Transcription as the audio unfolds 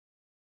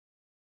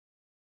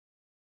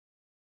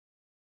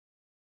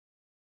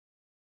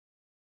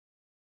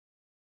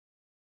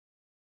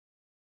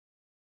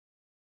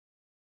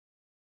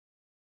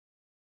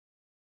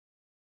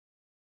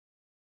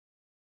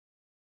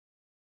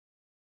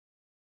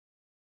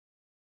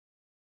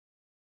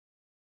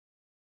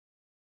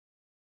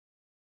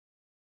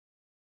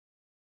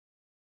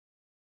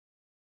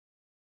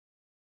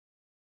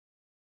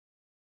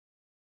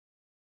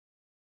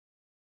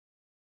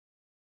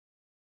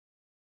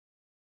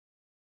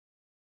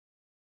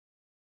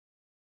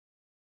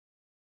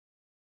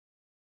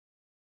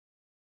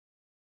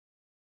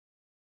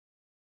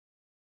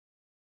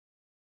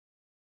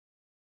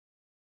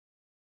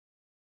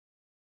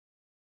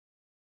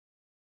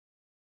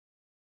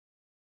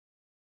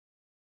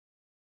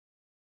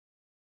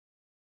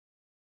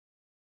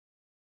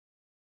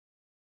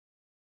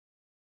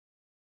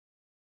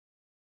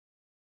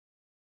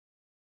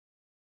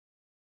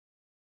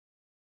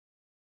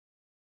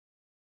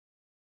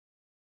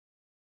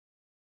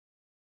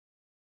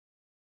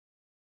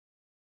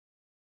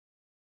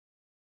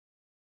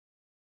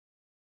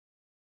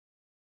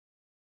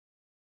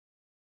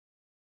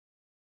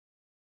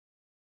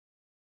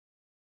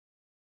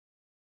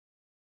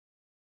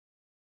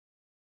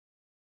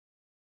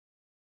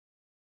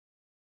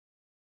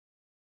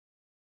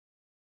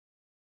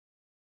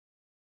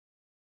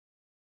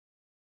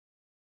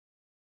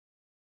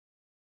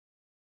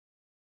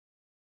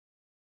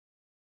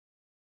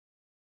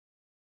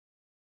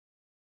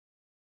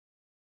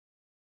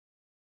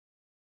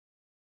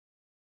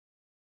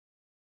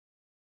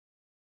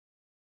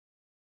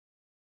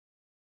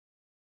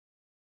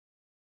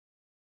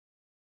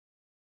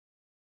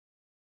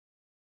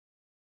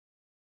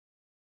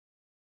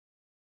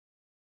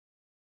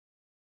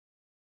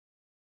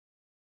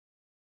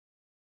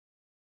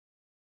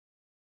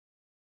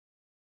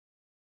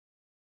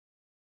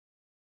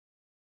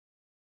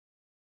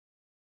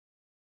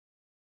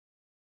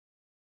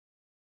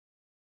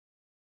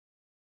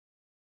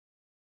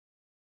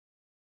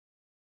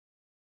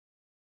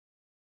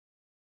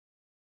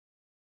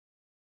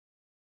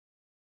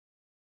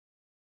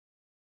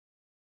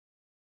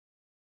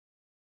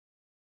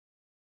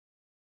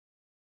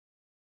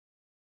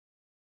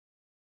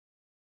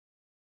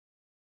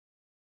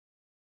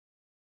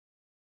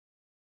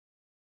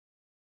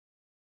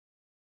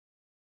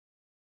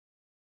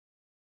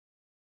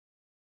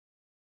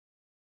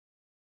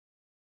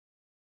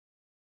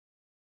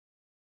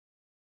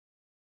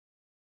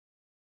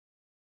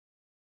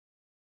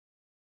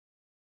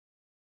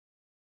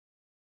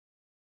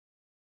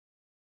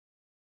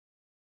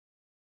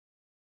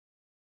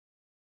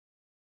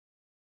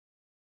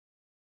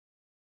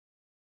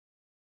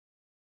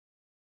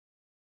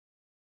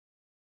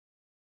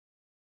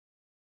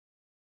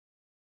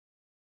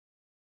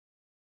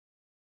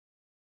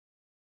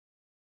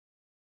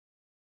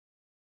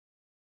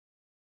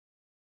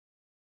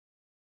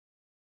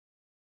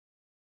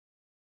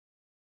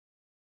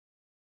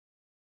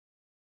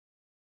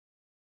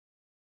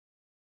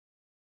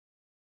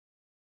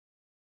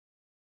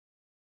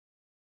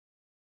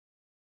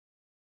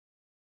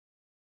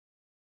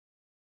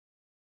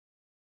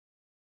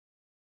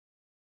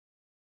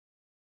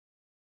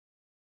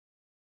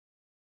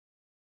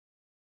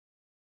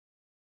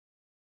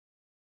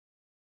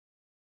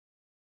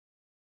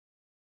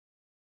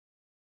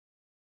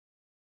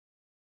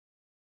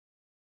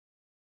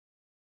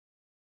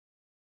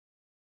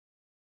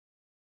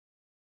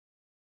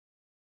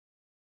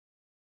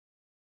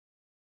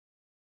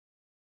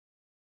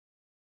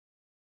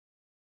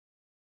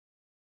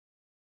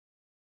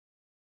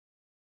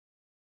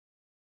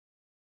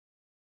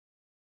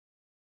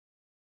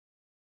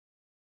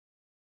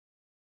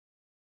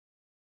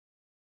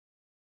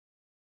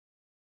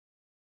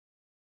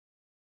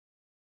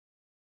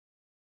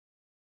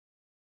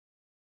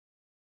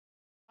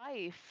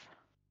Life.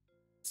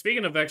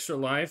 Speaking of extra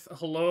life,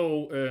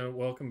 hello,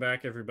 welcome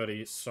back,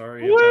 everybody.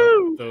 Sorry about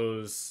Woo!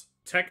 those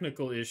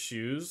technical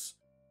issues.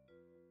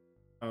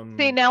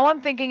 See, now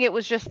I'm thinking it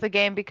was just the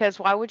game because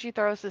why would you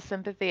throw us a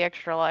sympathy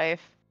extra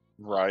life?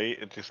 Right,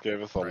 it just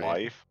gave us a Right.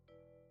 life.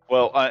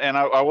 Well, and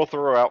I will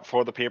throw out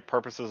for the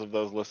purposes of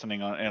those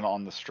listening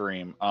on the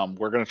stream.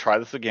 We're going to try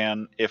this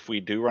again. If we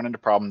do run into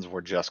problems,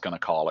 we're just going to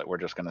call it. We're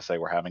just going to say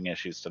we're having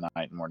issues tonight,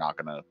 and we're not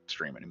going to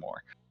stream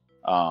anymore.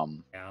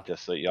 Yeah.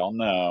 Just so y'all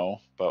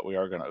know. But we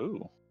are going to.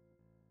 Ooh,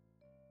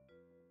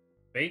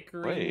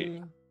 Bakery.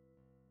 wait.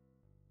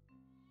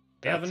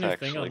 They have a That's new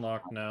thing actually-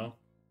 unlocked now.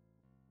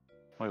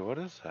 Wait, what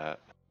is that?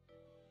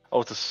 Oh,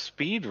 it's a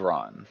speed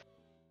run.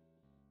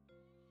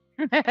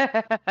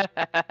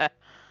 I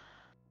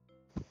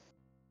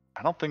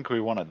don't think we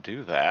want to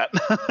do that.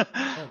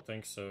 I don't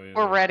think so either.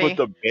 We're ready. But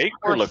the bakery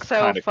We're looks so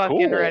kind of fucking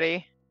cool.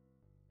 ready.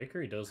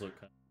 Bakery does look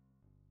kind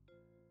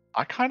of...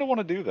 I kind of want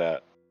to do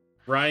that.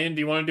 Ryan, do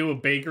you want to do a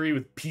bakery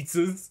with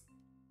pizzas?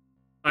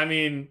 I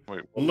mean,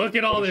 Wait, look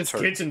at all what is this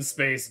turkey? kitchen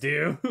space,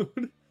 dude.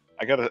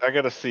 I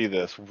gotta see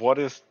this. What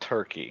is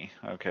turkey?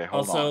 Okay,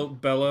 hold Also, on.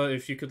 Bella,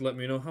 if you could let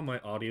me know how my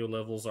audio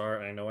levels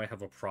are. I know I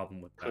have a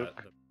problem with that. Cook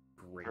That'd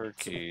be great.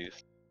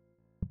 Turkeys.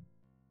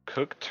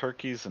 Cook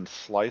turkeys and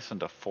slice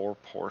into 4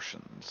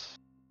 portions.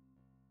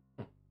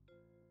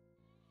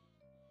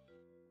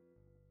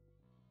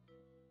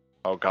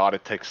 Oh god,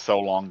 it takes so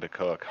long to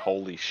cook.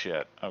 Holy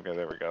shit. Okay,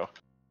 there we go.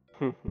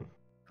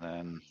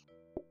 Then.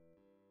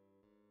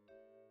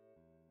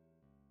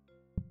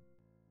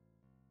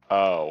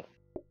 Oh.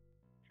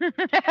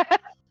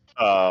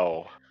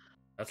 Oh.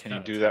 That's Can you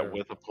kinda do terrible. that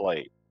with a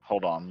plate?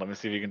 Hold on, let me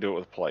see if you can do it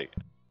with a plate.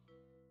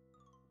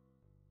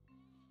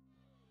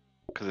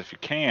 Because if you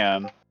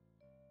can...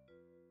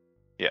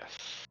 Yes.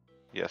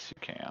 Yes,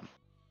 you can.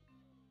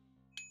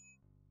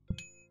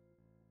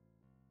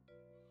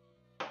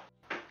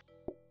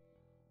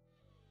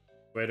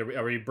 Wait,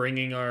 are we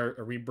bringing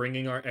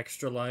our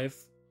extra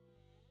life?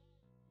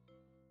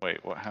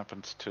 Wait, what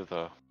happens to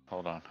the...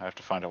 Hold on, I have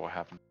to find out what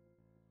happened.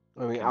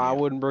 I mean, Can I you-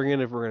 wouldn't bring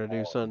it if we're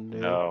gonna do something new.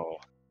 No.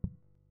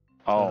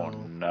 Oh No.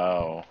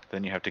 no.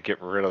 Then you have to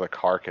get rid of the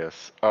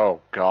carcass.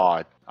 Oh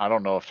god. I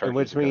don't know if turkey's And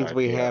which a good means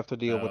we idea. have to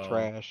deal with No.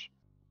 trash.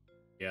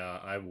 Yeah,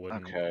 I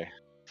wouldn't. Okay.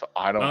 So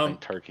I don't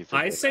think turkey's a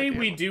I good say idea.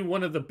 we do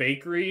one of the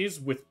bakeries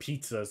with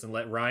pizzas and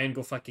let Ryan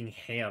go fucking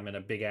ham in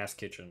a big ass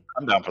kitchen.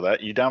 I'm down for that.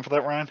 You down for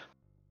that, Ryan?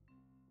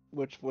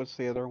 What's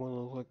the other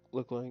one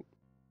look like?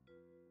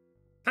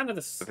 Kind of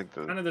I think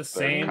the they're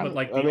same, kind but of-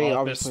 like I the mean,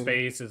 office obviously-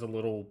 space is a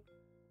little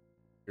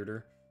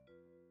weirder.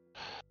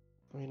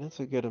 I mean, that's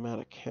a good amount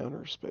of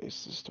counter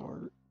space to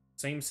start.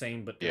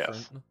 Same, but Yes.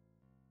 different.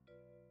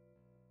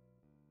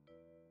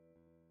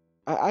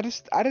 I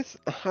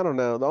don't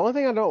know. The only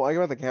thing I don't like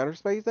about the counter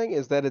space thing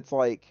is that it's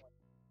like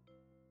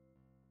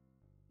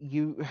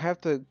you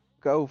have to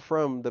go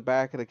from the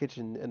back of the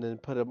kitchen and then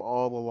put them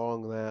all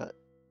along that.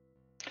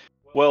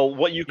 Well,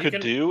 what you could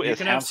can- do you is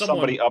can have have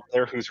somebody someone- up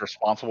there who's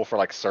responsible for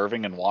like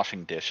serving and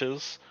washing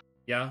dishes.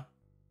 Yeah.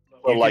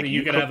 So like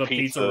you could cook have a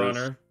pizza pizzas.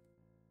 runner.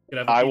 You could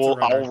have a I pizza will.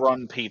 runner. I'll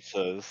run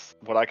pizzas.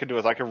 What I could do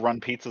is I could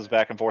run pizzas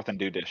back and forth and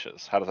do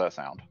dishes. How does that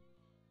sound?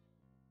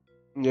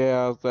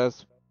 Yeah,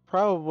 that's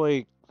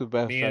probably the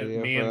best Me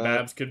idea and for that.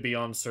 Babs could be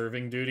on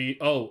serving duty.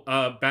 Oh,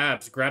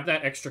 Babs, grab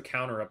that extra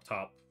counter up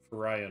top for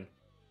Ryan.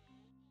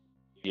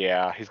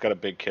 Yeah, he's got a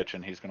big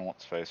kitchen. He's gonna want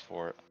space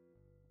for it.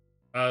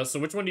 So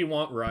which one do you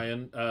want,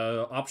 Ryan?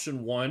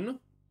 Option 1,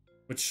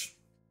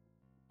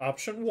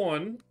 option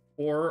 1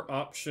 or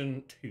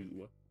option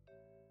 2?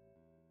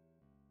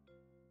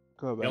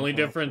 Go The back only to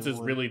difference option is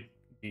one. really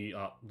the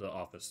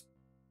office.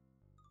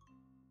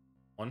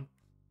 1.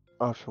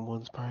 Option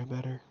one's probably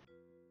better.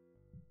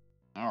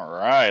 All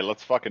right,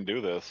 let's fucking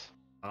do this.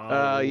 You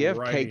have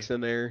Alrighty. cakes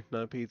in there,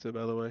 not pizza,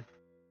 by the way.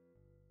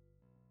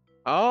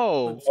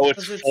 Oh, Oh, it's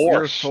Because you're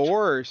forced.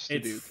 forced to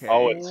It's do cake.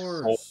 Oh, it's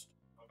forced.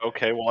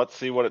 Okay, well, let's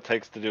see what it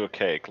takes to do a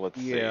cake. Let's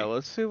Yeah, see.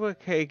 let's see what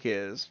cake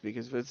is,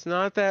 because if it's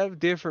not that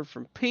different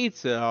from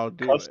pizza, I'll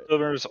do it.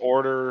 Customers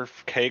order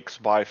cakes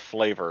by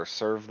flavor.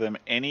 Serve them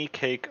any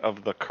cake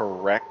of the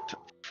correct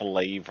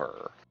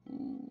flavor.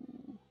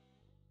 Ooh.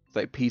 It's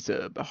like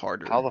pizza, but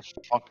harder. How the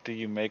fuck do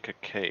you make a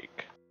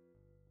cake?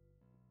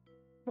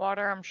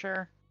 Water, I'm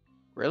sure.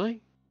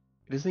 Really?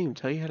 It doesn't even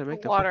tell you how to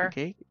make the Water.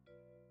 fucking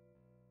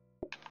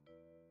cake?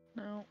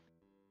 No.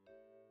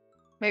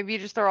 Maybe you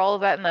just throw all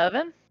of that in the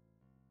oven?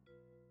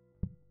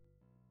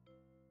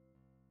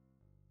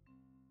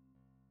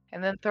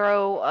 And then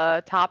throw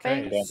toppings? I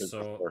don't think So-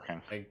 that's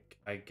working.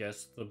 I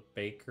guess the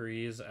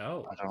bakery is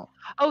out. I don't.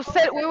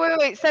 Oh,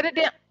 wait, set it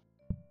down.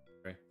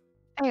 Okay.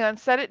 Hang on,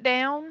 set it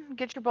down.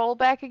 Get your bowl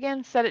back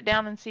again. Set it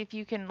down and see if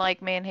you can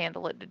like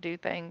manhandle it to do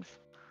things.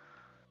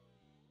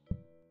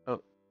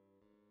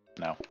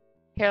 No.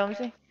 Here, let me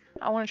see.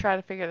 I want to try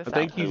to figure this I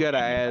think out. you Oh, gotta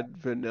yeah. add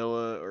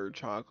vanilla or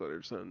chocolate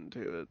or something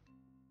to it.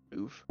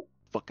 Oof.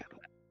 Fuck out of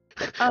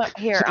it.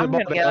 Here, Set the I'm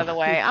gonna ball get out of the down.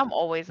 way. I'm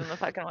always in the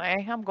fucking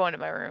way. I'm going to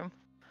my room.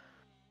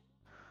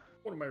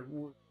 What am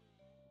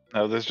I?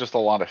 No, there's just a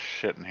lot of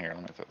shit in here.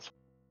 Let me see this.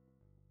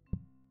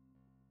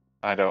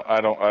 I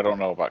don't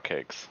know about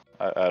cakes.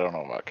 I don't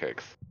know about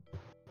cakes.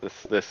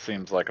 This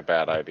seems like a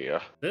bad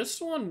idea. This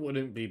one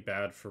wouldn't be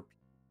bad for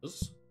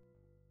pizzas.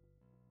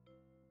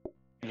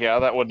 Yeah,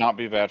 that would not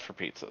be bad for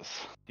pizzas.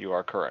 You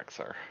are correct,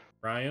 sir.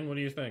 Ryan, what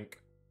do you think?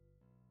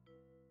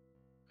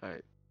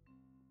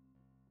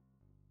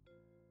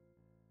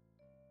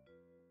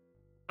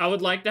 I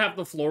would like to have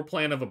the floor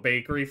plan of a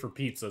bakery for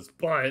pizzas,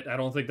 but I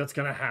don't think that's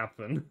gonna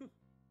happen.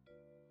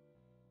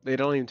 They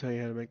don't even tell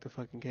you how to make the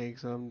fucking cake,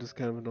 so I'm just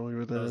kind of annoyed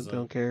with that. Doesn't. They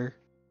don't care.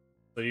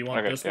 So you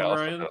want Okay, this yeah, one,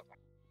 I'll Ryan? set it.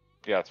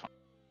 Yeah, it's fine.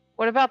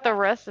 What about the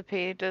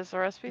recipe? Does the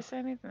recipe say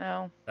anything?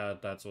 No.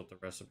 That's what the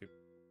recipe.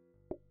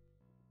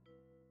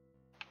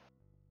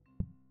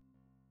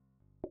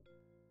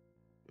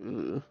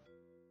 Ugh.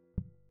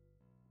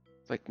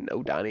 It's like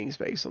no dining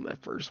space on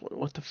that first one.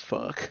 What the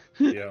fuck?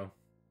 Yeah.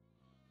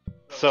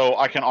 So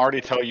I can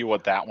already tell you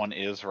what that one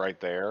is right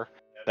there.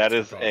 That That's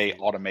is for a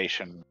coffee.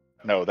 automation.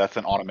 No, that's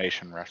an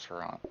automation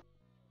restaurant.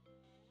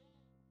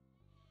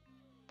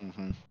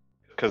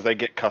 Because they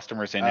get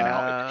customers in and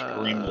out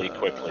extremely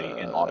quickly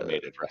in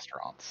automated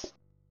restaurants.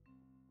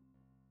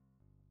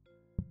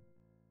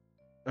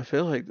 I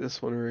feel like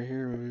this one right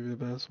here would be the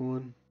best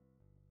one.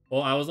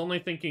 Well, I was only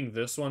thinking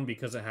this one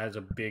because it has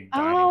a big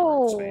dining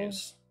room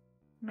space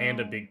and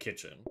a No. big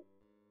kitchen.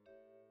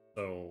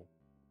 So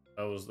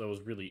that was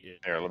really it.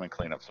 Here, let me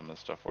clean up some of this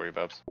stuff for you,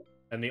 Bubs.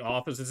 And the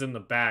office is in the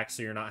back,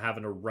 so you're not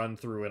having to run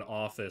through an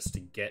office to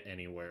get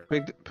anywhere.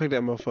 Pick that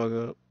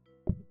motherfucker up.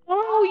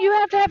 Oh, you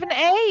have to have an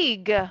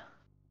egg.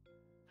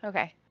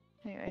 Okay.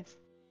 Anyways.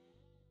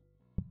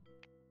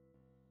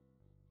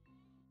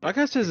 I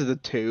guess this is a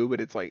 2, but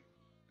it's like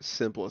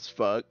simple as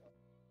fuck.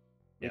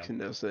 Makes Yeah.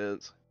 no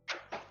sense.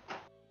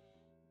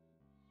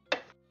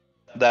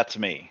 That's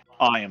me.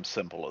 I am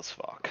simple as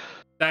fuck.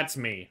 That's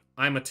me.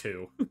 I'm a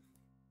 2.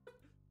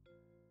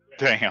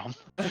 Damn.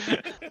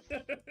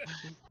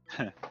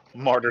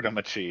 Martyrdom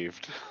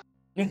achieved.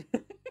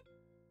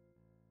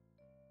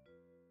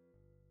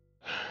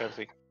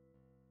 Pepsi.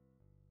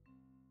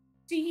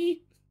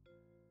 See?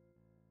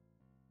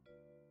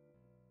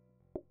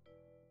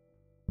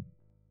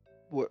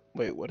 What?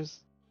 Wait, what is?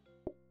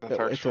 That's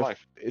our it's extra a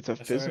life. it's a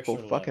That's our physical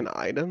extra fucking life.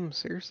 item.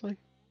 Seriously?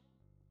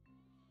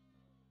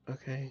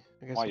 Okay,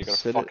 I guess Why, I'll you got a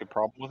sit fucking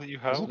problem with it, you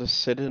I'll hoe?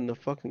 just sit it in the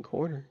fucking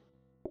corner.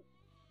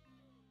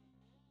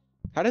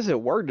 How does it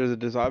work? Does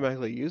it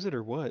automatically use it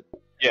or what?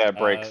 Yeah, it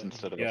breaks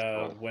instead of us.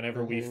 Yeah,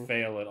 whenever we Mhm.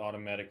 fail, it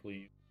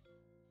automatically.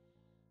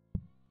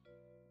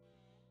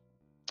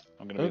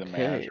 I'm gonna be the Okay,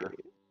 manager.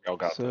 Y'all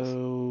got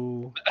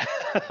so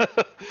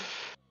this.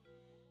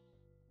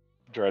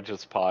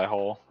 Dredge's pie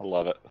hole. I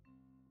love it.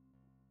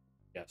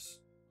 Yes.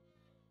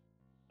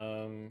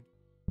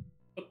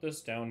 Put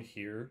this down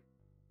here.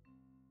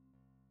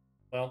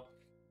 Well,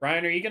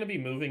 Ryan, are you gonna be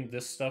moving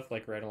this stuff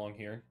like right along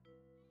here?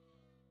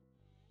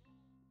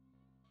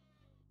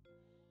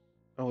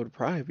 I would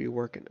probably be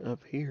working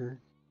up here.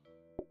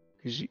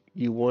 Because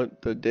you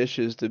want the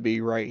dishes to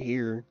be right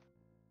here.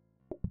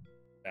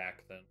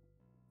 Back then.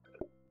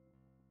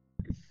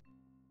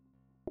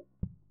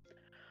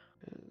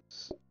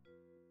 It's-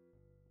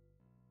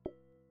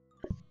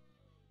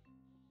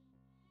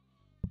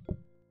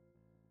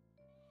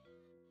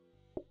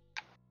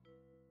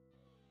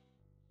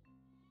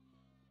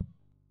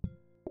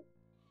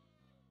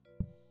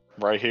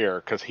 Right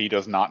here, because he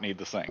does not need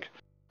the sink.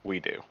 We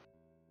do.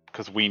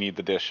 Because we need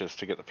the dishes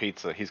to get the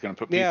pizza. He's gonna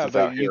put pizzas Yeah, out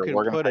but you here. can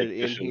We're gonna put take it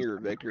in dishes here, and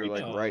put Victor, pizza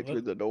like Yeah, right but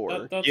through the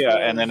door. That's Yeah, what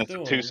I and then was it's a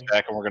doing.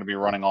 2-stack, and we're going to be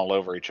running all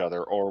over each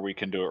other, or we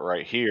can do it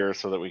right here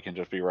so that we can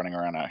just be running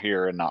around out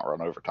here and not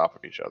run over top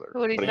of each other.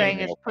 What he's Putting saying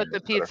anything is else put on the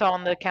is better. pizza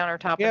on the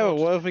countertop. Yeah, and but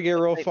we'll what just if we get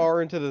real plate-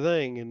 far into the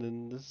thing and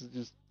then this is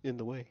just in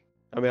the way?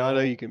 I mean, I know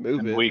you can move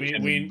And it. we We-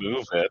 can we-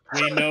 move it.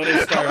 We know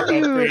to start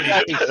You upgrading.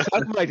 guys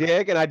suck my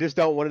dick, and I just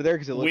don't want it there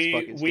because it looks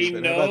fucking We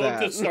stupid. How know about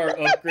to that? start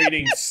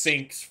upgrading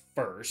sinks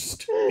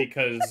first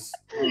because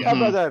How yeah,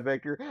 about that,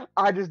 Victor?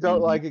 I just don't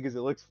Mhm. like it because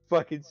it looks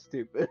fucking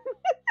stupid.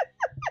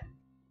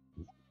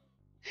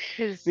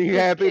 His, Are you his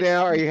happy kid-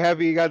 now? Are you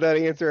happy you got that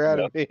answer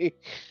out of me?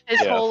 His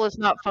Yes. hole is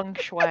not feng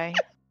shui.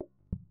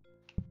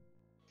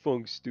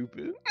 Funk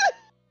stupid.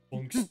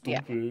 Yeah.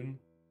 stupid.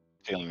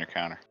 Stealing your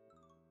counter.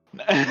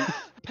 Put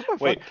my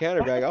Wait, fucking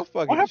counter back. I'll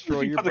fucking What happens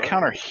destroy if you your put the brain.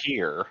 counter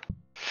here?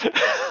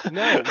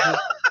 No, just-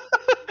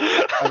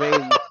 I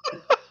mean,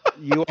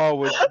 you all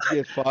would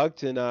get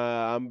fucked, and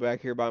I'm back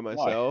here by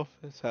myself.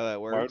 That's how that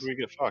why would works. we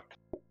get fucked?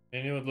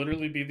 And it would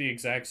literally be the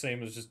exact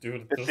same as just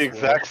doing it It's this the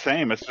exact way.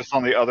 same. It's just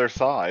on the other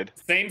side.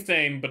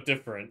 Same, but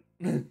different.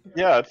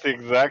 Yeah, it's the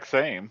exact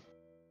same.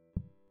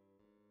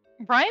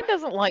 Brian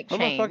doesn't like Put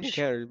my fucking change.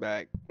 counter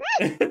back.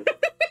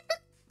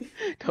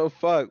 Don't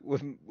fuck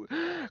with.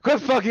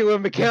 Quit fucking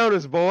with my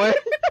counters, boy.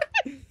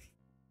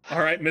 All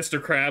right, Mr.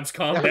 Krabs,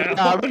 calm I'm down.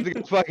 about to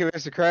get fucking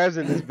Mr. Krabs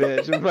in this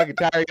bitch. I'm fucking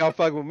tired of y'all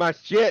fucking with my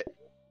shit.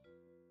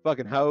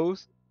 Fucking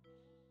hoes.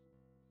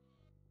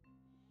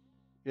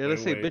 Yeah,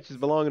 let's say Wait. bitches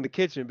belong in the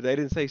kitchen, but they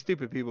didn't say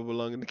stupid people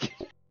belong in the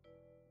kitchen.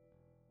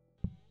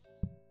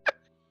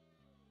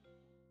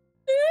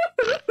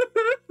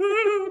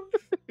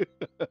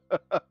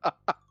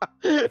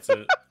 That's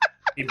it.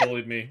 He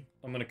bullied me.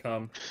 I'm gonna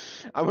come.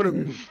 I'm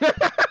gonna.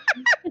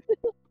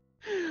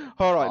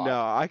 Hold on, God. no,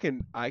 I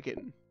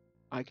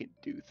can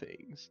do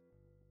things.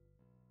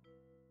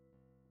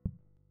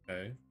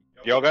 Okay.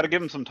 Y'all got to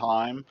give him some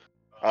time.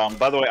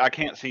 By the way, I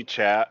can't see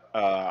chat.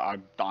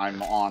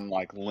 I'm on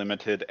like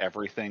limited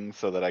everything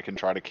so that I can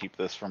try to keep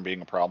this from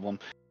being a problem.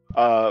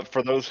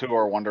 For those who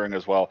are wondering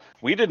as well,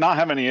 we did not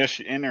have any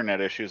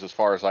internet issues as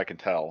far as I can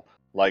tell.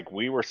 Like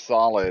we were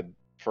solid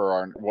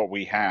for what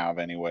we have,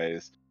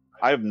 anyways.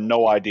 I have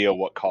no idea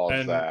what caused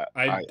And that.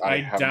 I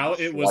haven't doubt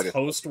the it was slightest-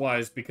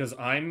 host-wise because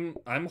I'm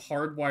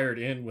hardwired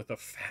in with the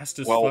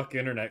fastest Well, fuck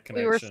internet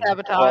We were connection.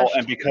 sabotaged. Well,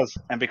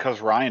 and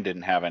because Ryan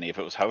didn't have any. If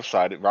it was host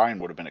side, Ryan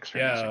would have been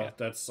experiencing Yeah, it.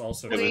 that's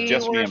also It was true.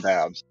 just me and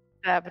Babs.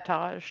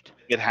 Sabotaged.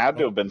 It had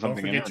to have been Don't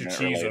something forget your internet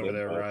cheese related. over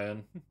there, but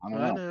Ryan. I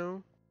don't I know.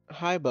 know.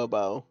 Hi,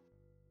 Bobo.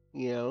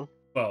 You know,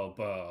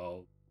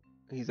 Bobo.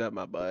 he's up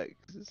my butt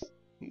 'cause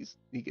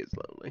he gets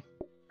lonely.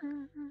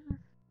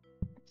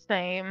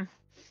 Same.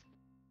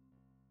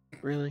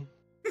 Really?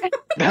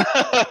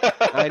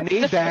 I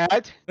need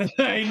that.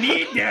 I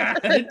need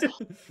that.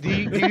 Do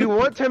you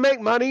want to make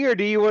money or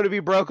do you want to be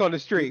broke on the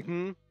street?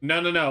 Hmm?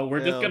 No.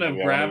 We're just No. gonna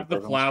Yeah, grab the we're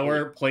on the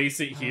flour,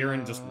 place it here,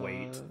 and just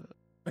wait.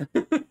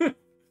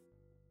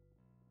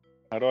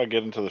 How do I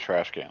get into the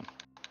trash can?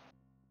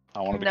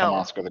 I want to become No.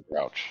 Oscar the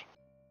Grouch.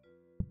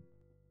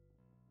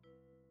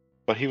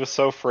 But he was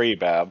so free,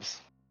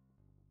 Babs.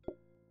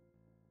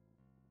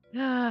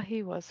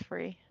 He was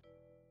free.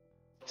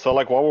 So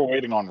like while we're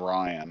waiting on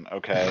Ryan,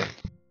 okay.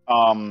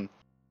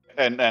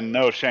 And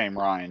no shame,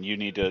 Ryan. You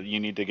need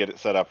to get it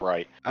set up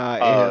right. I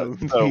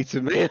am so-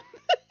 pizza man.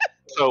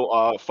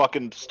 So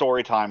fucking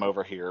story time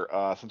over here,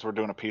 since we're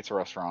doing a pizza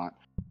restaurant.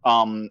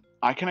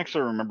 I can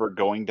actually remember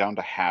going down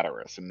to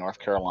Hatteras in North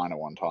Carolina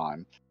one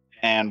time,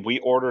 and we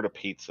ordered a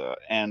pizza,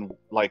 and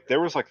like there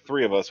was like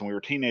 3 of us, and we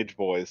were teenage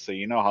boys, so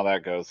you know how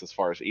that goes as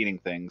far as eating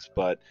things.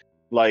 But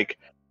like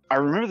I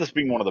remember this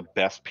being one of the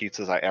best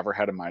pizzas I ever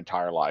had in my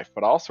entire life,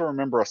 but I also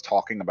remember us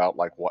talking about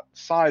like what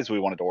size we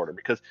wanted to order,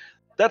 because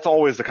that's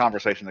always the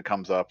conversation that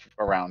comes up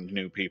around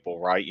new people,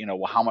 right? You know,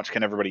 well, how much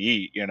can everybody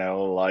eat? You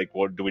know, like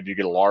what do we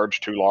get, a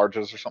large, 2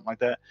 larges or something like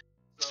that?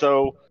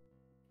 So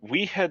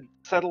we had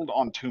settled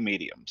on 2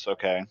 mediums,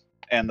 okay?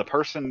 And the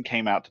person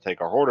came out to take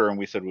our order, and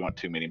we said we want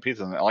 2 medium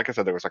pizzas. And like I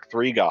said, there was like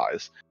 3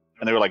 guys,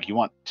 and they were like, "You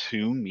want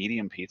 2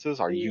 medium pizzas?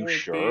 Are you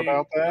sure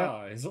about that?"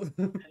 Guys.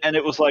 And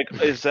it was like,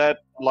 "Is that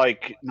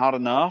like not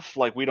enough?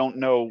 Like we don't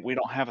know, we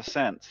don't have a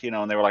sense, you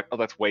know?" And they were like, "Oh,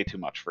 that's way too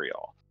much for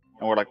y'all."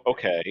 And we're like,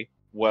 "Okay,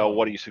 well,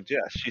 what do you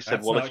suggest?" She said,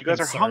 That's "Well, if not you guys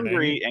are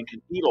hungry concerning. and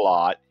can eat a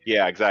lot,"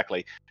 yeah,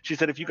 exactly. She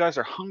said, "If you guys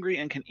are hungry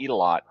and can eat a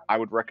lot, I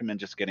would recommend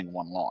just getting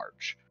 1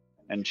 large."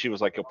 And she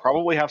was like, "You'll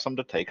probably have some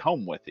to take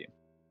home with you."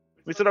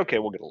 We said, "Okay,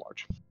 we'll get a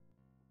large."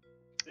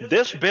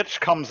 This bitch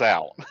comes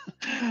out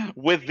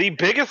with the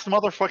biggest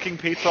motherfucking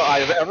pizza I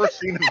have ever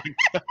seen in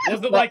my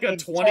Was it like a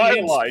entire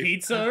 20-inch life.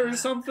 pizza or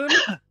something?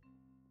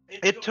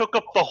 It took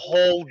up the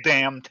whole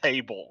damn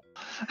table.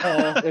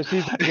 Oh. And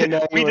she's like, "And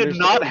now We you did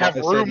not understand have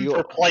why I said room you-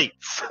 for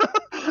plates.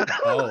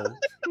 Oh.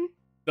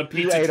 The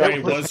pizza ate tray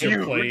off- was your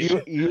you-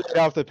 plate. You ate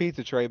off the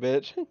pizza tray,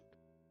 bitch.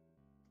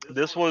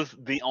 This was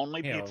the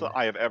only Damn. pizza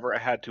I have ever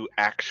had to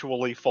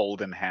actually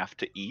fold in half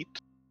to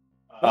eat.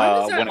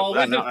 Why is when that it-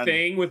 always and- a and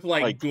thing with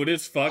like, like- good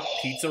as fuck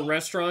pizza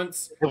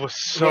restaurants? It was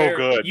so where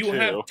good You too.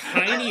 have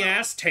tiny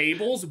ass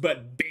tables,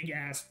 but big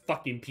ass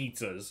fucking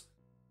pizzas.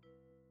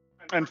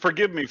 And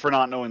forgive me for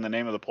not knowing the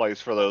name of the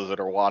place for those that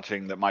are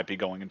watching that might be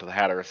going into the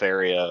Hatteras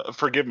area.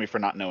 Forgive me for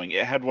not knowing.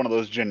 It had one of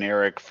those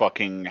generic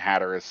fucking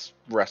Hatteras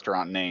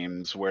restaurant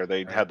names where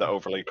they had the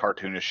overly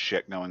cartoonish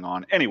shit going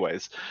on.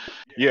 Anyways,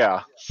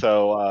 yeah.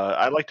 So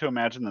I'd like to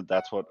imagine that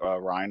that's what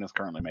Ryan is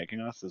currently making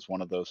us, is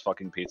one of those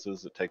fucking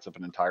pizzas that takes up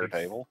an entire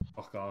table.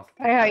 Fuck off.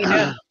 Hey, how you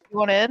doing? You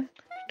want in?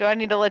 Do I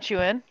need to let you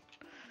in?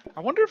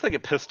 I wonder if they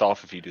get pissed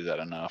off if you do that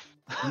enough.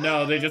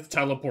 No, they just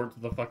teleport to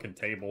the fucking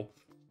table.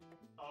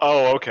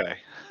 Oh, okay.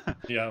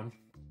 Yeah.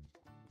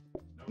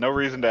 No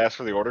reason to ask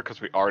for the order because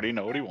we already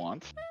know what he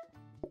wants.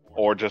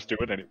 Or just do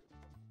it anyway.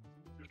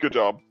 Good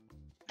job.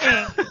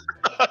 I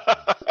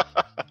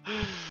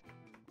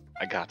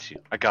got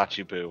you. I got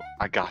you, boo.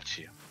 I got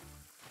you.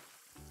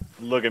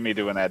 Look at me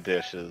doing that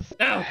dishes.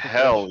 Ow.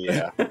 Hell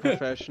yeah.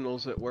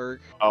 Professionals at work.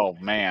 Oh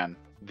man.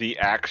 The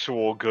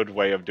actual good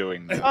way of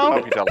doing this. Oh. I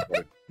hope you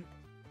teleported.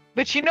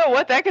 But you know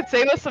what? That could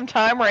save us some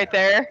time right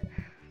there.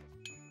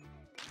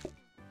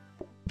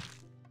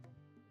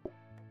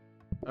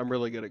 I'm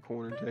really good at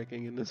corner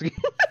taking in this game.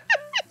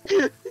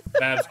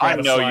 Babs, I grab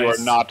a know you are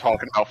slice. not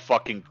talking about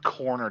fucking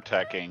corner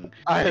teching.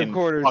 I am in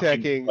corner fucking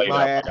taking PlateUp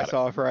my at ass it.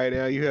 off right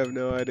now. You have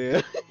no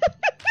idea.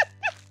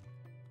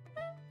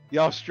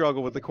 Y'all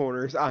struggle with the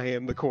corners. I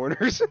am the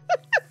corners.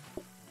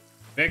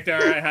 Victor,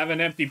 I have an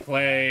empty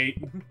plate.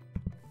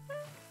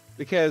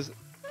 Because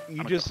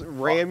you I'm just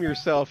ram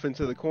yourself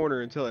into the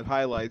corner until it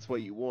highlights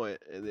what you want,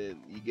 and then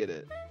you get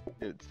it.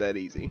 And it's that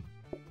easy.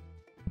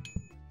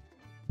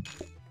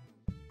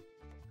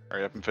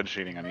 Hurry up and finish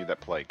eating. I need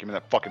that plate. Give me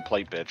that fucking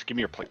plate, bitch. Give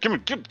me your plate.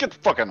 Get the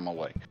fuck out of my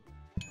way.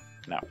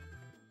 No.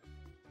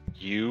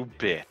 You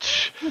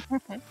bitch.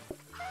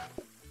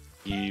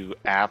 You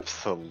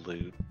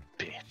absolute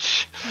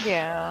bitch.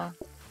 Yeah.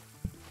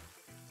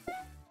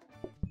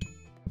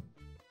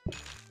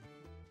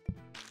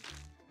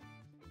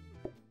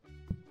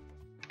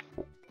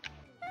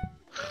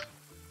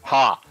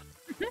 Ha!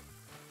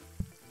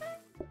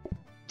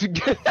 We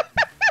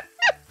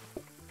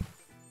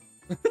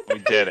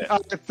did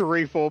it.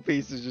 3 full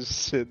pieces just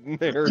sitting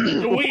there. We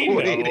know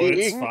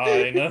it's waiting.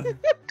 fine.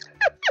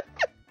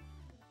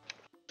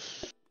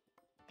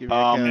 Give me a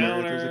counter.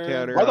 If there's a Counter.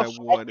 counter, Why the I fuck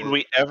want would it.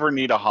 we ever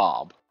need a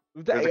hob?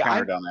 There's a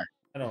counter I- down there.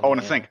 I don't Oh, know.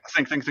 and a sink.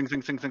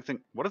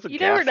 Sink. What is a You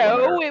gas never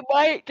know. limiter? We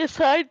might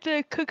decide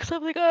to cook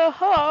something on a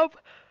hob.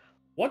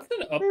 What's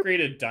an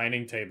upgraded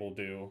dining table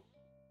do?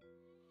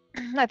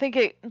 I think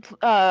it.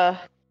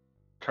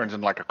 Turns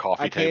into like a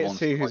coffee I table. can't and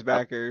see stuff who's like that.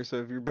 back here, so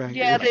if you're back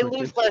Yeah, here, they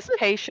lose less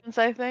patience.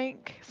 I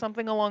think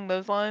something along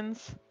those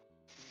lines.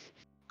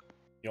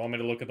 You want me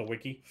to look at the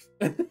wiki?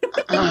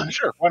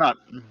 Sure, why not?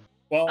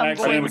 Well, I'm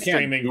actually, going- I'm we can't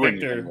streaming. do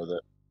anything Victor, with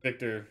it.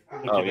 Victor,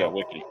 look Oh it yeah, up.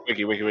 wiki.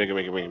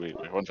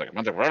 1 second.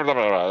 La, la,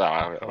 la,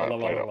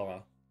 la, la.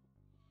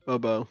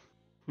 Bobo.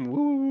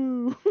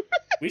 Woo.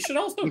 We should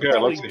also Okay,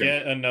 probably let's see.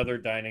 get another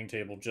dining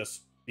table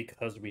just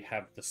because we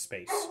have the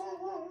space.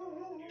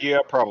 Yeah,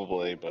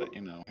 probably, but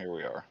you know, here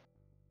we are.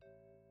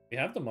 We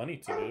have the money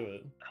to do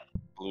it.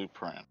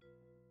 Blueprint.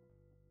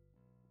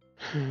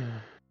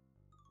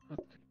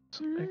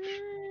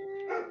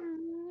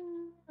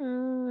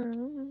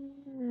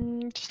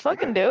 Just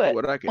fucking do it.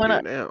 What I can Why do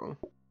not? now?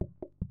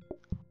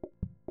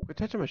 Quit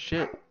touching my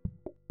shit.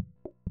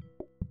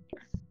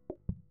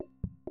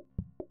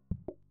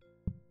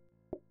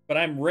 But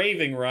I'm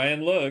raving,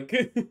 Ryan. Look.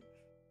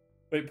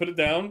 Wait, put it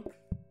down.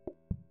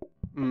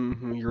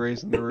 You're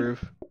raising the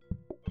roof.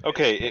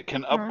 Okay, it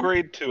can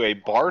upgrade to a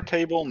bar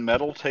table,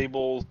 metal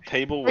table,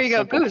 table There with you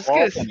go, simple Goose, cloth,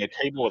 Goose. and a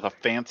table with a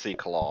fancy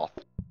cloth.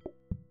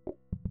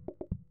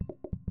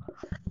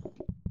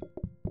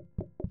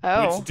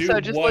 Oh, Which do so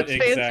it just what looks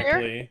fancier?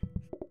 exactly?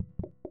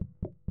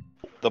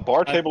 The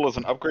bar table is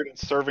an upgraded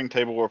serving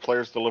table where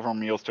players deliver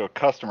meals to a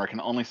customer. Can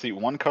only seat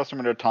one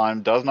customer at a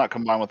time. Does not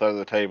combine with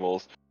other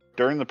tables.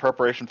 During the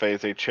preparation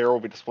phase, a chair will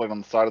be displayed on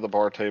the side of the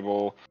bar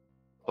table.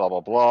 Blah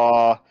blah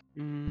blah.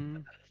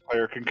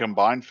 Player can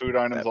combine food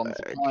items on this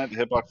Back. appliance.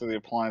 The hitbox of the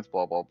appliance.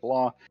 Blah blah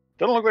blah.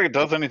 Doesn't look like it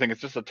does anything.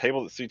 It's just a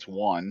table that seats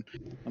one.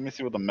 Let me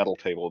see what the metal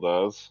table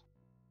does.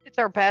 It's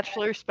our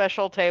bachelor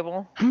special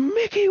table.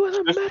 Mickey with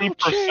a metal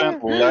chair.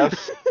 50%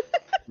 less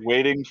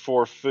waiting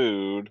for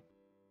food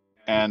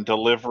and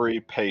delivery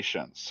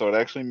patience. So it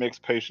actually makes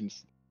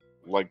patience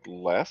like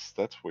less.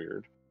 That's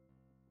weird.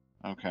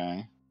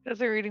 Okay. Because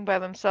they're eating by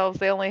themselves,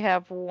 they only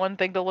have one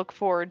thing to look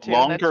forward to. and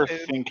Longer that's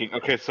food. thinking.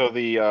 Okay, so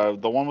the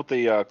one with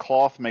the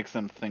cloth makes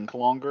them think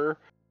longer.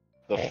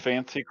 The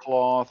fancy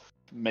cloth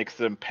makes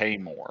them pay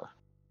more.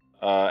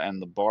 And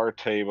the bar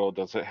table,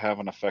 does it have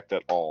an effect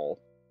at all?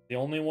 The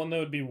only one that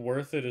would be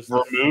worth it is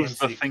the Removes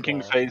the fancy thinking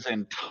cloth. phase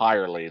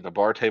entirely. The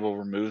bar table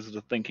removes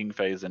the thinking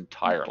phase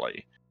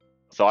entirely.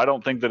 So I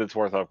don't think that it's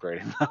worth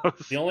upgrading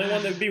those. The only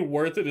one that'd be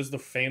worth it is the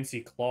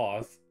fancy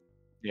cloth.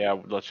 Yeah,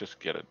 let's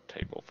just get a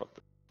table.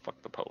 Fuck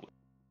the pole.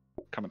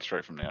 Coming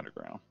straight from the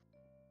underground.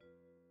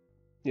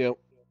 Yep.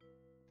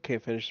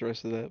 Can't finish the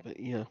rest of that, but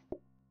yeah.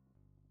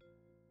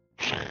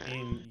 I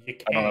mean, you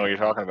I don't know what you're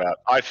talking about.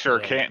 I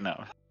sure Yeah. can't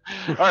know.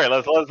 All right,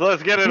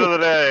 let's get into the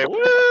day.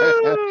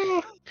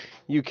 Woo!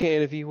 You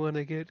can if you want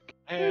to get.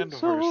 And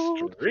we're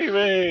canceled.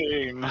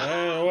 streaming. Oh,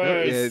 No,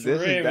 we're yeah, this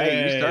is hey,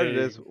 you started streaming.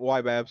 as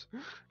why, Babs?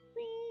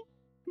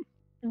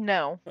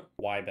 No.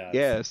 Why bad?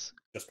 Yes.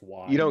 Just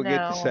why? You don't get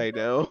to No. say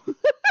no.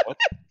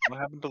 What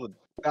happened to the?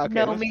 Okay,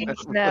 No let's- means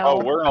Oh,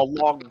 no. we're in a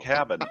log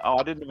cabin. Oh,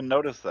 I didn't even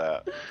notice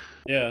that.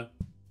 Yeah,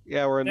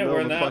 Yeah, we're in the Yeah, middle we're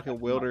of in the the- fucking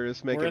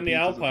wilderness making we're in the pizzas,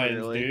 Alpines,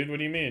 apparently. dude. What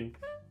do you mean?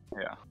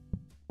 Yeah.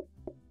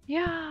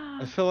 Yeah.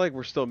 I feel like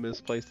we're still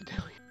misplaced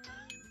Italian.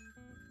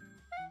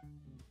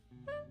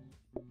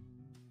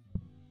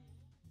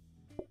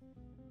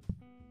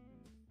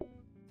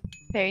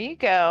 There you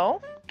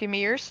go. Give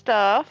me your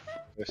stuff.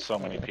 There's so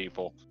many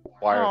people.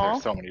 Why are Aw.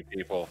 there so many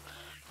people?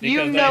 You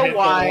Because know I hit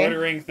why. the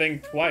ordering thing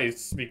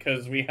twice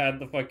because we had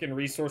the fucking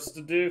resource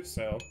to do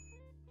so.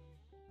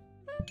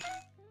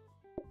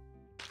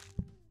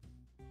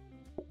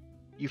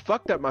 You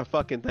fucked up my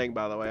fucking thing,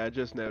 by the way. I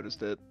just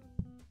noticed it.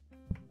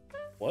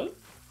 What?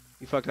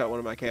 You fucked up one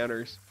of my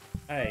counters.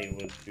 I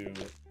would do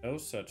no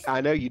such.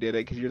 I know you did it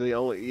because you're the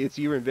only. It's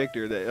you and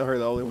Victor that are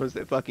the only ones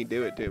that fucking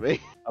do it to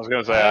me. I was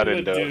gonna say I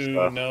didn't would do it. do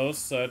So. no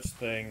such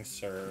thing,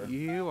 sir.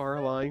 You are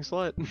a lying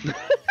slut.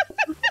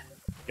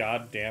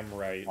 Goddamn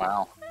right.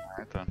 Wow. All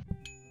right then.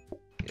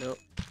 Yep.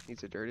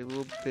 He's a dirty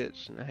little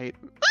bitch, and I hate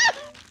him.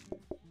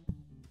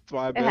 That's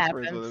why I'm It best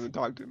friends with happens. him and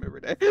talk to him every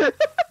day.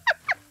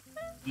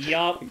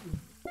 Yup.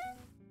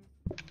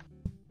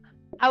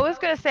 I was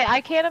gonna say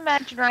I can't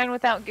imagine Ryan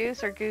without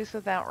Goose or Goose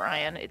without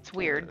Ryan. It's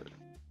weird.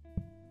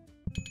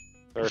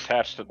 They're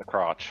attached to the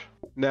crotch.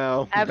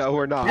 No, Abs- no,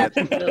 we're not.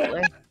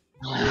 Absolutely.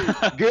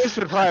 Goose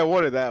would probably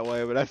want it that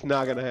way, but that's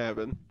not gonna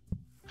happen.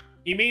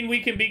 You mean we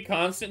can be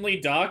constantly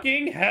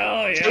docking?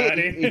 Hell yeah,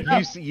 dude.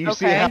 You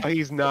see how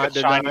he's not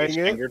a Chinese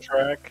denying it? finger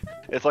track.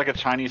 It's like a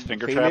Chinese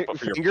finger trap, but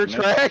for your Finger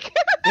penis. track?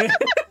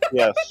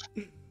 Yes,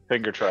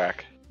 finger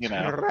track. You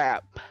know.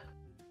 Trap.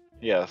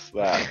 Yes,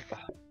 that.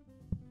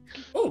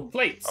 Oh,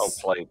 plates. Oh,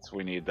 plates.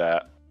 We need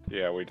that.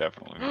 Yeah, we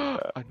definitely need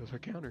that. Another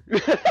counter.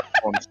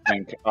 On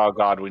sink. Oh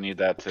god, we need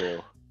that too.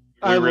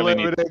 We really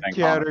need the Unlimited sink,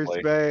 counter honestly.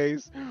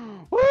 space.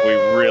 We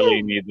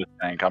really Woo! need the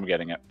sink. I'm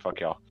getting it. Fuck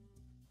y'all.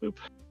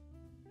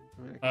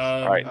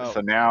 Alright, Oh.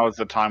 So now is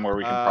the time where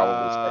we can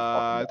probably start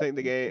talking I think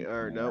the about game. things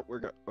Or in no, there. we're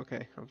good.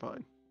 Okay, I'm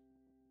fine.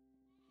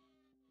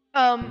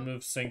 we'll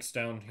move sinks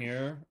down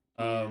here.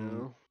 Yeah.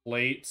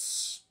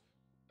 Plates.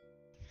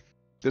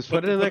 Just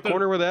Put put it the- in put that the-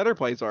 corner where the other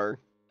plates are.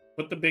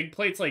 Put the big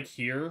plates like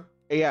here.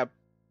 Yeah.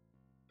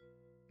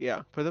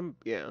 Yeah. Put them.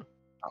 Yeah.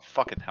 Oh,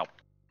 fucking hell.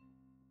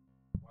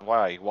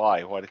 Why?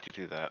 Why did you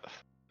do that?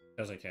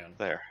 As I can.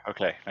 There.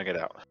 Okay, now get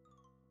out.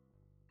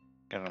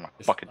 Get out of my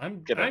Dish- fucking.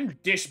 I'm get out. I'm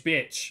dish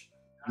bitch.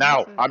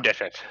 No, I'm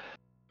dishing.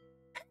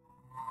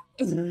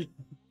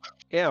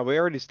 Yeah, we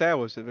already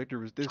established that Victor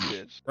was this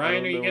bitch. I Ryan,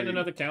 don't are you know getting where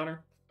another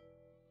counter?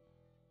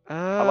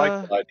 I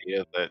like the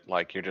idea that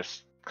like you're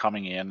just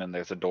coming in and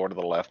there's a door to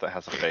the left that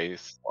has a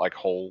face like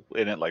hole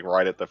in it, like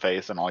right at the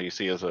face, and all you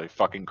see is a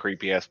fucking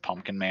creepy ass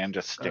pumpkin man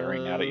just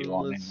staring at it Let's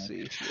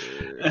longingly. see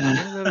here.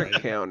 Another Right.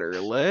 counter.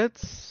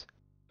 Let's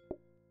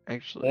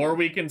actually. Or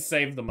we can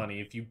save the money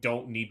if you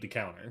don't need the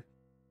counter.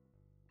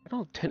 I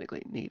don't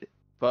technically need it,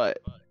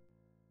 but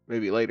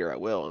maybe later I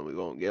will, and we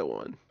won't get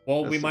one.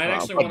 Well, That's we the might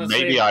actually But want to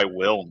maybe save. I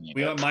will need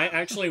We it. might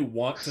actually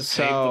want to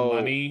save the So-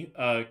 money,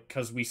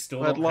 because we still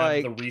but don't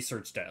have the like-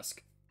 research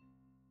desk.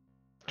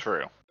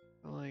 True.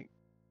 Like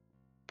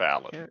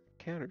Valid.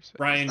 counters.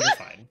 Brian, you're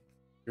fine.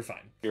 You're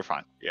fine. You're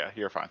fine. Yeah,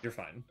 you're fine. You're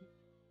fine.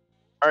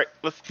 All right,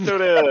 let's do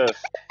this.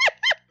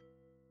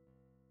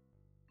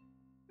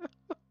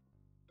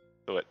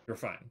 Do it. You're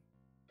fine.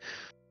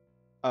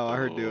 Oh, I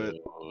heard do it.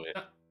 Do it.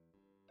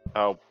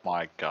 Oh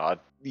my god.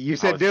 You I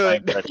said was do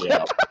saying it. ready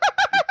up.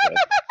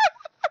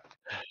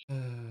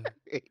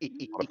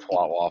 What a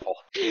twat waffle.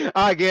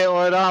 I get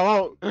what I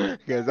want.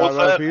 Because What's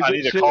I'm a that? piece I of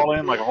need to shit. call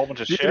in like a whole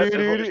bunch of shit. is what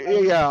you're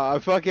saying? Yeah,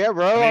 fuck yeah,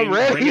 bro. I mean, I'm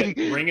ready.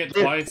 Bring it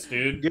twice,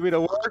 dude. Give me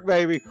the work,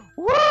 baby.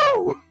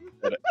 Woo!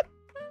 Get it.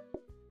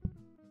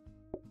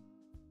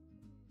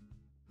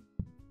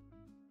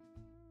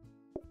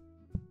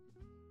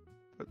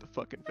 What the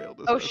fucking failed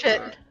this? Oh one.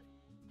 shit.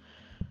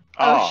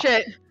 Ah, Oh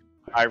shit.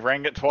 I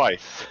rang it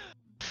twice.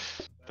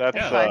 That's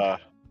Yeah. Fine.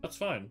 That's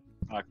fine.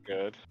 not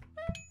good.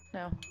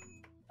 No.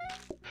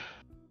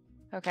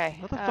 Okay.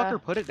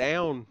 Motherfucker, put it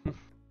down.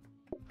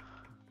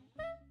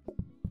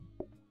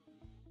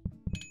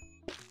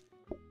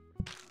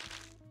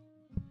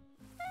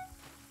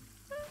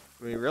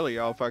 I mean, really,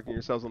 y'all fucking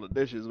yourselves on the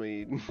dishes. I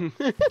mean,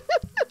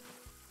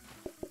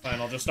 Fine,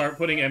 I'll just start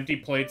putting empty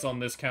plates on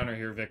this counter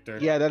here, Victor.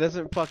 yeah, that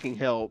doesn't fucking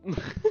help.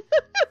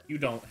 You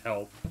don't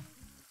help.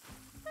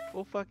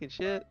 Well, fucking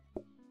shit.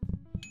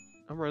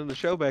 I'm running the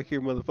show back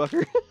here,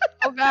 motherfucker.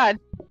 Oh god.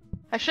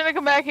 I shouldn't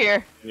come back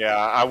here. Yeah,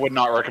 I would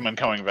not recommend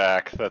coming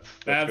back. That's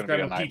Babs, gonna be grab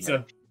a a nightmare.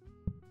 pizza.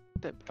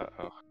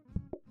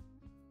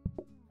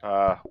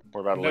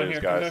 We're about to Come down lose,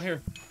 here, come guys. down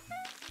here.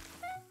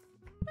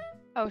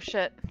 Oh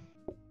shit.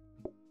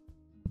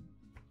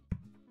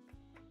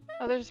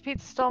 Oh, there's a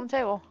pizza still on the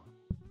table.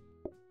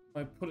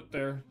 I put it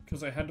there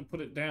because I had to put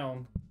it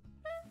down.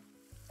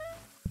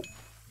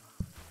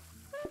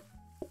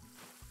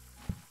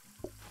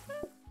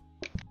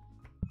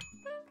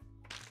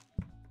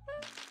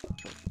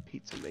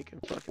 Pizza making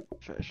fucking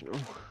professional.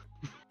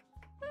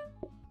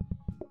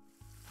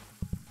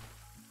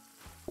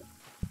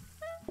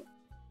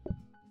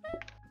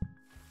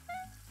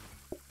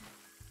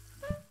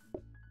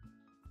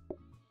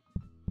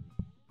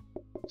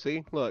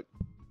 See, look,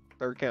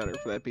 third counter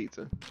for that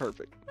pizza.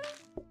 Perfect.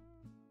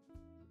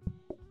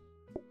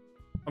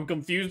 I'm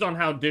confused on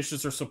how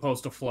dishes are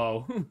supposed to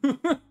flow.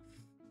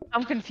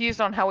 I'm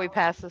confused on how we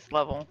pass this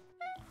level.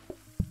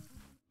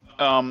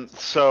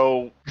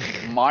 So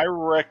my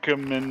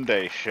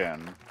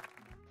recommendation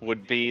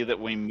would be that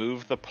we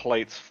move the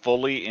plates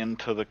fully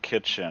into the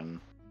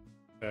kitchen,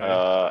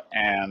 Okay.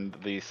 and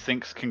the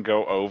sinks can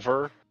go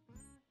over.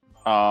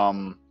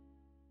 And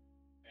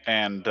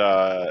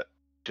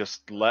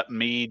just let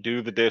me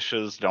do the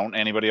dishes. Don't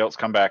anybody else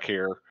come back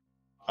here,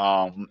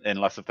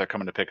 unless if they're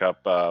coming to pick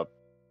up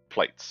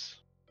plates.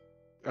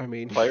 I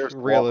mean, Players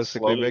walk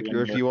realistically, slowly Victor,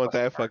 when if you're you want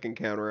that customer. fucking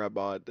counter I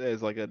bought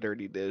as like a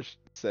dirty dish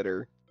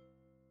setter,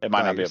 It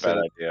might by not be a bad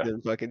yourself, idea.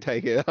 then fucking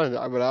take it. But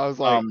I was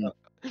like,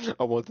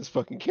 I want this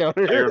fucking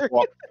counter. Players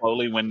walk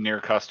slowly when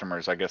near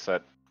customers. I guess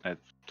that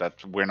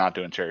we're not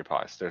doing cherry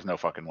pies. There's no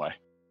fucking way.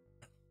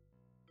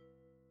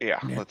 Yeah,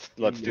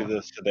 let's do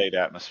this sedate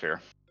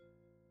atmosphere.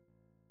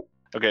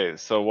 Okay,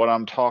 so what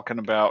I'm talking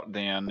about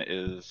then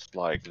is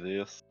like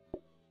this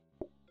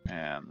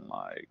and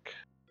like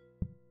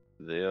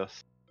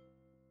this.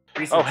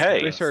 Research hey.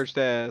 desk. Research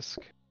desk.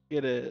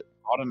 Get it.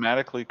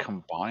 Automatically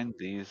combine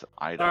these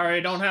items.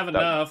 Sorry, don't have That-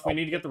 enough. We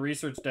need to get the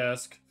research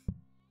desk.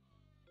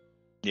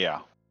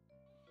 Yeah.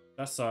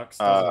 That sucks.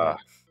 doesn't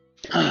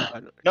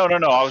it? No.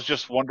 I was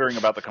just wondering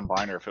about the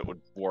combiner if it would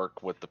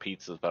work with the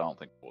pizzas, but I don't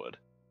think it would.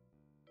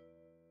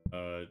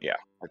 Yeah.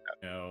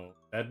 No,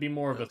 that'd be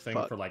more of a thing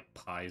Fuck. for like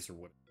pies or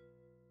what.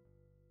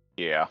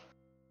 Yeah.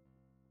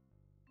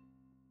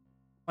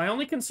 My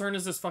only concern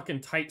is this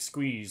fucking tight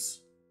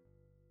squeeze.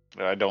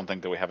 I don't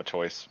think that we have a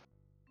choice.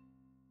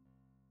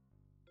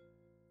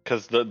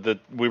 Because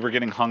we were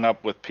getting hung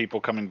up with people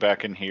coming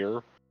back in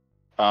here.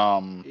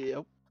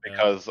 Yep.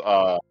 Because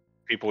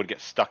people would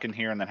get stuck in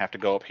here and then have to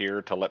go up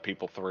here to let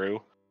people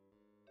through.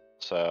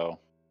 So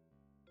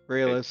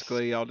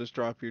Realistically, I'll just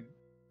drop your.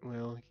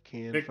 Well, you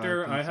can.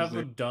 Victor, 5 I have pizzas a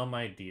there. dumb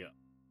idea.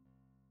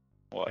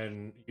 what?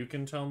 And you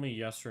can tell me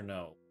yes or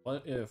no.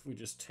 What if we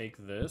just take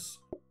this,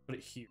 put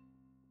it here,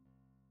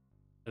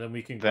 and then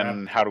we can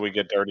Then grab... how do we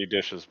get dirty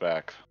dishes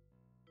back?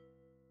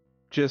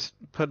 Just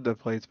put the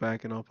plates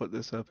back, and I'll put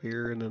this up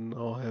here, and then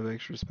I'll have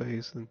extra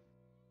space, and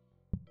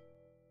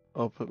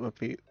I'll put my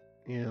feet.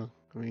 Yeah,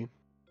 I mean,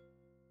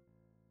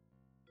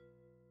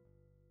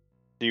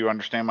 Do you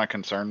understand my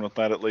concern with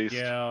that at least?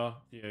 Yeah.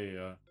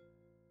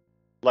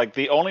 Like,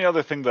 the only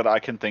other thing that I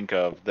can think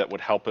of that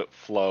would help it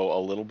flow a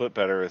little bit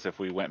better is if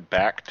we went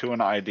back to an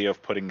idea of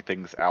putting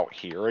things out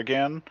here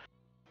again,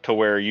 to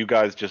where you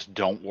guys just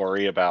don't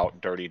worry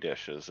about dirty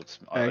dishes. It's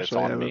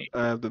actually, on me.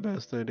 I have the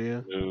best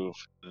idea. Move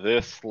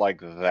this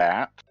like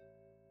that,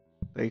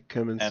 They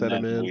come and and set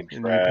them then in, we and you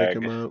pick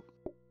drag. them up.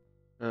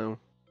 Oh,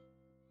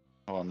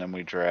 Well, and then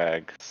we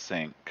drag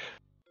sink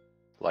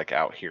like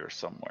out here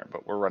somewhere,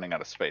 but we're running out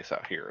of space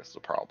out here is the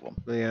problem.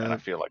 And I yeah.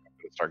 feel like I'm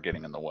gonna start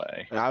getting in the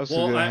way. I was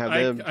Well, gonna have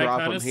them drop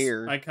kinda them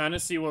here. I kind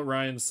of see what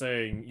Ryan's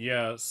saying.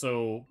 Yeah,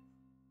 so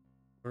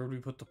where would we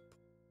put the...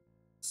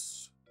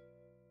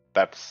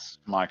 That's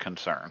my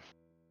concern.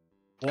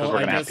 Because Well, we're I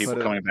gonna have guess... people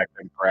Put it- coming back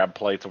there to grab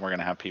plates, and we're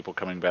gonna have people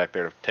coming back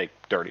there to take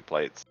dirty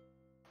plates.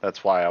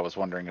 That's why I was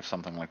wondering if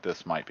something like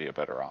this might be a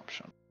better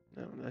option.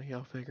 No,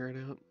 y'all figure it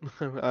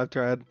out. I've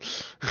tried.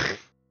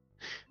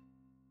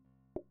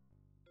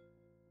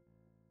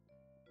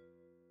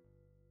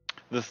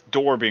 This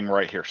door being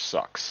right here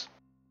sucks.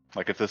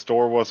 Like, if this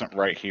door wasn't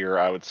right here,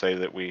 I would say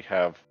that we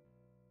have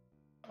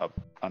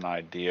an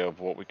idea of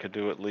what we could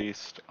do at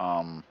least.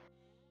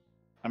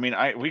 I mean,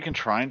 we can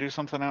try and do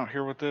something out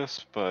here with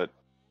this, but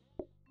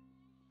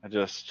I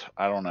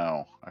don't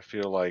know. I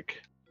feel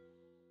like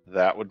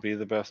that would be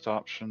the best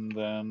option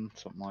then,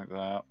 something like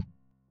that.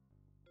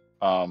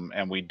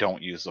 And we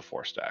don't use the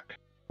 4-stack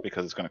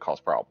because it's going to cause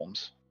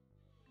problems.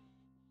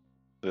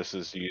 This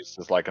is used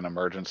as like an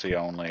emergency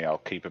only. I'll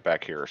keep it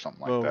back here or something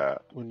like Well,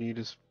 that. When you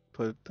just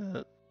put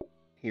that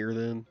here,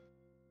 then,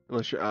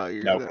 unless you're out,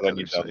 you're No, that because I other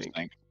need the other sink.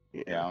 sink.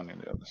 Yeah. Yeah, I need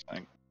the other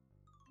sink.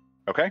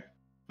 Okay,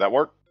 that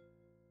work?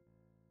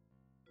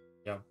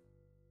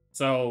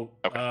 So,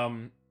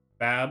 Okay.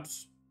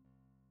 Babs.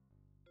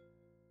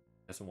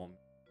 Guess it won't.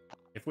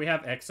 If we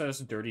have excess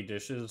dirty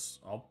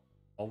dishes, I'll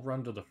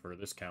run to the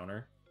furthest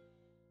counter.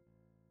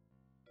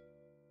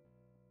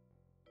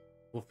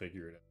 We'll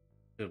figure it out.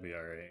 It'll be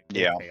alright.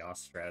 Yeah.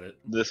 Chaos strat it.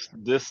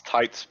 This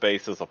tight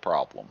space is a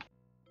problem.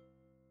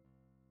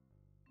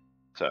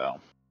 So,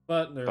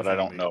 But I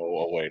don't know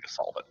a way to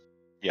solve it.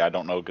 Yeah, I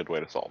don't know a good way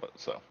to solve it.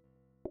 So,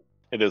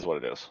 it is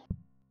what it is.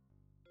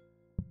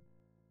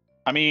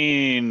 I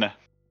mean,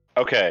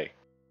 okay,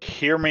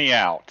 hear me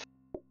out.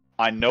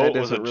 I know That it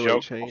was a doesn't really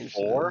joke change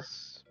before.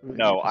 this. I mean,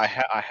 No,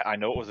 just- I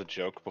know it was a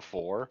joke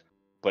before,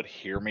 but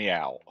hear me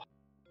out.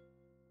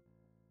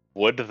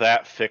 Would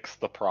that fix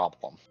the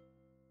problem?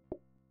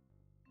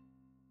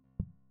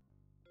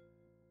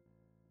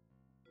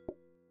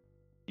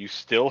 You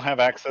still have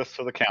access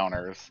to the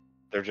counters,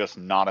 they're just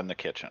not in the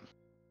kitchen.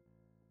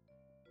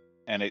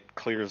 And it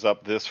clears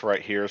up this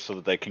right here so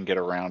that they can get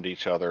around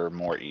each other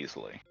more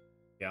easily.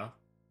 Yeah.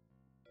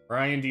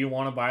 Ryan, do you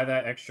want to buy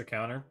that extra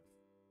counter?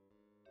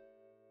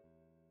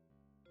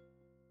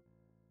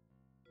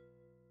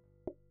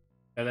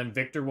 And then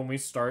Victor, when we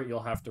start,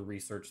 you'll have to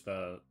research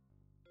the...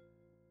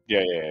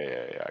 Yeah,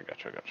 I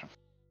gotcha.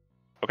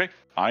 Okay,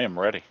 I am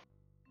ready.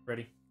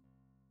 Ready?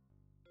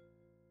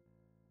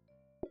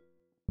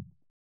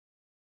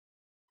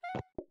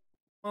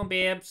 Come on,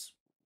 babes.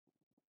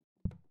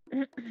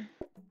 I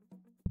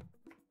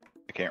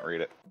can't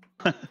read it.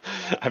 I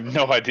have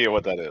no idea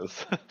what that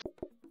is.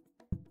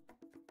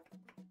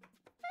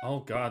 Oh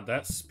god,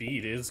 that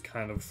speed is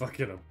kind of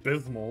fucking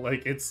abysmal.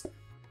 Like, it's...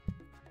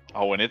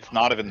 Oh, and it's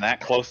not even that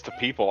close to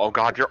people. Oh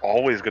god, you're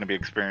always going to be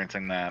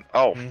experiencing that.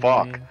 Oh,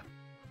 fuck. Mhm.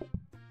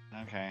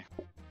 Okay.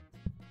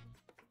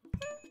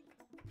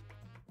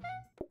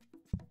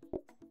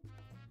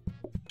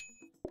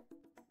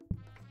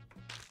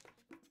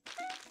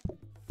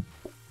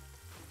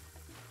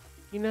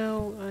 You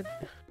know, I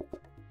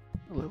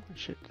love when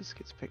shit just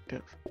gets picked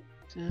up.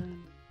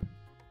 Dun.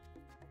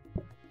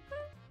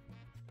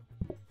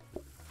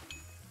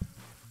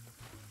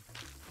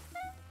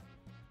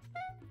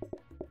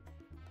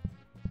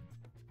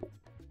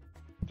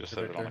 Just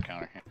set it on the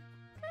counter here.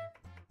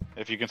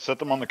 If you can set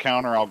them on the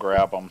counter, I'll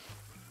grab them.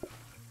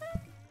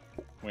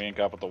 We ain't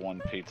got but the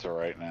one pizza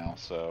right now,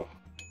 so...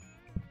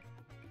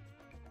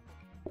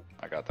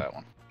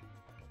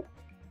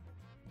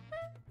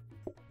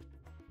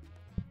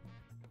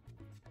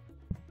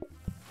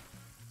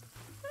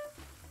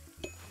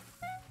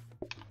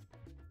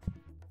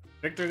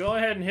 Victor, go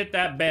ahead and hit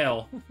that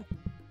bell.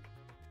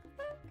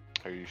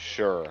 Are you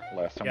sure?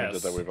 Last time we did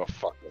Yes. that, we about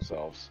fucked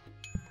ourselves.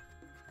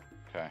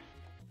 Okay.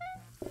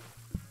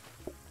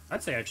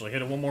 I'd say actually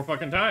hit it one more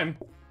fucking time.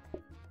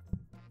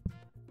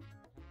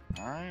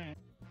 Alright.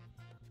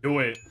 Do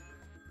it.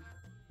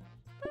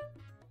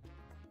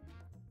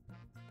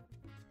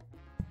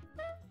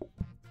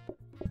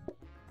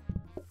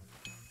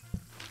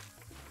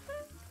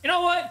 You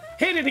know what?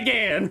 Hit it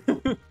again.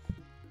 Hit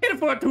it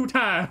for 2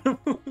 times.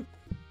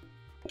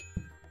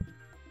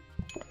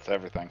 That's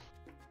everything.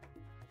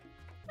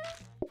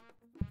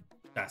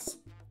 That's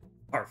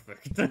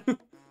perfect.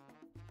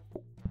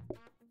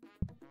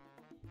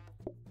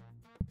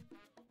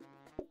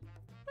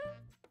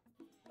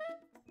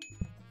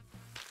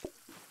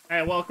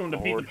 Hey, welcome to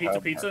Lord Pizza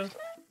have Pizza. mercy.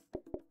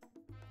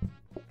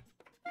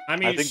 I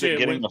mean, I think shit.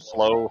 that getting the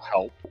flow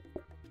helped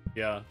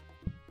Yeah.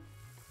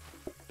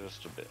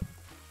 just a bit.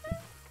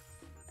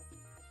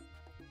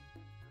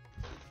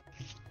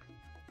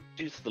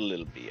 Just a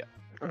little bit.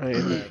 I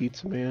am the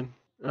pizza man.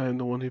 I am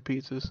the one who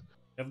pizzas.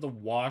 You have the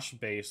wash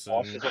basin.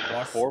 Washes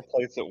up 4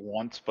 plates at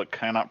once, but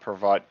cannot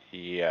provide.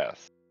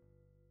 Yes.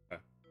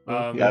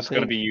 Well, Yeah, That's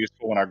going to sink. be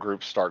useful when our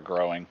groups start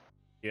growing.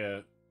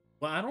 Yeah.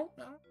 Well, I don't.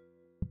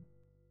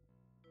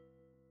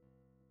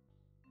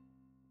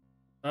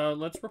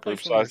 Let's Group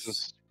replace one of your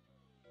sizes.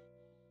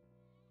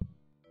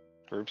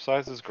 Group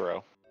sizes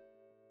grow.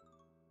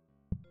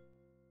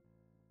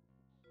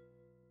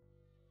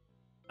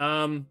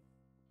 You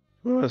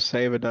want to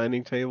save a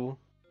dining table?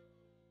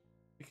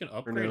 We can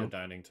upgrade no? a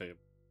dining table.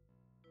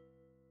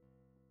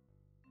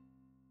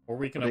 Or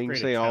we can I think you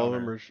upgrade say a all of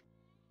counter. them are.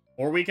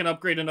 Or we can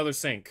upgrade another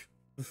sink.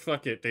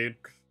 Fuck it, dude.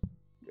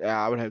 Yeah,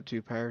 I would have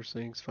 2 power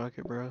sinks. Fuck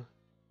it, bro.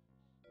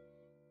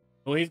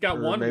 Well, he's got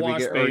Or one maybe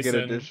wash get basin.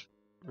 a dish.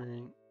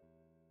 Right.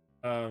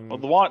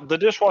 Well, the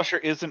dishwasher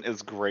isn't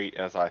as great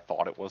as I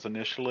thought it was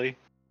initially.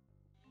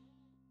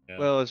 Yeah.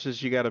 Well, it's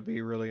just you got to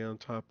be really on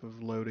top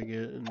of loading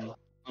it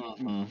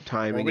and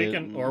timing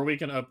it. Or we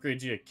can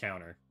upgrade you a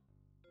counter.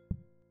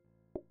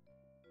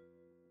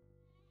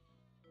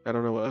 I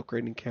don't know what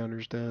upgrading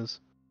counters does.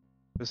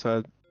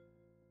 Besides,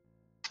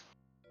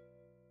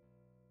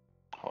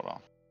 Hold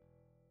on.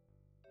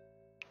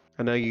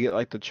 I know you get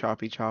like the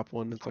choppy chop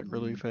one that's like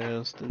really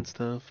fast and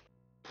stuff.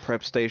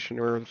 Prep station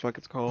or whatever the fuck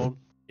it's called.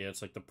 Yeah,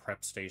 it's like the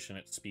prep station.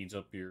 It speeds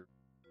up your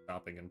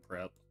shopping and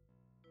prep.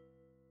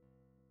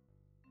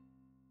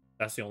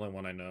 That's the only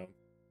one I know.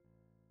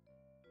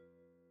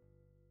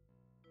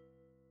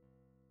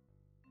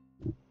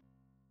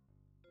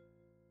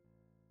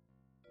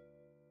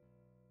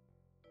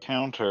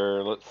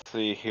 Counter, let's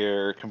see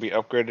here, can be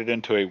upgraded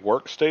into a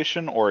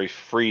workstation or a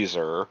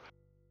freezer.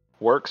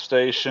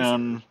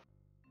 Workstation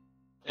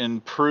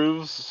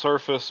improves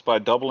surface by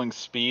doubling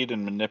speed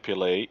and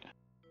manipulate.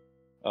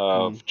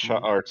 Or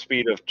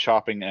speed of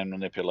chopping and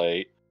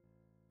manipulate.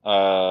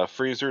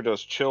 Freezer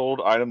does chilled.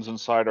 Items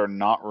inside are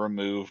not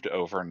removed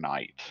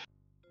overnight.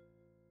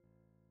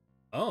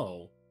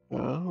 Oh.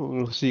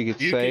 Oh, so you could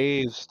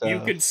save stuff. You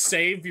could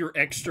save your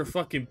extra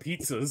fucking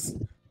pizzas.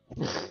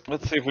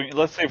 Let's see if we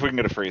can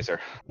get a freezer.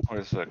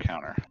 Where's the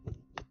counter?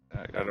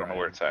 I don't know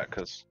where it's at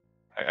because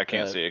I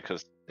can't see it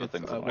because the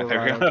thing's on my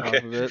right on top of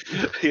it.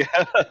 Yeah.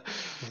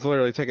 It's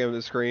literally taking up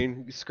the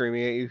screen,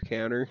 screaming at you,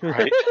 counter.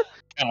 Right.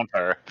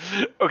 Counter.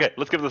 Okay,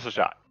 let's give this a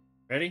shot.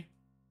 Ready?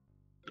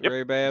 Yep.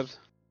 Ready, Babs?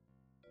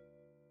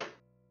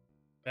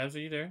 Babs, are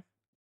you there?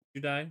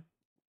 You died?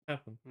 What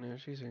happened? No,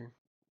 she's here.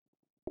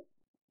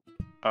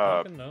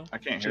 Fucking no. I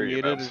can't She hear you,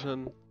 muted or Babs.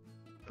 something?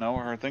 No,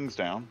 her thing's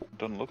down.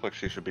 Doesn't look like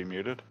she should be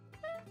muted.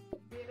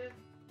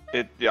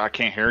 Yeah, I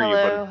can't hear you,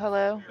 Hello, but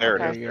hello. there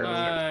it Okay. is. There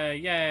it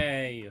is.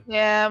 Yay!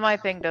 Yeah, my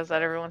thing does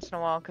that every once in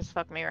a while, cause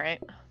fuck me,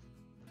 right?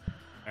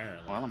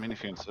 Apparently. Well, I mean,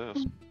 if you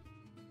insist.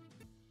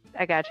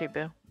 I got you,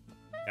 boo.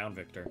 Down,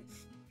 Victor.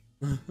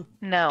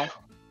 No.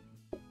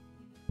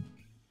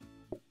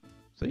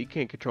 So you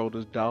can't control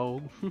this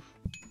dog.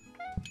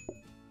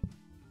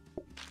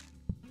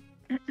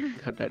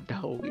 Got that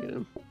dog in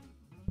him.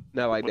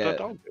 Not like What'd that.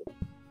 dog do?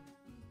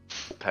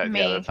 Yeah,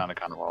 Me. that sounded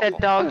kind of awful. That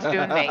dog's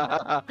doing me.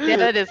 Yeah,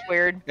 that is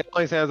weird. It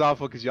only sounds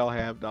awful because y'all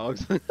have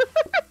dogs.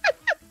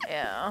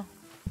 Yeah.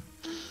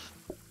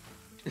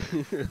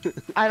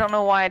 I don't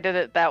know why I did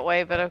it that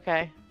way, but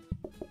okay.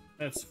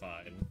 That's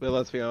fine. But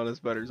let's be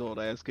honest, Butter's old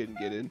ass couldn't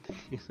get in.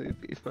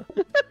 It'd be fine.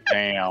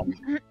 Damn.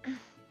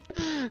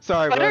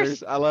 Sorry, Butters-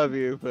 Butters. I love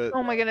you, but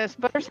Oh my goodness,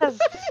 Butters has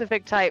a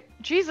specific type.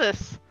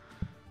 Jesus.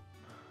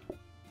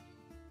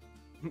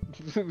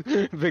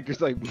 Victor's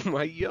like,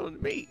 why you yelling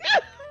at me?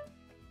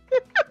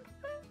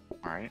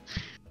 Alright.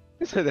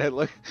 So that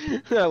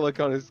look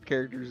on his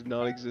character's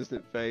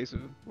non-existent face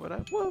of what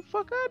the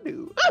fuck I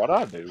do? What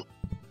I do?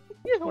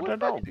 Yeah, What what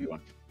the I dog do?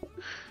 doing?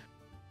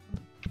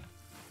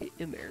 Get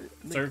in there.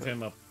 Serve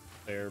him up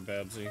there,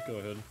 Babsy. Go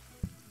ahead.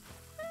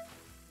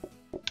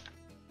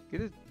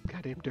 Get his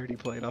goddamn dirty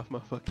plate off my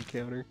fucking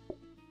counter.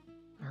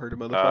 I heard a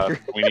motherfucker.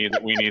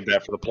 We need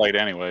that for the plate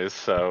anyways,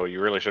 so you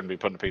really shouldn't be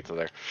putting the pizza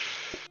there.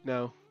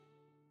 No.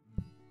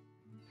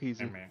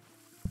 Easy.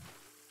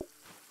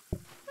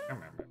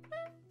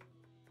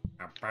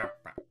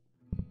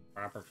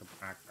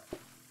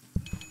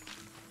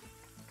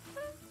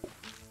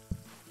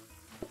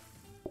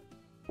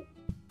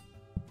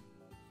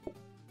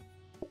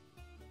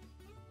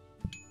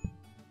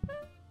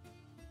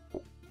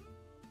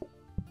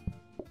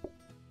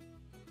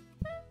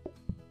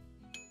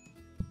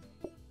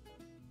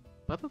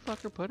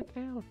 Motherfucker, put it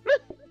down.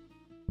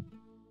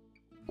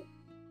 Give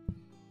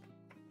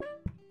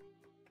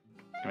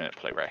me that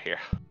plate right here.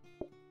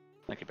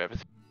 Thank you, baby.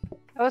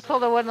 I was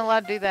told I wasn't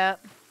allowed to do that.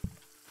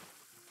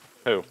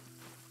 Who?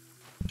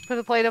 Put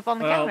the plate up on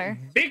the counter.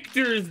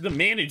 Victor's the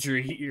manager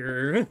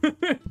here.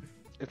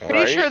 Pretty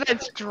Right? sure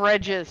that's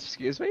Dredge's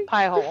Excuse me?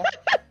 pie hole.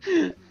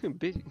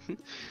 Bitch.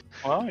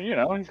 Well, you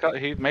know,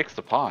 he makes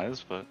the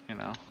pies, but you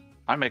know,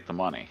 I make the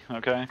money.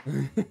 Okay.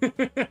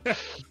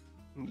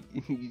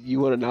 You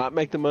want to not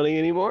make the money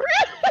anymore?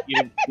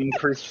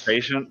 Increased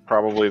patient,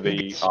 probably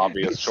the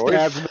obvious choice.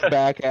 Stabs in the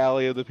back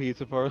alley of the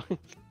pizza parlor.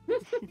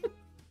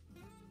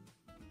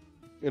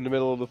 In the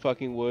middle of the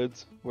fucking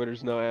woods, where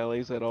there's no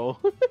alleys at all.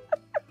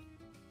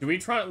 Do we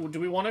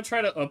want to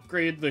try to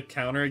upgrade the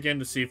counter again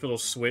to see if it'll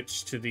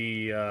switch to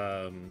the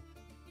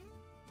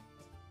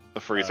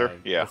freezer?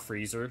 Yeah. The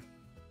freezer.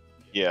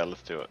 Yeah,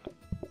 let's do it.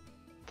 What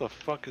the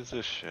fuck is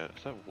this shit?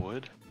 Is that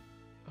wood?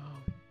 Oh.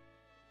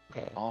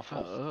 Awful.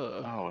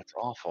 Oh, it's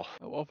awful.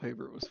 The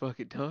wallpaper was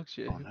fucking dog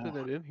shit. Oh, Who no. put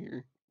that in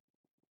here?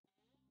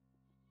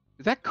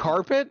 Is that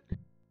carpet?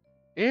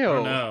 Ew.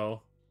 Oh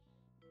no.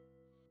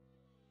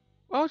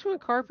 Why would you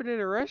want carpet in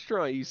a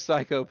restaurant, you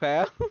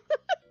psychopath?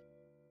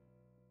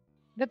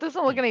 That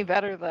doesn't look any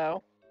better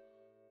though.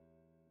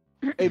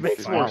 It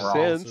makes Am I more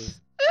wrong? sense.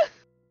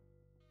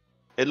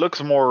 It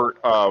looks more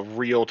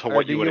real to Or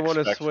what do you would want to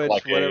expect, switch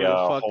like whatever a the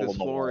fuck hole this in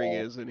the flooring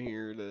wall. is in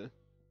here to...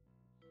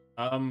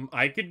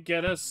 I could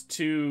get us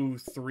to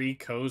 3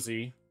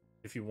 cozy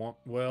if you want.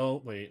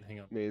 Well, wait, hang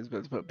on. Man, it's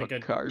about to put Think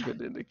I'd- carpet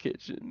in the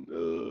kitchen.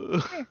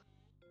 Ugh.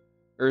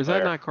 Or is that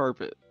Where? not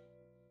carpet?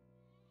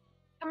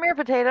 Come here,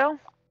 potato.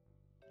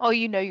 Oh,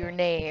 you know your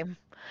name.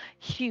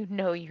 You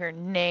know your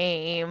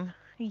name.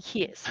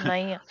 Yes,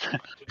 ma'am.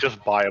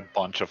 Just buy a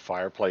bunch of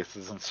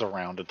fireplaces and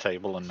surround a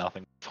table and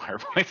nothing but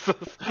fireplaces.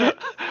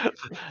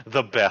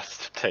 The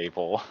best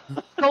table.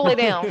 Go lay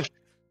down.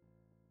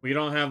 We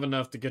don't have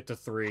enough to get to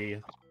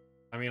 3.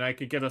 I mean, I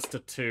could get us to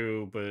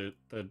 2,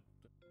 but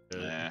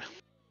Yeah,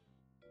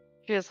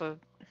 Just a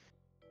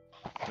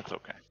it's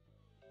okay.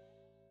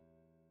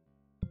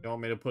 you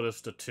want me to put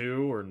us to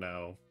 2 or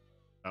no?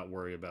 Not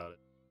worry about it.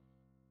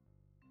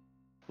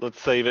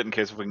 Let's save it in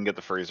case we can get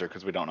the freezer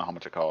because we don't know how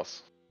much it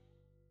costs.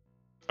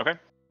 Okay.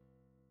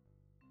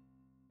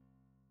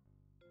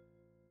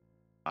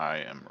 I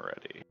am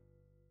ready.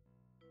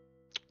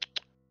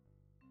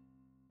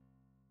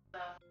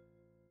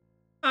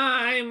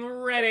 I'm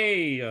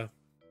ready.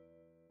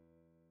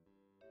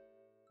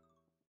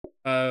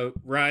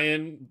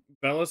 Ryan,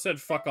 Bella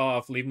said fuck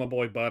off, leave my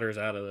boy Butters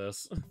out of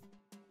this.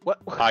 What?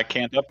 I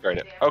can't upgrade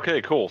it.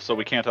 Okay, cool. So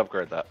we can't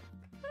upgrade that.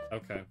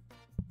 Okay.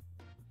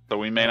 So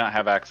we may not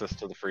have access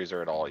to the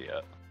freezer at all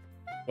yet.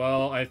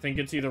 Well, I think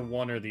it's either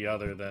one or the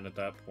other then at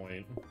that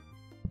point.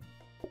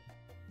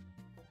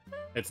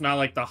 It's not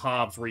like the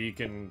Hobbs where you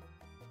can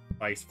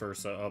vice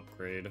versa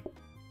upgrade.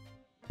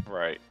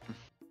 Right.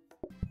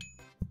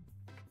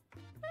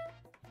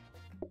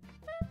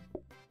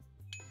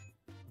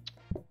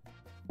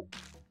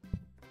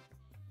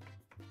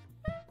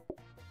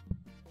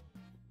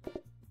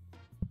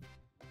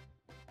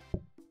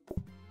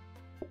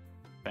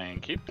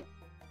 Thank you.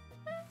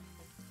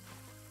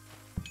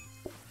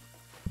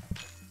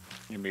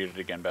 You're muted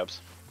again, Bebs.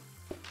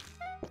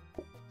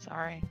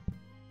 sorry.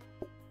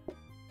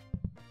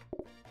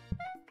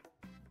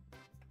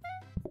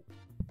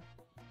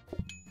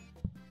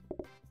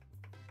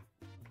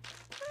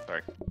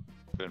 Sorry.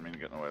 Didn't mean to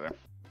get in the way there.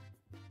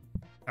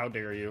 How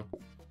dare you?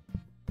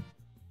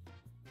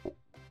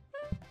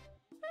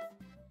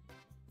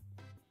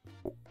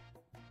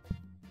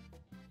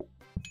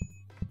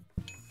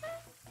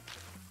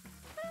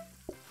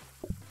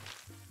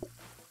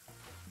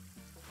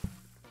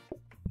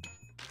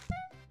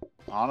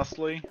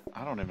 Honestly,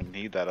 I don't even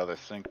need that other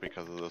sink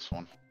because of this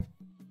one.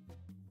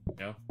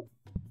 Yeah.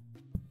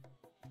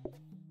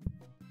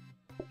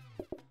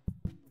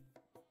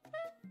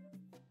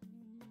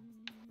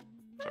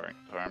 Sorry,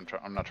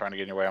 I'm not trying to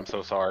get in your way. I'm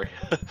so sorry.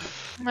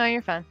 No,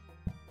 you're fine.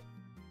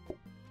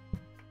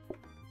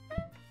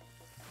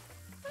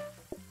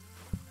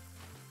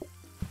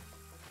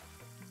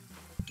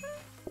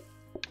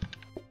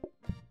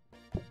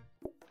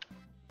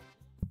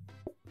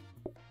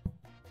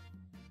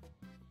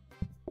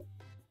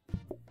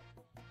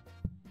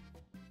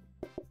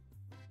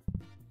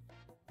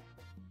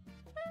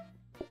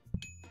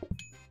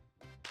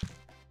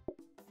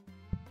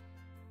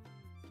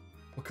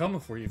 We're coming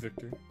for you,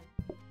 Victor.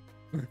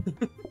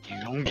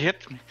 You gonna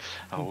get me?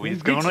 Oh,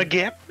 he's gonna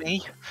get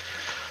me.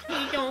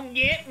 He don't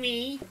get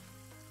me.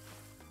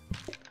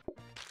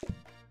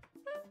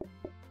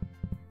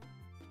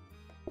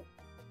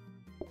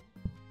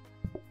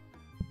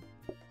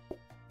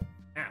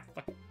 Ah,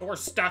 fucking door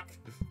stuck.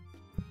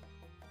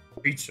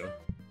 Pizza.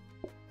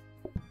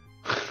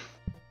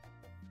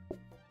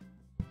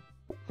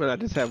 But I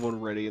just have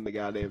one ready in the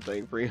goddamn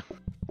thing for you.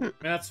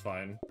 That's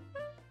fine.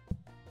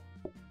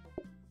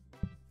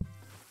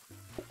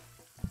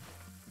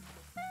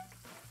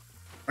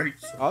 I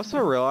also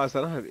realized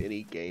I don't have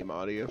any game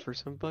audio for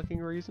some fucking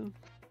reason.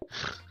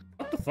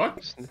 What the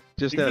fuck? Just You've now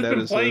just been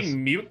noticed playing this.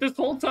 mute this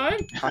whole time?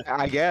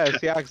 I guess,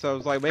 yeah, because I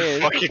was like, man, it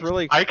gets Fucking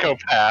really...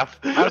 psychopath.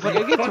 I was like,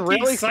 it gets Fucking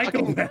really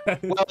fucking...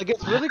 psychopath. Well, it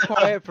gets really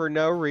quiet for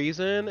no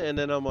reason, and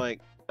then I'm like,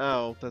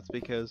 oh, that's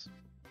because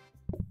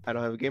I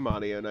don't have game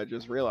audio, and I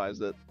just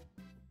realized it.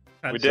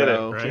 We did it,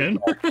 Ryan.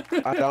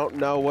 I don't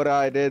know what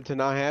I did to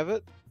not have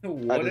it.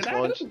 What did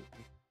I do?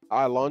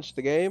 I launched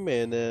the game,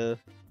 and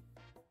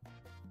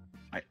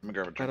Right, let me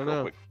grab a I drink don't real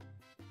know. quick.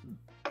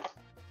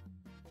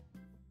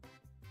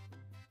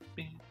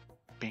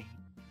 Bing,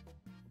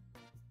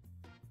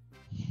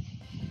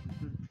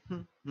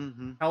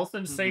 bing. Health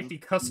and safety.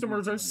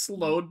 Customers are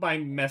slowed by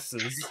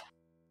messes.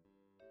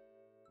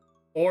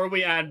 Or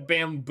we add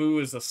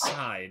bamboo as a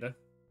side.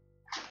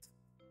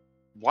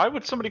 Why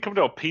would somebody come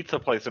to a pizza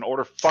place and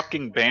order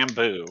fucking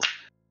bamboo?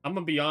 I'm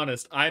gonna be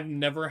honest, I've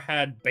never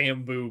had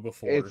bamboo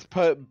before. it's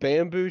put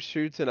bamboo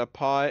shoots in a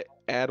pot,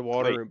 add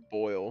water, Wait. and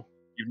boil.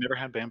 You've never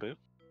had bamboo?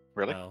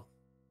 Really? No.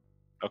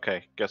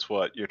 Okay, guess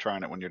what? You're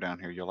trying it when you're down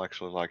here. You'll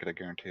actually like it, I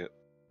guarantee it.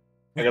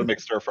 I gotta make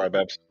stir fry,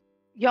 Babs.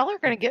 Y'all are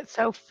gonna get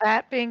so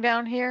fat being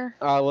down here.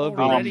 I love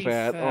Already being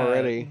fat fat.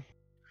 already.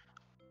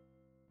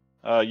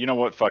 You know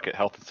what? Fuck it.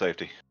 Health and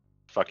safety.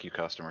 Fuck you,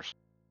 customers.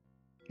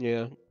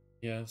 Yeah,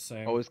 Yeah,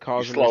 same. always You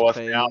causing slow us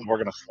pain. down, we're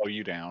gonna slow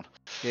you down.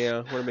 Yeah,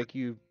 want to make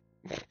you.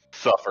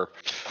 Suffer.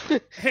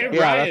 Hey Yeah,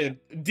 Ryan,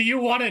 do you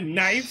want a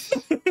knife?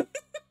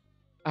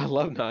 I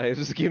love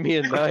knives. Give me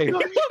a knife. You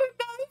want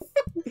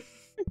a knife?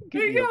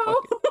 Give Here me you a go.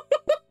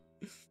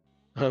 fucking...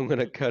 I'm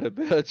gonna cut a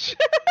bitch.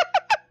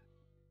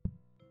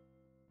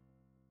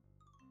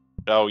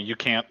 Oh, you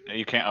can't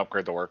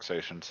upgrade the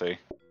workstation, see?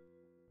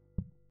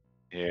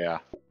 Yeah.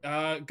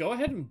 Go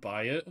ahead and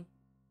buy it.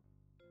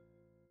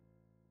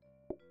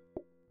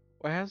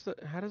 How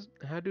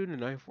do the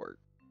knife work?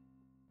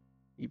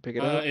 You pick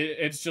it Uh, up.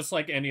 it's just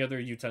like any other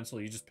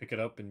utensil. You just pick it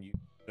up and you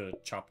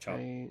chop,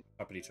 Right.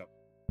 choppity chop.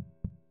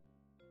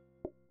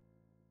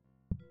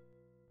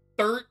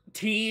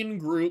 13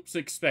 groups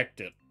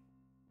expected.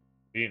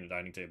 Be in a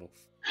dining table.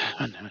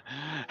 Humna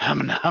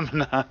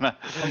humna.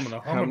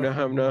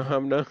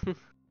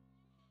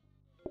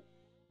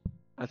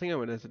 I think I'm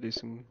gonna have to do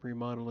some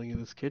remodeling of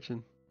this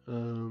kitchen.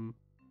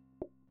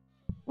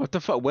 What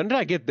the fuck? When did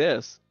I get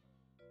this?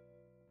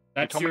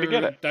 That's told me to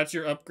your get it. that's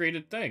your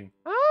upgraded thing.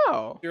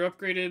 Oh, Your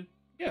upgraded,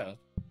 yeah.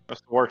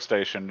 That's the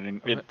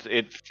workstation, and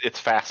it's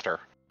faster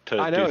to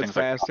I do know things it's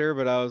like faster,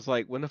 but I was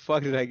like, when the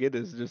fuck did I get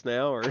this? Just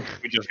now, or?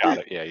 we just got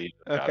it. Yeah, you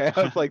just got Okay, it.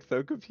 I was like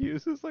so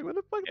confused. It's like, when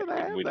the fuck Yeah, did I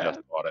have we that?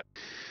 just bought it.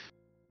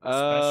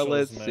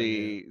 Let's Specials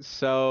see.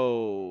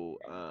 So,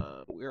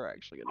 we're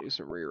actually gonna do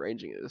some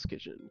rearranging of this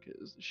kitchen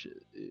because the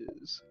shit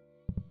is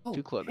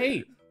too cluttered.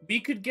 Hey,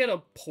 we could get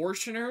a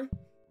portioner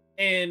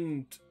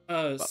and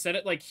set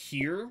it like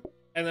here,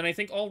 and then I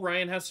think all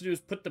Ryan has to do is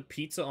put the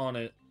pizza on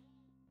it,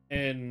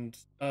 and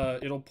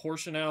it'll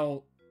portion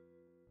out.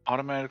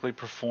 Automatically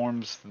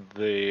performs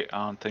the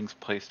things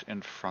placed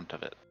in front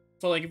of it.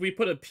 So like if we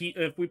put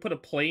a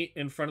plate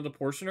in front of the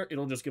portioner,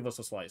 it'll just give us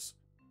a slice.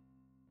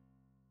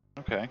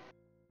 Okay.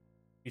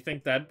 You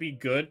think that'd be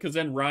good? Because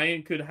then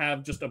Ryan could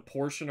have just a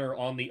portioner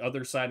on the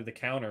other side of the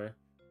counter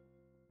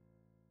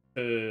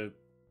to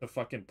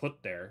fucking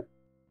put there.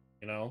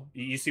 You know?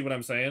 You see what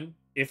I'm saying?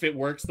 If it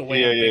works the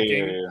way I'm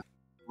thinking. Yeah.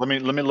 Let me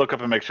look up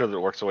and make sure that it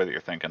works the way that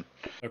you're thinking.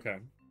 Okay.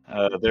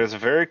 There's a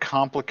very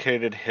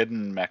complicated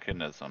hidden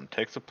mechanism.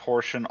 Takes a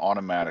portion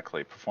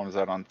automatically. Performs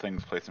that on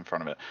things placed in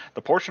front of it.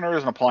 The portioner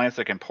is an appliance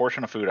that can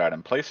portion a food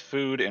item. Place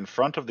food in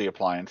front of the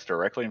appliance,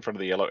 directly in front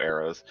of the yellow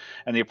arrows,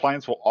 and the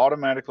appliance will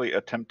automatically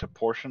attempt to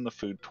portion the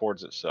food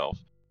towards itself.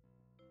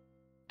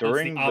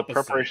 During the opposite.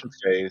 preparation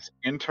phase,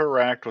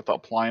 interact with the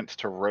appliance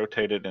to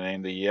rotate it and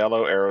aim the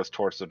yellow arrows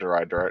towards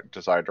the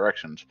desired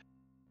directions.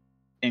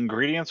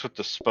 Ingredients with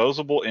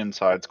disposable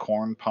insides,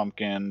 corn,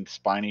 pumpkin,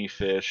 spiny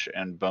fish,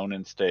 and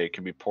bone-in steak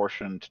can be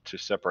portioned to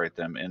separate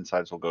them.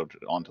 Insides will go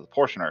onto the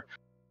portioner.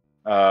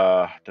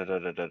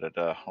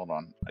 Hold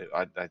on.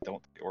 I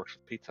don't think it works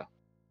with pizza.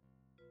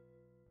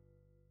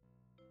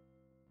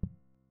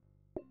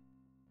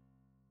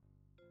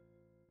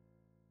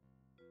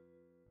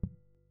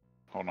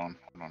 Hold on.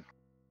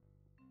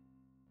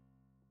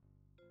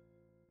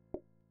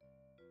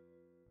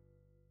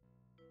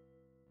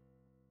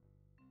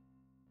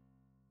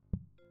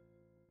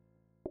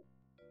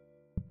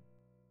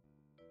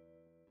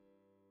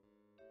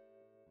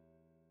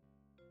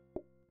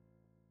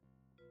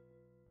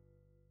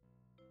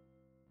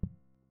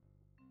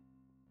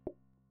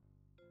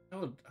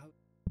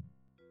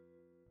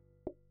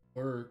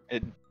 Or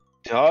It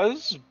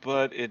does,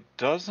 but it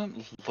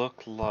doesn't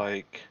look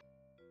like...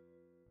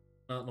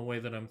 not in the way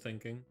that I'm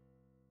thinking.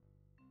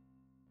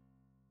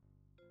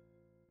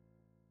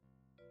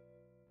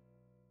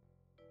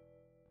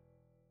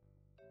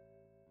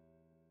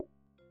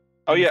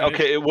 Oh yeah, Finish?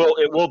 okay, it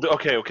will do.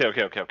 Okay.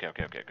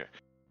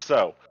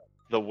 So,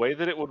 the way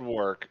that it would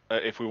work,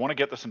 if we want to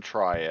get this and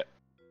try it,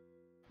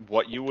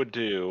 what you would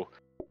do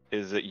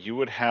is that you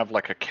would have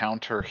like a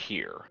counter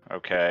here,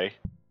 okay?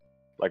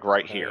 Like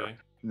right here. Okay.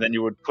 Then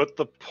you would put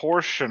the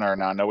portioner,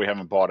 now I know we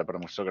haven't bought it, but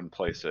I'm still going to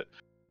place it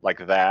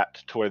like that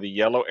to where the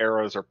yellow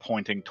arrows are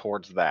pointing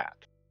towards that.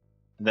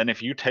 Then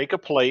if you take a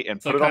plate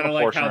and So put it on the kinda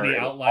like how portioner, the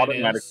it'll outline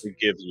automatically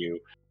give you,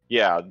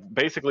 yeah,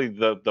 basically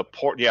the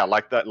port, yeah,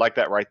 like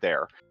that right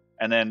there.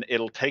 And then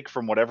it'll take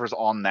from whatever's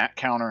on that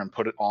counter and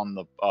put it on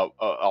the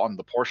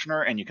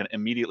portioner, and you can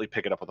immediately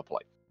pick it up with a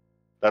plate.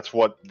 That's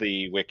what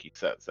the wiki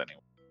says, anyway.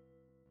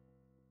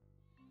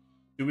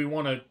 Do we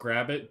want to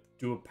grab it,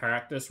 do a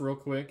practice real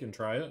quick, and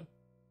try it?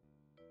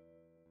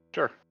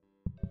 Sure.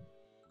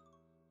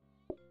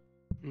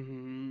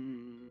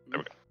 Mm-hmm. There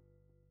we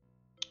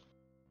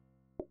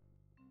go.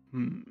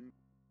 Hmm.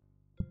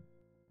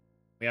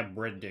 We have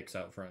bread dicks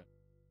out front.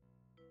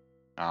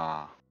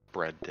 Ah,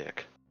 bread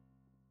dick.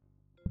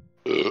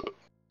 Hey,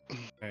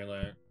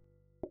 like,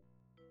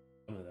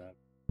 some of that.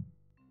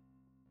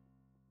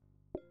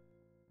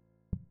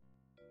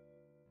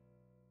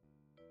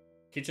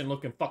 Kitchen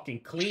looking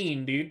fucking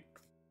clean, dude.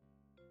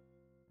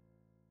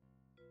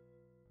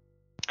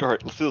 All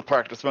right, let's do the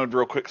practice mode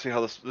real quick.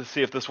 Let's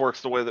see if this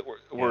works the way that we're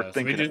Yeah, so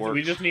thinking it works.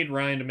 we just need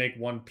Ryan to make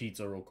one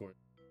pizza real quick.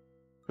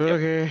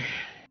 Okay.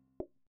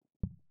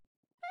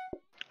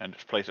 And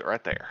just place it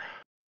right there.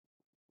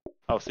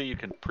 Oh, see, you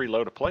can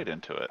preload a plate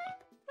into it.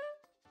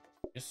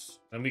 Yes,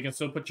 and we can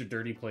still put your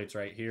dirty plates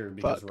right here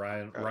because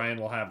Fuck.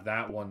 Ryan will have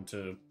that one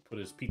to put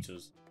his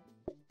pizzas.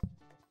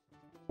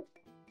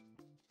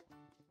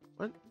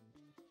 What?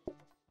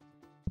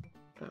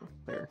 Oh,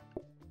 there.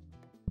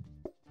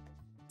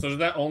 So does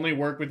that only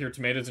work with your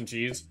tomatoes and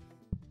cheese?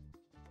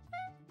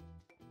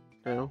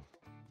 No.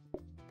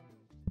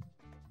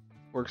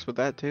 Works with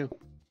that too.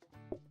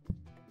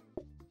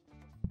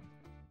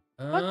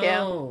 Fuck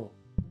yeah. Oh.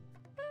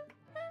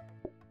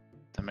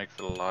 That makes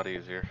it a lot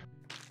easier.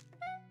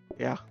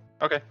 Yeah.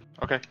 Okay,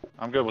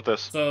 I'm good with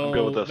this. So I'm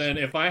good with this. then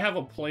if I have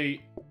a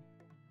plate...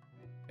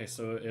 Okay,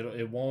 so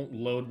it won't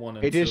load one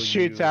until It just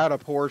shoots you... out a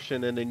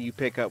portion and then you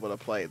pick up with a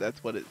plate.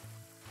 That's what it's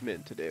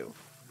meant to do.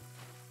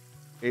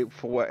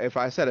 If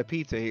I set a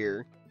pizza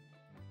here,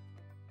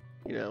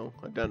 you know,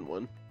 I've done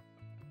one.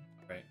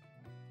 Right.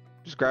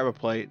 Just grab a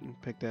plate and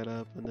pick that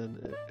up, and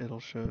then it'll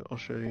show. I'll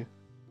show you.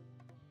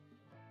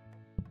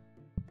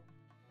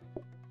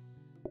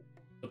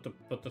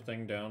 Put the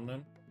thing down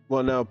then?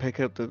 Well, no,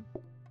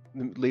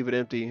 leave it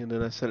empty, and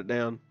then I set it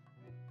down,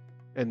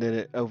 and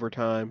then over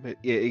time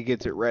it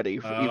gets it ready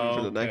even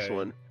for the next Okay.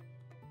 one.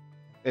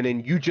 And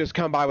then you just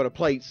come by with a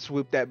plate,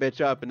 swoop that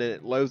bitch up, and then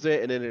it loads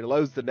it, and then it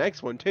loads the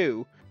next one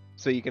too,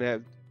 so you can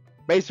have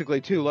basically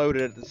two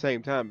loaded at the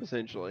same time,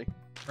 essentially.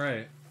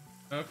 Right.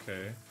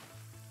 Okay.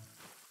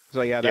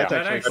 So yeah, that's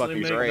That actually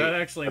fucking great. that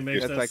actually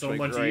makes That's that so actually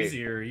much great.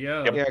 easier.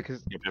 Yeah. Yep. Yeah,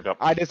 because You pick up.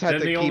 I just have Then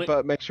to the keep only-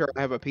 up, make sure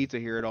I have a pizza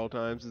here at all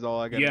times. Is all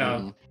I got to Yeah.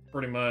 do.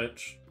 Pretty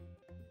much.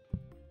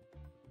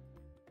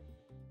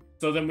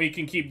 So then we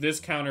can keep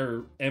this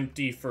counter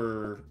empty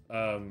for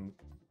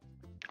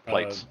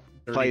Plates.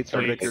 dirty Plates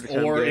or Victor to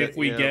come or get, if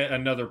we yeah. get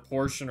another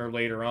portioner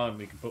later on,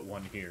 we can put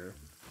one here.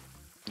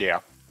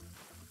 Yeah,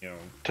 You know,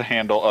 to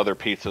handle other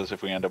pizzas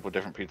if we end up with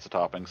different pizza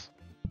toppings.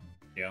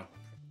 yeah.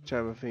 Which I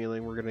have a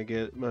feeling we're gonna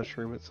get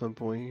mushroom at some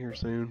point here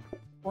soon.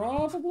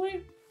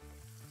 Probably.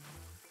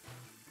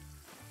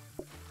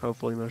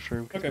 Hopefully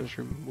mushroom, because Okay.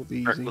 mushroom will be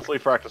All right, easy. let's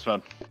leave practice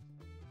mode.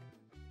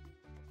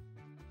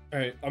 All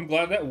right. I'm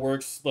glad that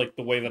works like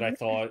the way that I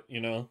thought.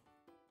 You know.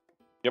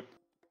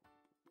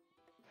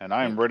 And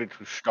I am ready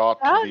to start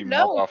Ah, the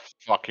no.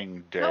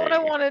 motherfucking day. Not what I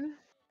wanted.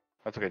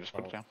 That's okay, just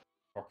put Oh, it down.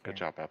 Okay. Good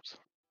job, Eps.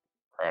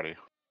 Proud of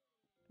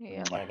you.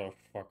 Yeah.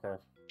 Motherfucker.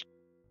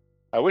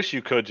 I wish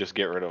you could just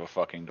get rid of a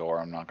fucking door,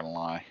 I'm not gonna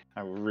lie.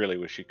 I really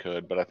wish you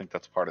could, but I think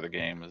that's part of the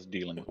game, is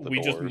dealing with the We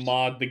doors. just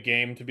mod the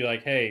game to be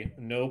like, hey,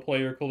 no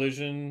player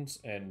collisions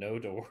and no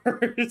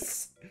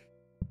doors.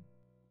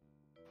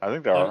 I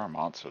think there Hon- are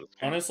mods for this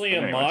game. Honestly, But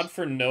a anyways. mod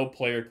for no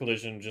player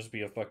collision would just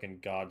be a fucking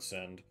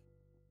godsend.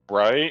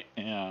 Right?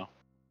 Yeah.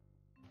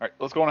 Alright,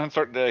 let's go on ahead and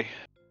start the day.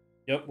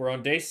 Yep, we're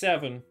on day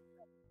 7.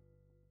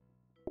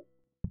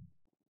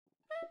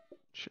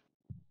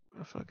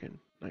 A fucking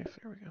knife.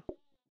 There we go.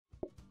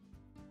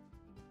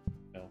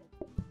 No.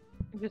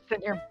 I'm just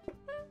sitting here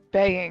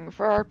begging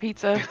for our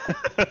pizza.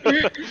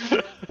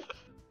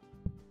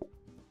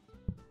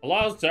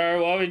 Hello,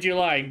 sir. What would you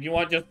like? You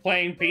want just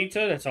plain pizza?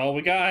 That's all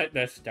we got.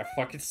 That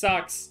fucking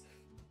sucks.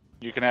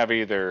 You can have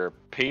either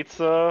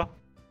pizza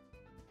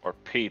or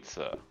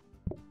pizza.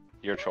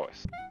 Your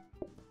choice.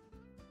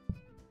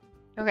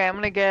 Okay, I'm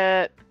gonna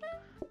get.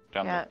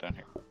 Down Yeah. down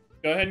here.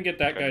 Go ahead and get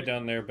that Okay. guy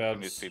down there, Who Babs.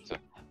 needs pizza?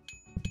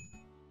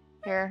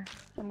 Here,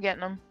 I'm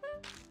getting them.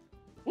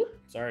 Whoop,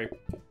 sorry.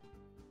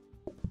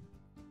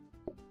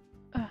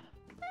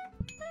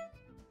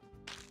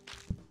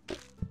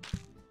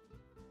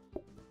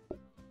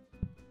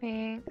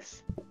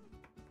 Thanks.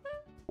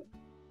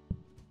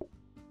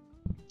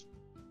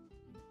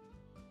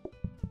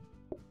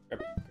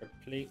 Grab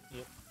plate.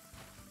 Yep.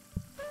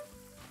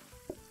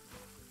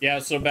 Yeah,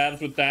 so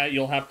Babs, with that,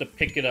 you'll have to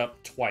pick it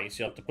up twice.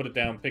 You have to put it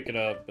down, pick it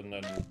up, and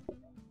then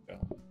go.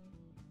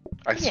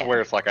 I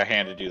swear it's like I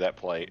handed you that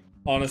plate.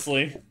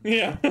 Honestly,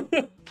 yeah.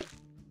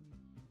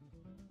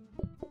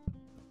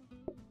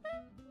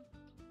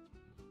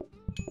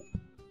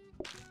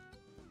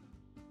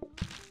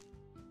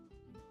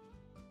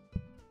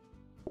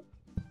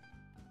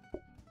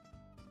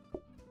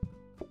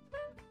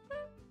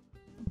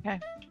 Okay.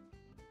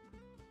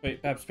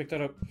 Wait, Babs, pick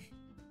that up.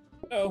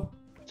 No.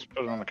 Just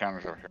put it on the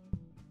counters over here.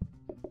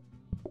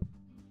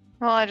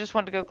 Well, I just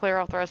wanted to go clear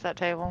off the rest of that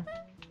table.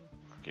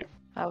 Thank you.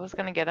 I was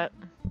gonna get it.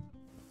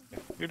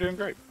 You're doing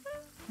great.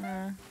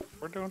 Mm.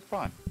 We're doing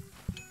fine.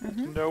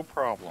 Mhm. No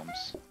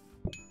problems.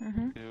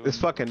 Mhm. This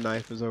fucking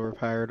knife is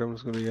overpowered. I'm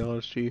just gonna be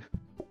honest, Chief.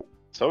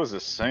 So is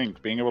this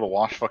sink. Being able to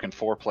wash fucking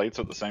 4 plates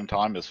at the same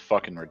time is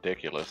fucking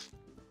ridiculous.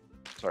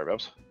 Sorry,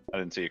 Bubs. I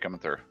didn't see you coming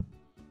through.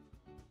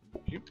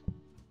 You.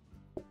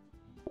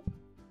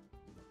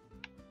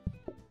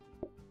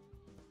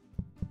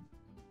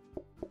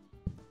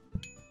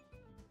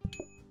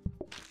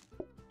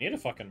 Need a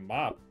fucking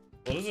mop.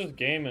 What is this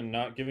game and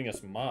not giving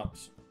us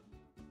mops?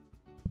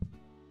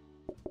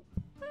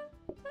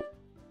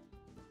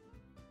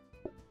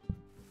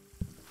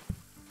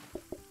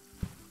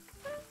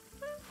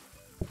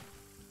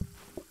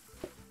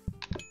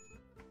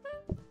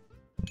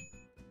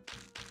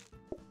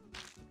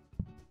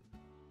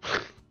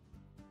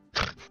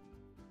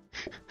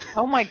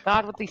 Oh my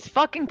god, with these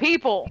fucking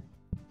people!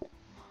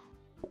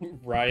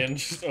 Ryan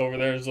just over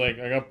there is like,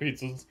 I got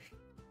pizzas.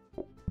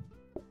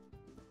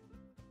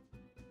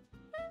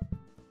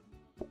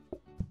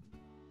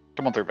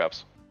 Come on through,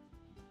 Bubs.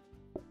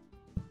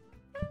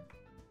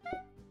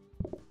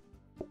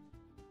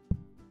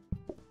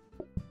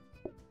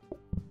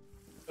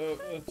 Oh,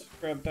 let's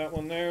grab that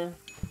one there.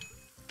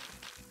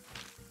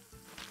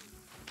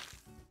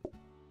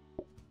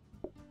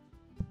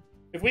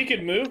 If we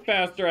could move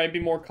faster, I'd be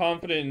more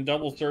confident in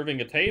double serving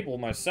a table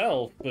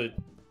myself, but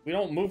we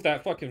don't move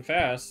that fucking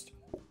fast.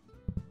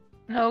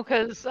 No,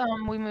 because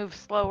we move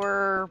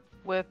slower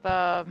with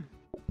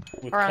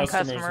With our own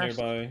customers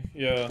nearby.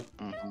 Yeah.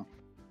 Mm-hmm.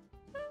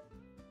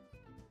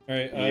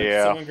 Alright,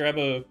 Yeah. someone grab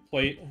a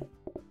plate.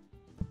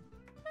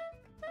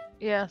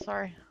 Yeah,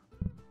 sorry.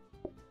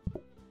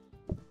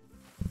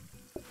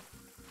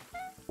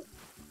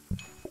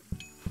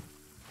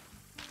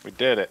 We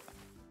did it.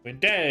 We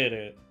did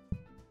it.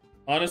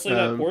 Honestly,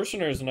 that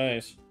portioner is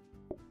nice.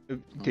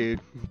 Dude.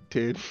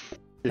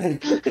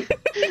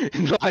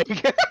 Like,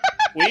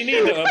 We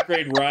need to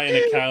upgrade Ryan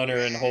a counter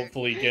and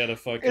hopefully get a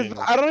fucking.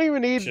 I don't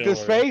even need the chiller.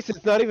 space.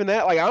 It's not even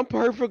that. Like, I'm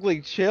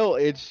perfectly chill.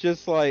 It's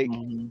just like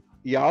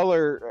y'all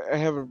are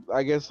having,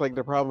 I guess, like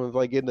the problem of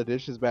like getting the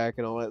dishes back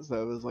and all that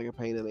stuff is like a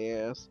pain in the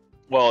ass.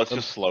 Well, it's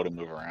just slow to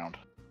move around.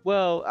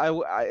 Well,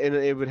 and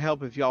it would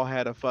help if y'all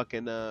had a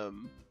fucking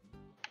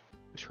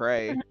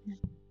tray.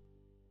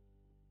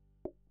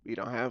 We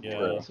don't have Yeah.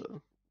 one,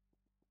 so.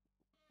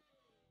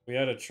 We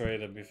had a tray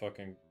that'd be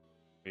fucking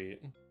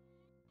great.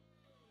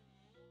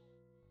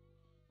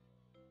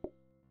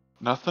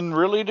 Nothing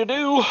really to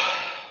do,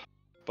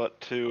 but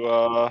to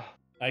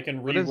I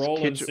can What is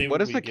re-roll and see what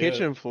what is we the get.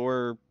 kitchen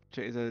floor?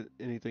 Is that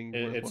anything?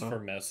 It's worthwhile? for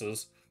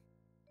messes.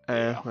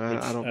 Yeah,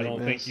 Which I don't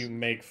think mess. you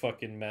make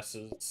fucking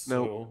messes.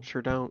 No, So.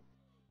 sure don't.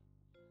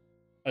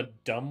 A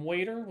dumb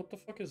waiter? What the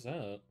fuck is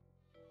that?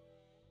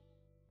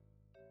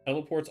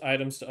 Teleports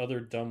items to other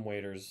dumb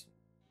waiters.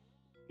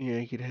 Yeah,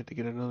 you'd have to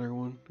get another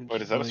one. It's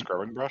wait, is that a like-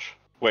 scrubbing brush?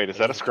 Wait, is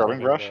That that a scrubbing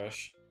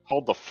brush?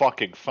 Hold the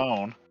fucking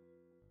phone.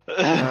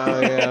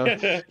 Oh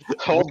yeah.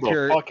 Hold the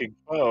Kurt, fucking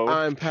phone.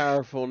 I'm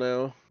powerful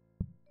now.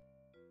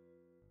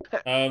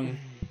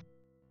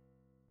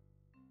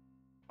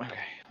 Okay,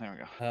 there we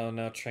go. Oh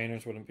no,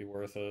 trainers wouldn't be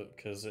worth it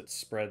because it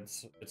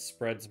spreads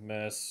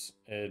mess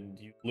and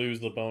you lose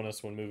the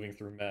bonus when moving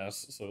through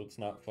mess, so it's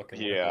not fucking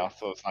worth Yeah, it.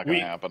 so it's not gonna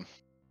happen.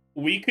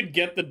 We could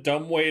get the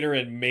dumb waiter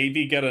and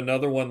maybe get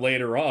another one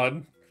later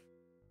on.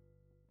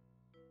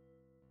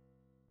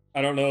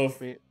 I don't know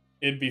if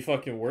it'd be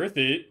fucking worth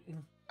it.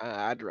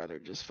 I'd rather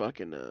just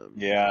fucking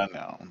Yeah,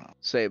 no.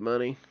 save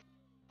money.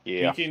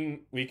 Yeah.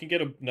 We can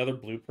get another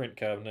blueprint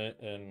cabinet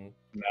and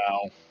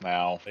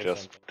No. Say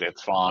Just something.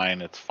 it's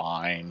fine. It's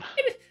fine.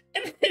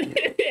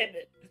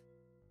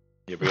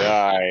 You'll be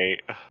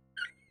alright.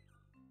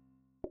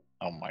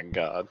 Oh my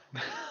god.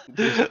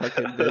 This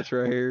fucking bitch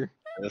right here.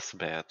 This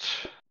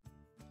bitch.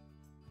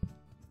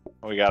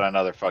 We got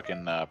another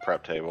fucking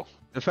prep table.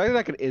 The fact that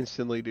I can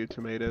instantly do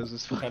tomatoes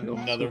is fucking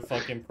another awesome.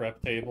 fucking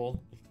prep table.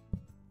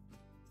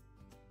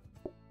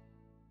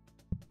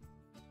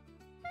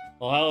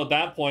 Well, hell, at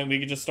that point, we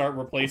could just start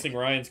replacing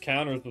Ryan's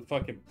counters with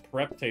fucking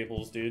prep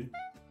tables, dude.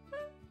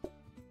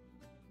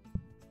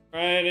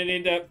 Ryan, I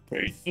need that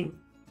piece.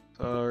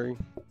 Sorry.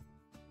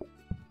 I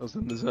was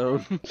in the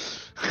zone.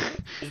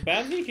 Is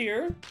Babsy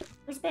here?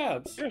 Where's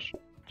Babs? Yes.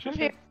 I'm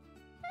here.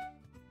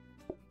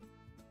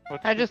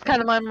 I just kind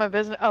of mind my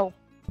business. Oh,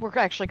 we're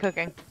actually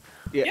cooking.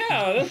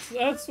 Yeah,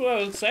 that's what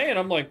I was saying.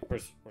 I'm like,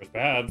 where's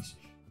Babs?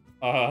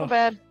 Oh,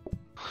 bad.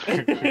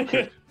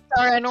 Sorry,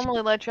 I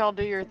normally let y'all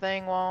do your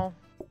thing while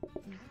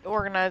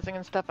organizing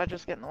and stuff, I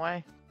just get in the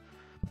way.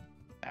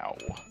 Ow.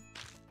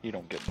 You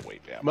don't get in the way,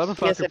 Babs.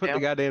 Motherfucker, Yes, I put do. the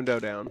goddamn dough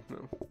down.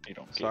 No. You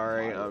don't get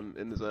Sorry, in my way. I'm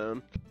in the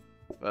zone.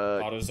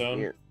 Auto zone.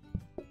 Here.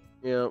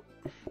 Yep.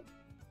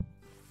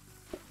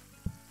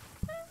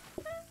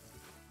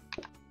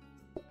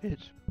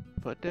 Bitch,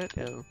 put that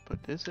down.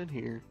 Put this in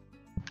here.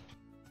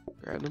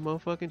 Grab the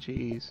motherfucking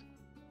cheese.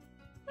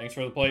 Thanks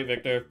for the plate,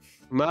 Victor.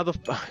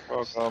 Motherfucker.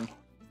 Welcome.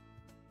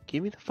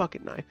 Give me the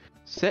fucking knife.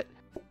 Sit.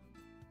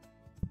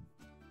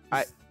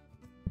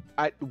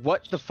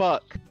 What the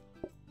fuck?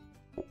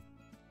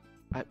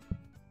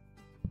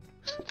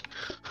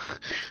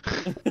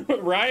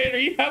 Ryan, are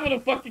you having a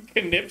fucking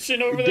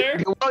conniption over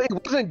there? Well, it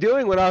wasn't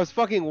doing what I was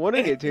fucking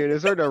wanting it to, and it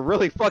started to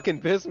really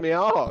fucking piss me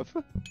off.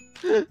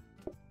 It's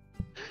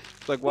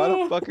like, why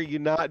the fuck are you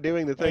not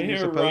doing the I thing you're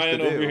hear supposed Ryan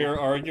to do? over here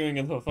arguing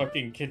in the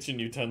fucking kitchen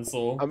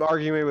utensil. I'm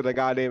arguing with a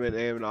goddamn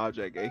inanimate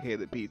object, aka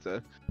the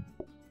pizza.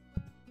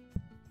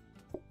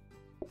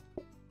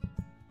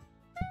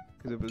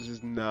 Because it was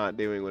just not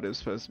doing what it was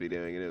supposed to be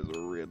doing, and it was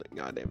really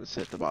goddamn.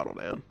 Set the bottle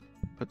down.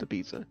 Put the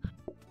pizza.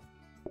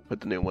 Put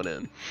the new one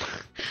in.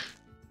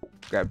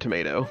 Grab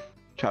tomato.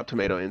 Chop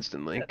tomato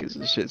instantly, because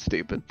this shit's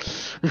stupid.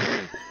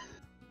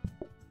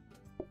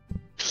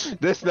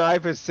 This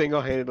knife has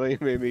single-handedly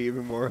made me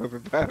even more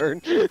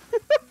overpowered.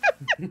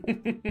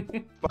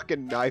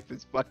 Fucking knife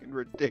is fucking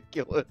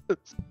ridiculous.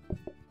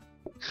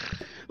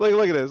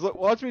 Look at this. Look,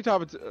 watch me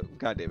chop it.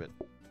 God damn it.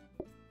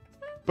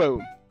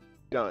 Boom.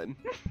 Done.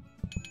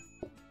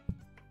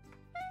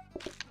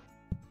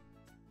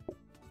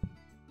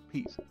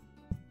 Piece.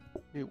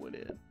 New one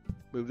in.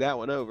 Move that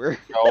one over.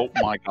 Oh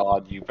my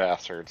god, you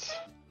bastards.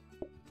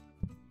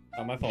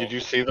 Not my fault. Did you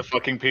see the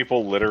fucking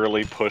people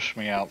literally push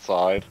me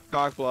outside?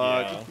 Cock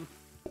block. Yeah.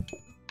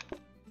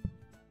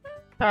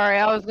 Sorry,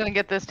 I was gonna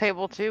get this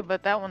table too,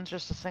 but that one's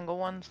just a single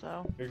one,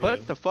 so. You're Put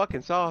good. the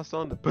fucking sauce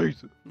on the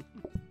pizza.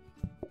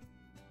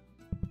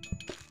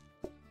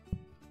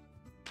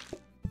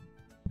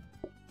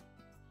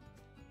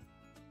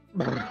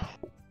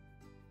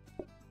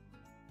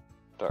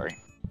 Sorry.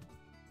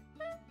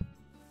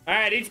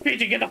 Alright, each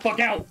pizza, get the fuck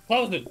out!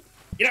 Close it!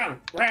 Get out!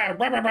 Rada,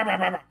 rada,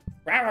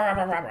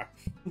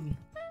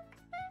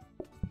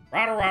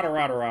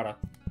 rada.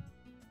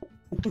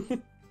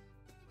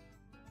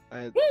 I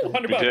had, Woo,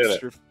 100 bucks. did it.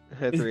 extra,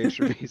 had 3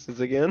 extra pieces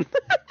again.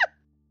 I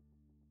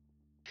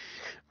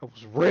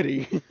was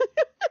ready.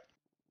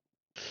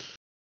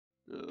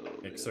 Oh, man.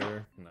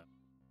 Mixer. No.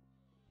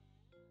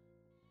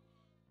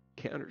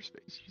 Counter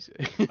space, you say?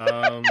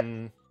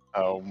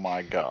 Oh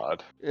my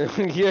god.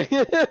 Yeah.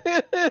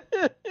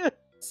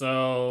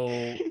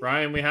 So,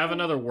 Ryan, we have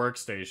another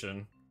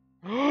workstation.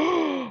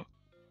 I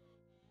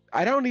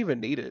don't even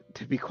need it,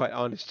 to be quite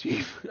honest,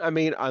 Chief. I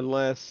mean,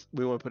 unless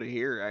we want to put it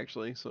here,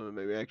 actually. So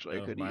maybe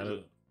actually I could use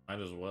it. Might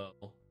as well.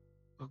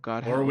 Oh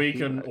God. Or how we would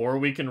can, that? or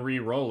we can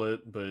re-roll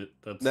it, but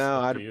that's No,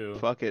 up I'd to you.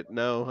 fuck it.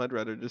 No, I'd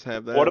rather just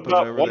have that. What and put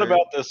it about over there.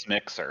 this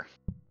mixer?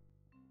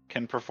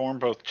 Can perform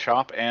both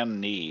chop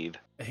and knead.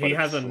 He but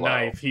has it's a slow.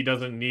 knife. He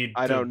doesn't need.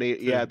 I don't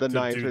need. Yeah, the to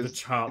knife do is the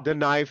chop. the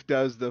knife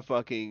does the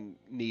fucking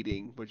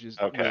kneading, which is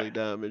Okay. really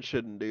dumb. It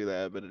shouldn't do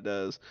that, but it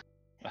does.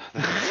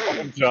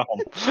 That's so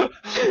dumb.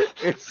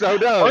 It's so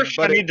dumb. First,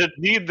 I but need to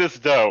knead this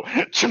dough.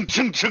 Chung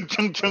chung chung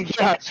chung chung.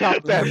 yeah,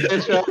 chop that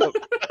bitch up.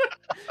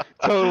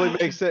 Totally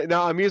makes sense.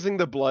 Now I'm using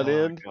the blood Oh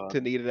my end God.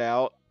 to knead it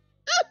out.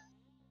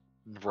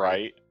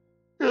 Right.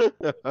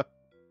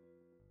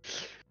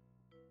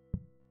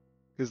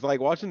 Because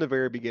like watching the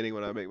very beginning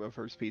when I make my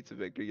first pizza,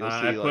 Victor, you'll see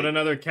I like put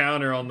another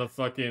counter on the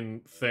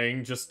fucking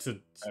thing just to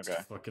Okay.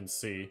 fucking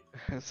see.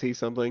 see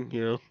something,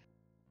 you know.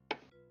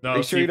 No, Are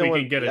you see sure you if we don't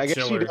can want? get a I guess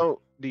chiller. you don't.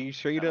 Do you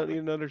sure you I don't don't need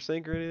another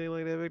sink or anything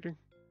like that, Victor?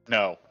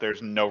 No,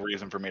 there's no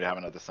reason for me to have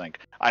another sink.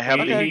 I have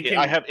He I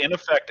can- have in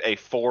effect a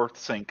 4th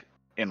sink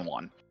in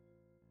one.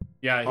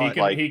 Yeah,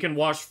 Oh, he can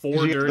wash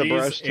 4 you have the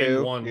brush dirties in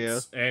too? once, Yeah.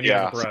 and he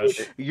has a Yeah. brush.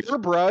 Your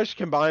brush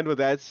combined with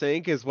that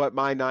sink is what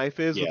my knife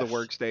is with Yes. the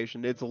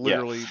workstation. It's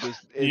literally Yes.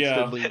 just Yeah.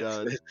 instantly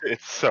done.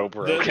 It's so The,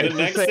 broken. the It's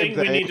the next same thing we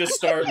thing. need to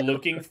start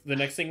looking. The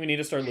next thing we need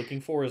to start looking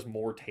for is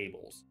more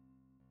tables,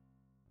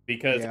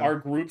 because Yeah. our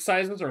group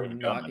sizes are We're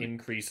not coming.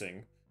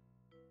 increasing.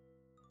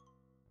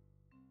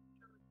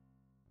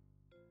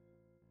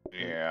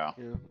 Yeah.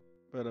 Yeah.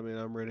 But I mean,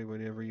 I'm ready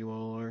whenever you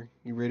all are.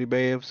 You ready,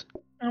 babes?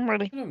 I'm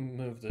ready. I'm gonna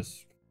move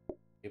this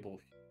table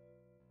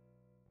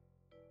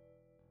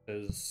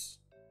because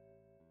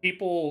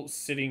people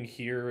sitting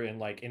here and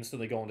like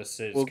instantly going to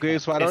sit. is Well, kinda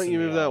Goose, why don't pissing you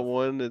me move that off.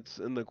 one that's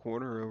in the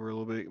corner over a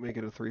little bit? Make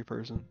it a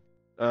 3-person.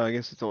 I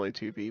guess it's only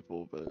 2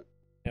 people, but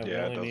Yeah,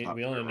 Yeah, it we does only need not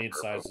we only serve a need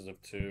purpose. sizes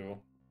of 2.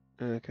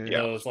 okay. Yeah.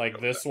 So it's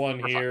like this one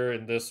here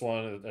and this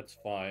one. That's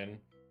fine.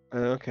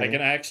 Okay. I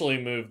can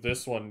actually move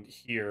this one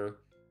here,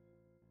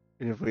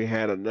 And if we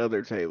had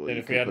another table, and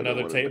you if we could had put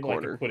another one in the table, I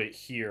corner. could put it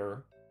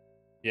here.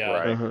 Yeah,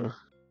 Right. Uh-huh.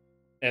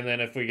 and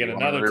then if we get You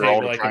wanna another reroll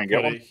table, to I try can and get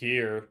put one? it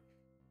here.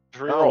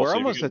 Oh, we're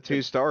almost at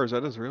 2 stars. I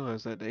just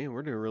realized that. Damn,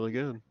 we're doing really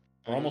good.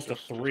 We're almost a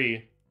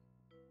 3.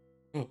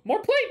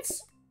 More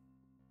plates.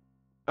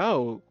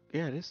 Oh,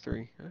 yeah, it is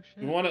 3. Oh, You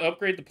shit. want to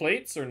upgrade the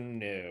plates or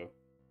no?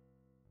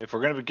 If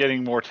we're gonna be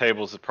getting more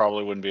tables, it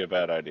probably wouldn't be a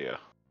bad idea.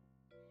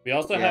 We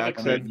also Yeah, have a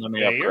except- Let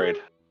me conveyor.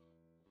 upgrade.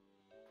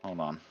 Hold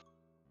on.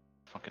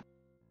 Fucking.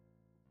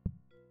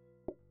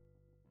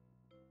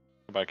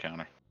 Goodbye,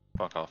 counter.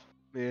 Fuck off.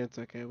 Yeah, it's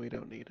okay. We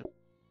don't need it.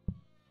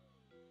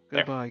 There.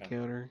 Goodbye,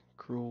 counter.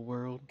 Cruel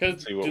world.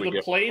 Because See what do we the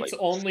get for plates plates.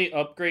 only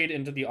upgrade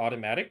into the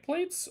automatic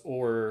plates,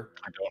 or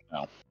I don't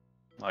know.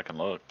 I can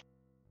look.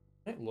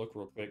 let me look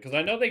real quick? Because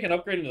I know they can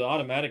upgrade into the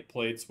automatic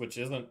plates, which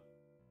isn't.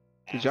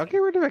 Did y'all get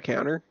rid of a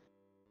counter?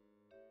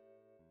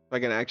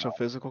 Like an actual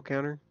physical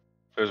counter?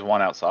 There's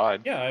one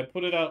outside. Yeah, I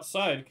put it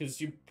outside because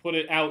you put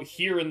it out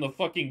here in the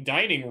fucking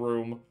dining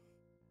room.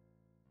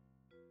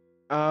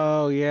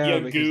 Oh yeah,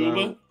 You because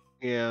goob.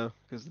 yeah,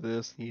 because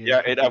this. Yeah,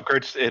 it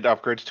upgrades. It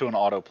upgrades to an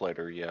auto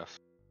plater. Yes.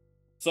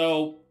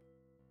 So,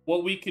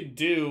 what we could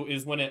do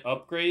is when it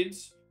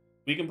upgrades,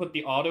 we can put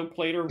the auto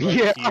plater right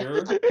Yeah,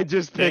 here. and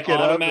just pick It it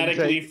up and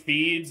automatically take.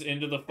 feeds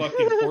into the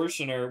fucking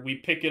portioner. We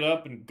pick it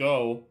up and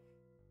go.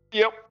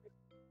 Yep.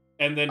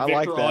 And then I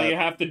like Victor, all that. you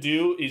have to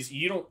do is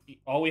you don't.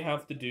 All we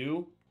have to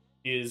do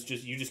is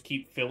just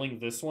keep filling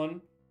this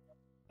one.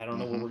 I don't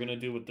know what we're gonna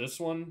do with this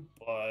one,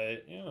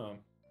 but yeah.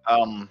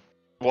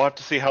 We'll have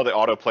to see how the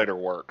auto plater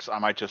works. I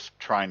might just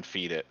try and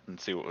feed it and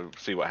see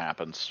what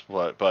happens.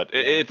 But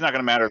it's not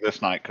gonna matter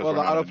this night because Well,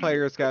 the auto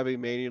player's got to be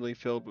manually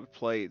filled with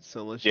plates,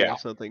 so unless you Yeah. have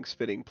something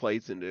spitting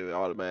plates into it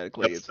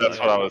automatically. That's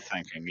what I was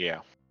thinking. Yeah.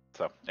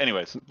 So,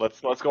 anyways,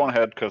 let's go on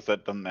ahead because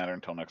that doesn't matter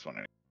until next one.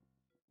 Anyway.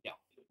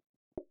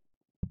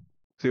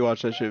 So you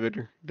watch that shit,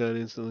 Victor? Done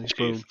instantly.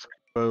 Boom, Jesus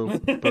boom,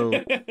 boom,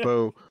 boom,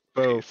 boom.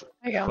 Christ.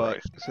 There you go.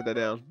 Fuck. Sit that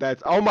down.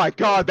 That's. Oh my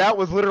god, that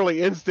was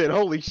literally instant.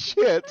 Holy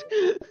shit.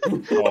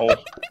 Oh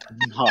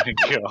my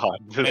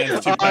god.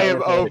 Man's too I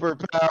am powerful.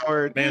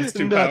 overpowered. Man's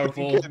too Nothing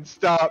powerful. can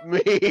stop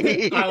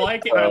me. I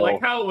like it. I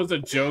like how it was a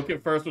joke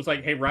at first. It was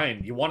like, "Hey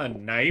Ryan, you want a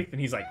knife?" And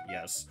he's like,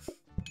 "Yes."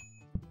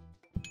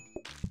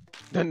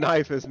 The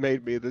knife has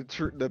made me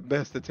the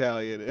best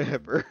Italian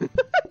ever.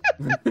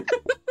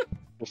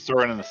 Just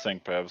throw it in the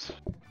sink, Pebs.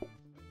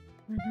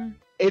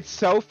 It's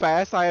so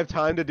fast. I have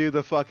time to do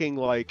the fucking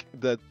like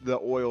the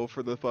oil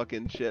for the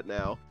fucking shit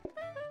now,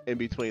 in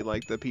between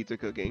like the pizza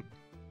cooking.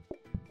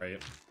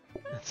 Right.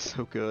 It's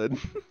so good.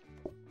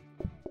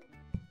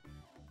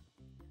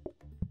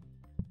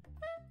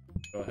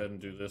 Go ahead and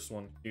do this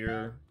one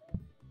here.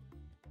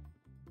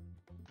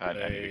 I need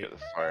to get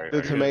this. Sorry.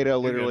 The tomato You're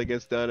literally good.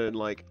 gets done in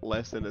like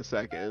less than a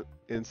second,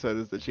 and so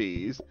does the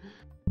cheese.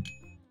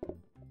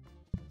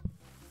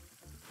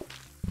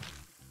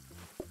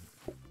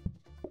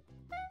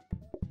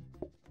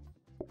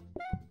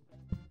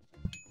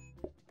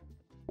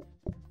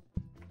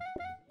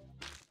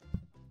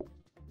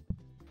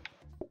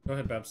 Go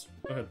ahead, Babs.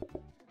 Go ahead.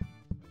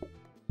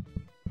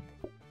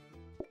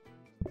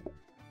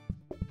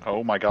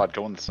 Oh my god,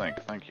 go in the sink.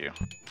 Thank you.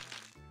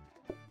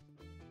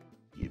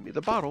 Give me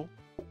the bottle.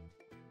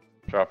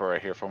 Drop it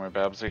right here for me,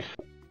 Babsy.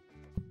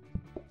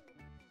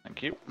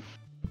 Thank you.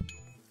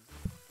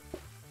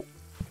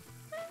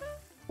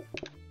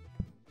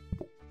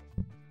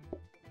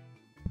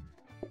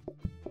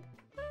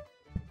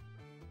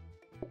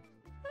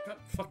 God,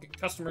 fucking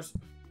customers.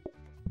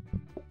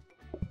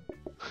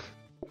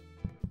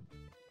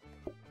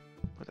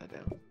 Put that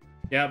down.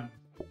 Yeah.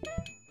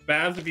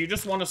 Babs, if you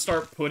just want to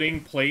start putting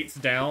plates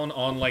down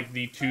on like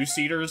the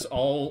two-seaters,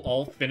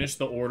 I'll finish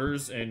the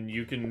orders and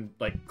you can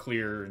like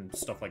clear and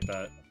stuff like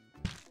that.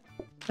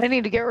 I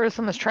need to get rid of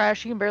some of this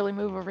trash. You can barely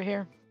move over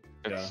here.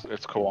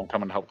 It's cool. I'm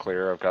coming to help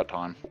clear. I've got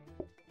time.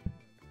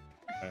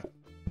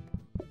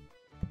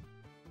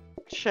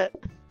 Shit.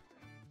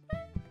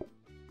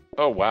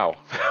 Oh wow.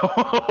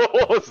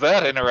 What was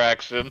that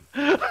interaction?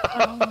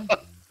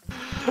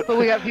 But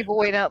we got people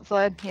waiting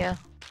outside. Yeah.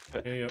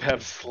 Yeah.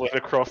 Pep slid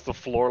across the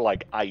floor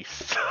like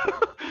ice.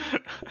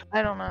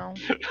 I don't know.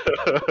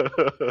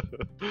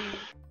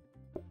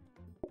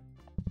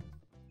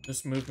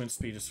 This movement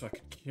speed is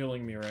fucking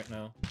killing me right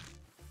now.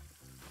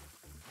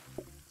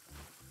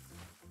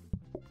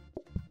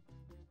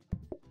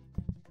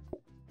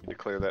 Need to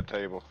clear that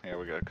table. Yeah,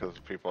 we got because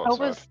people I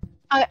outside. was.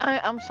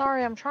 I'm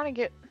sorry. I'm trying to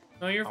get.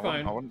 No, you're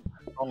fine. I wasn't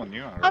calling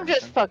you. I'm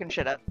just fucking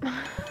shit up.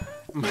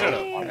 Shut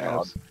up. my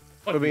God.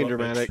 Fuck We're being you up,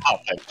 dramatic.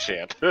 Stop that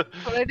shit.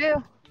 What I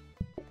do?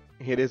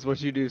 It is what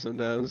you do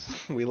sometimes.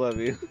 We love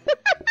you.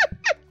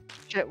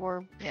 Shit,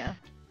 we're yeah.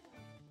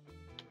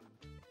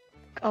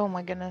 Oh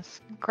my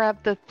goodness!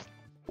 Grab the.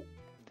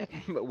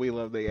 Okay. But we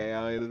love the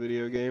AI in the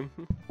video game.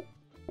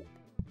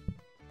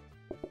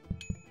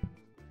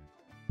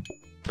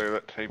 Clear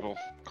that table.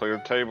 Clear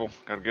the table.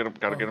 Gotta get them.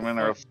 Gotta get them in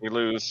there, else we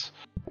lose.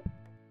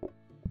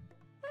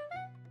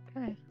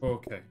 Okay.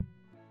 Okay.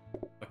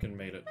 Fucking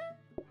made it.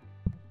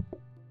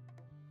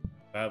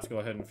 Babs, go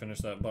ahead and finish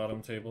that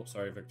bottom table.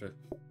 Sorry, Victor.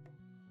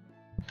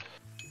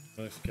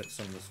 Let's get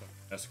some of this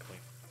mess clean.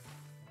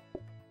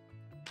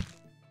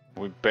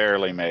 We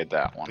barely made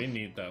that We one.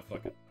 need that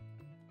fucking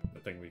the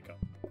thing we got.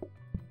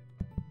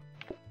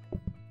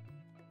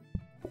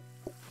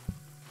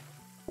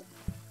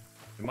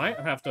 We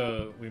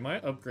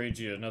might upgrade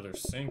you another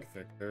sink,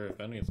 Victor, if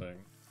anything.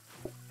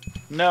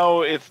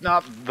 No, it's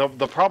not.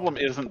 The problem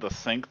isn't the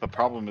sink. The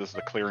problem is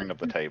the clearing of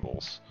the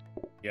tables.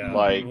 Yeah,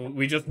 Like,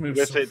 we just moved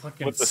with so it,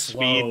 fucking with the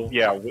slow. speed,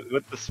 yeah,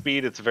 with the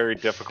speed, it's very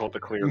difficult to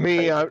clear. The Me,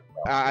 table.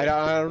 I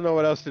don't know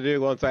what else to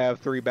do once I have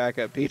 3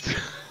 backup pizza.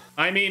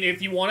 I mean,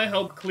 if you want to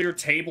help clear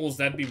tables,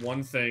 that'd be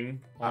one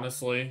thing,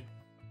 honestly.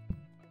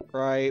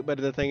 Right, but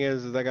the thing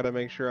is I gotta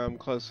make sure I'm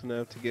close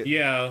enough to get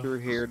Yeah. through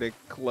here to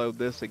load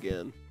this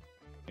again.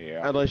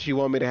 Yeah. Unless you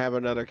want me to have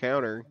another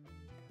counter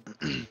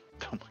Oh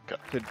my god.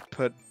 to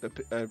put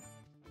a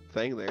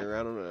thing there.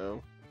 I don't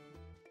know.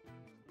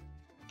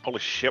 Holy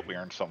shit, we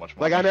earned so much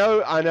money. Like I know,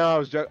 I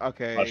was joking.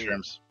 Okay.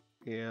 Mushrooms.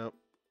 Yeah.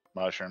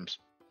 Mushrooms.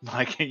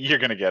 Like, you're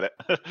gonna get it.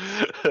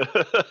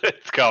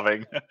 It's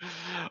coming.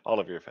 All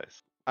over your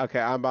face.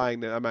 Okay, I'm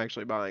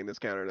actually buying this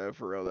counter though,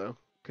 for real though,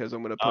 because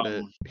I'm gonna put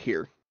it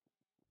here.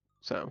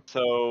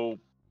 So,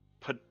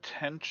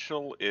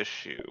 potential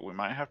issue. We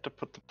might have to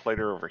put the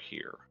plater over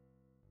here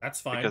That's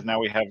fine. because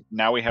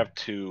now we have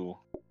 2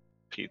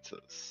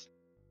 pizzas.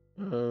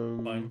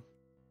 Fine.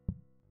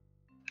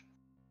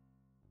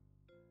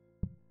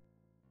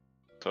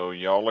 So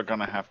y'all are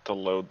gonna have to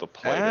load the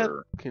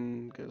plater. That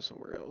can go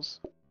somewhere else.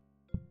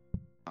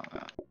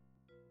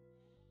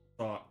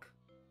 Fuck.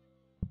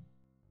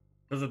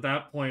 Because at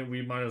that point,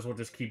 we might as well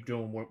just keep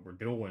doing what we're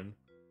doing.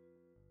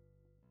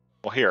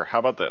 Well, here, how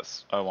about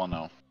this? Oh, well,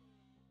 no.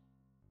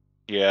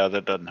 Yeah,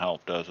 that doesn't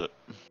help, does it?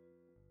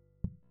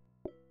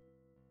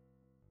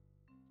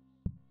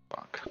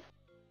 Fuck.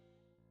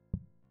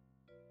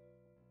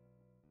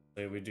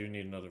 Say we do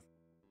need another.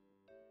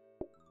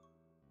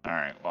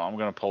 Alright, well, I'm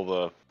gonna pull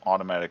the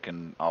automatic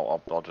and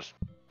I'll just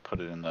put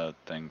it in the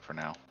thing for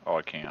now. Oh,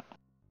 I can't.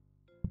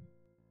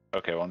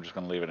 Okay, well, I'm just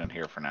gonna leave it in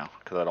here for now,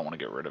 because I don't want to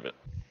get rid of it.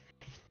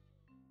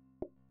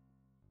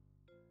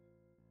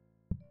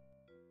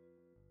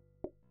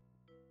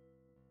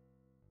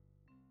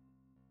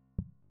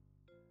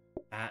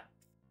 That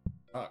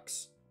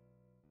sucks.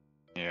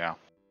 Yeah.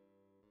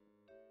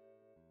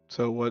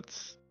 So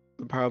what's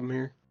the problem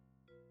here?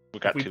 We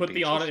got If we 2 put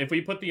pizzas. if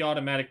we put the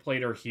automatic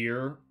plater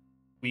here,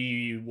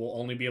 we will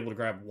only be able to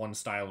grab one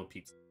style of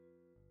pizza.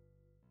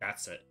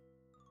 That's it.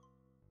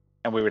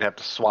 And we would have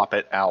to swap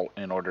it out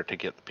in order to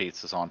get the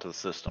pizzas onto the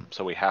system.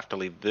 So we have to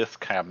leave this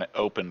cabinet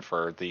open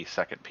for the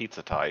second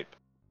pizza type.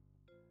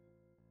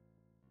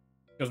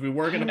 Because we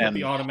were going to put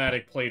the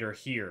automatic plater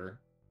here.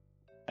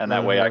 And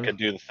that way I could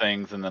do the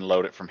things and then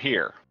load it from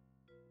here.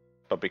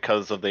 But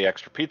because of the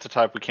extra pizza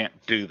type, we can't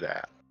do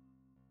that.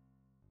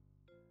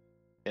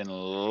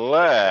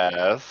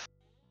 Unless...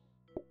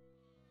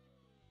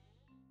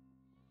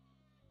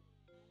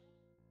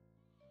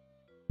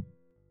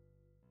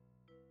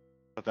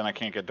 But then I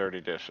can't get dirty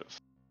dishes.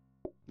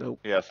 Nope.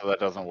 Yeah, so that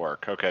doesn't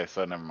work. Okay,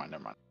 so never mind.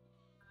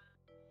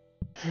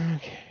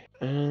 Okay.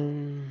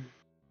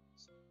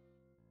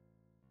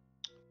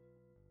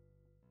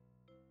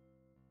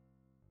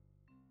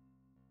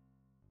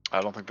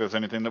 I don't think there's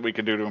anything that we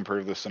can do to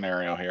improve this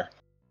scenario here.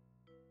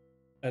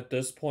 At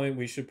this point,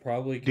 we should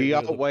probably get Do rid y'all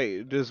of the...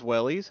 wait? Does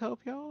Wellies help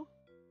y'all?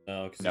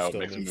 No, because No, it it still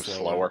makes them moves move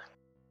slower. slower.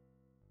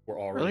 We're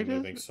already Really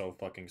moving does? so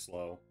fucking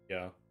slow.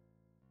 Yeah.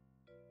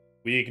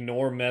 We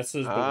ignore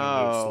messes, but we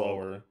move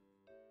slower.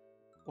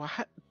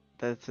 What?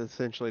 That's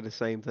essentially the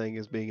same thing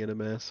as being in a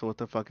mess. So what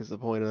the fuck is the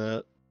point of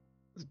that?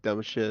 It's dumb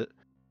as shit.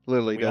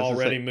 Literally We does the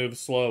already same. move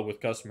slow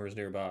with customers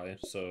nearby,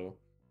 so...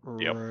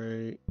 Yep.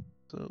 Right.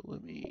 So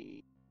let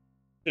me.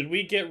 Should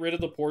we get rid of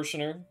the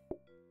portioner?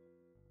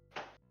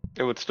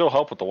 It would still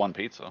help with the 1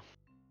 pizza.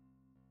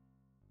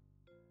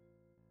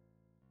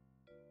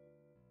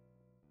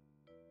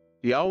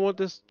 Do y'all want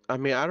this? I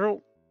mean, I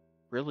don't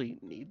really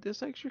need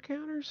this extra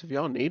counters. If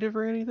y'all need it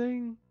for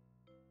anything,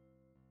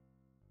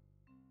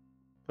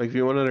 like if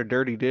you want another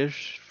dirty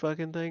dish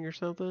fucking thing or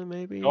something,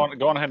 maybe. Go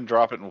on ahead and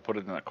drop it, and we'll put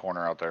it in that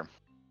corner out there.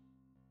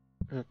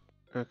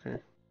 Okay.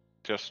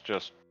 Just.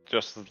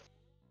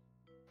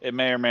 It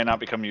may or may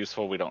not become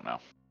useful. We don't know.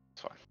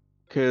 It's fine.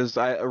 Cause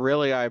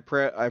I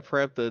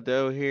prep the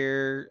dough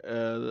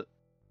here.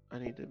 I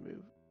need to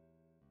move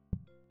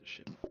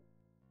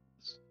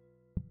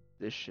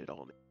this shit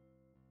on it.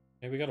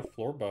 Hey, we got a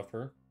floor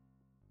buffer.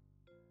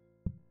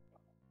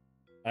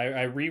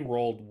 I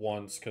re-rolled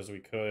once because we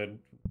could.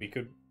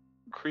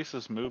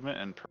 Increases movement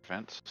and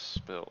prevents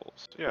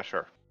spills. Yeah,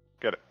 sure.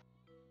 Get it.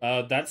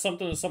 That's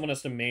something that someone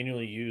has to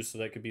manually use, so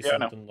that could be Yeah, I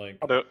know. something like...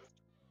 I'll do it.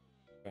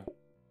 Okay.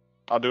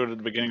 I'll do it at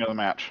the beginning of the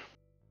match.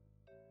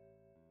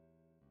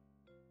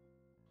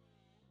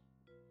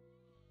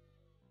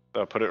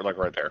 Put it like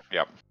right there.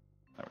 Yep.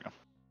 There we go.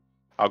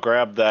 I'll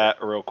grab that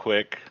real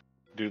quick.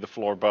 Do the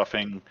floor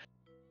buffing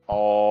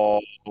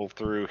all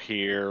through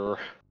here.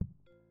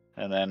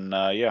 And then,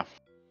 yeah.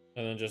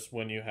 And then just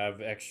when you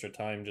have extra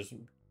time, just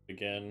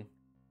begin,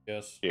 I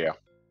guess. Yeah.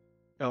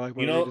 I like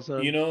my You know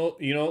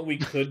redesign. what we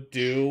could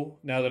do,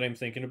 now that I'm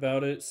thinking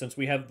about it? Since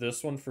we have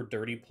this one for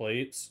dirty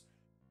plates...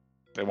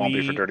 It won't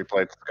be for dirty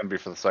plates. It's going to be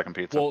for the second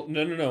pizza. Well,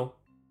 no.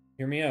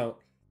 Hear me out.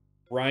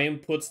 Ryan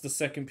puts the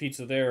second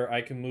pizza there.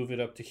 I can move it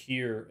up to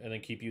here and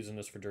then keep using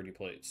this for dirty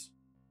plates.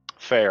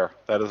 Fair.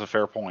 That is a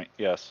fair point.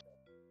 Yes.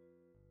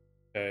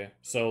 Okay,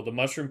 so the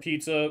mushroom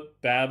pizza,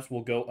 Babs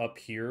will go up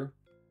here.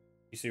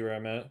 You see where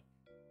I'm at?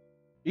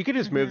 You could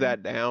just move Mhm.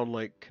 that down,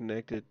 like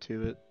connect it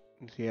to it.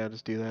 Yeah,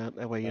 just do that.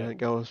 That way you didn't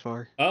go as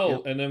far. Oh,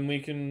 Yep. and then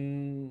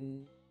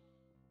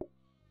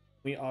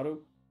we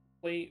auto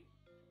plate.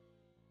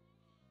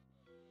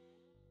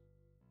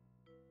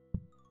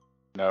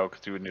 No,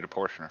 because you would need a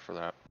portioner for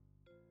that.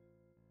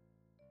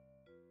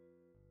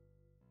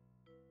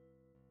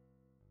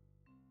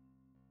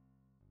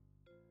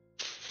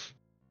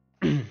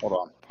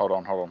 Hold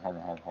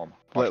on.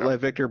 Watch let out.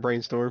 Victor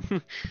brainstorm.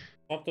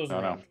 Swap those No,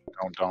 around.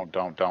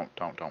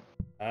 don't.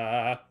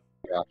 Ah,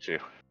 Got you.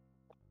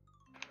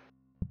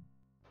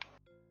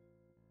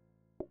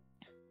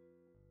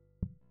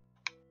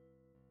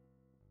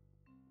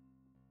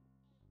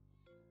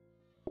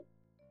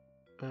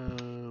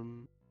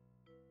 um,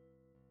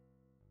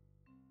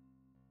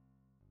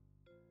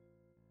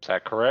 Is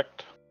that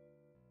correct?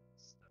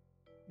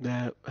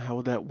 that how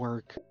would that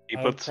work? He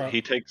I would puts. pro-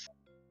 He takes.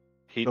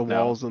 He The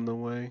no. wall's in the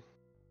way.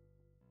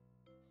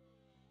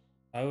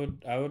 I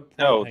would No, hang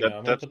on. I'm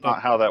gonna that's put not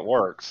that. how that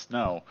works.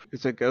 No.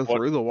 Does it go What?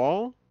 through the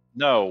wall?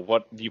 No.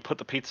 What? You put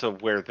the pizza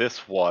where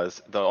this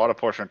was. The auto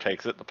portioner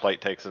takes it. The plate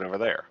takes it over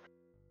there.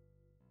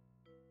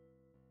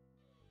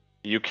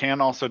 You can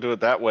also do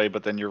it that way,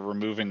 but then you're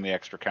removing the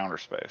extra counter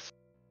space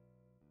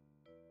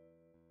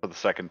for the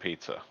second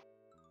pizza.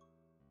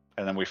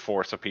 And then we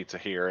force a pizza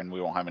here, and we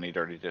won't have any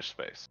dirty dish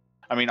space.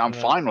 I mean, I'm And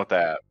then- fine with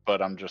that,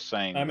 but I'm just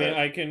saying I mean, that.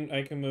 I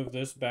can move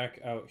this back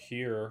out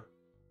here,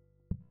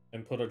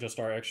 and put just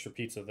our extra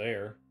pizza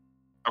there.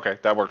 Okay,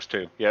 that works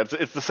too. Yeah,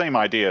 it's the same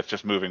idea. It's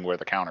just moving where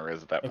the counter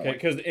is at that Okay,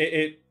 point. because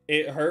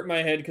it hurt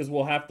my head because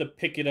we'll have to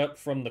pick it up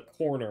from the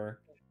corner,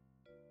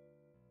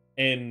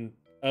 and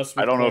us.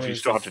 I With don't know if you corners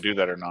still have is- to do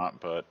that or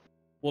not, but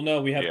Well,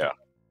 no, we have yeah. to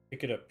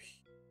pick it up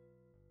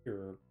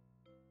here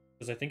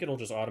because I think it'll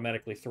just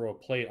automatically throw a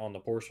plate on the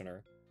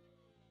portioner.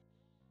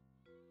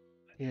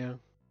 Yeah.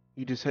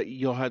 You just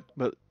you'll have,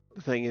 but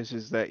the thing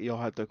is that you'll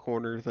have the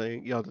corner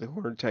thing. You'll have the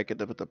corner take it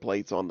to put the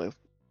plates on the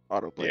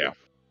auto plate. Yeah.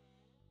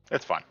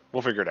 It's fine.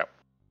 We'll figure it out.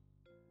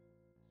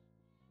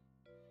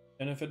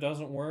 And if it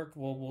doesn't work,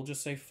 we'll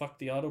just say fuck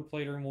the auto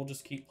plater and we'll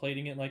just keep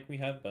plating it like we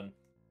have been.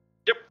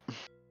 Yep.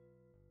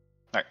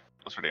 Alright,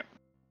 let's ready.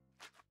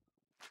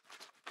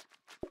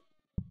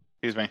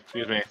 Excuse me,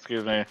 sir.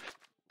 Excuse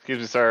me,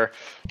 sir.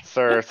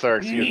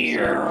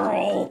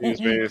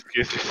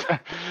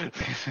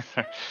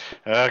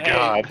 Oh Hey,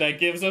 god. that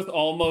gives us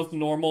almost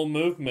normal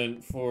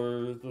movement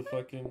for the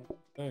fucking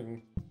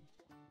thing.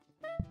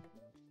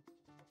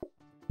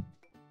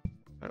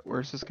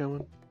 Where's this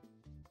going?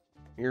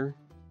 Here?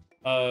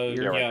 Yeah,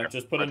 right there.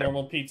 just put Right a there.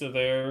 normal pizza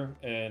there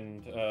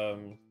and make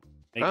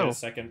it Oh. a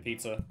second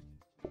pizza.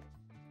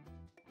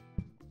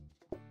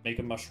 Make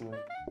a mushroom.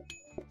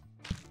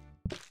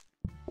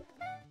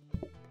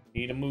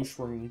 Eat a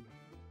mushroom.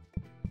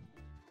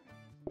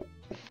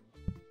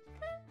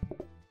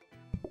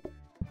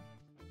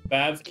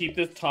 Babs, keep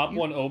this top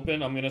one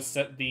open. I'm gonna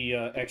set the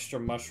extra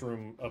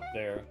mushroom up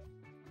there.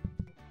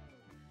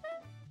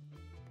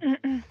 Where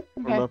am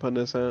I Okay. putting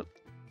this at?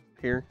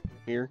 Here?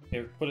 Here,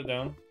 put it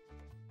down.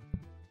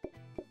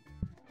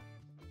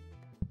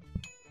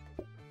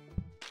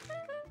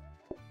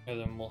 And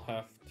then we'll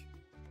have to...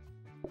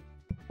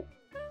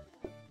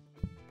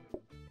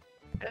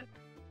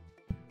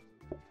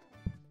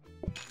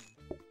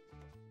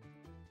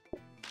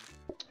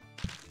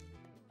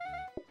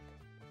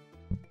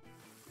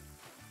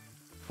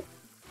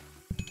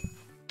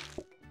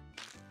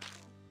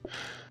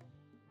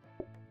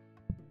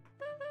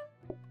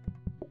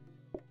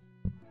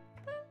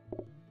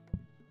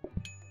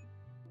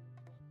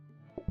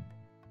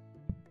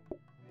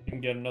 You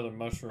can get another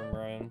mushroom,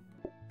 Ryan.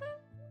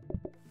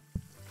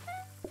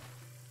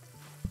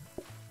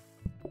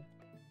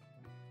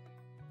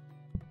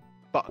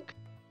 Fuck.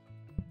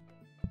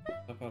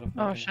 Step out of Oh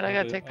fucking shit, I gotta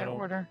habit. take that don't-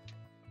 order.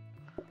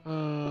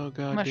 Oh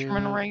god. Mushroom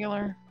and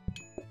regular.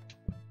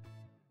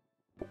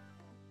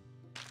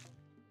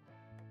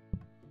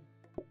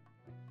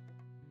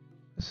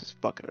 This is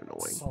fucking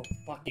annoying. So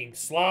fucking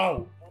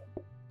slow.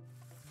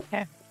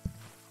 Okay.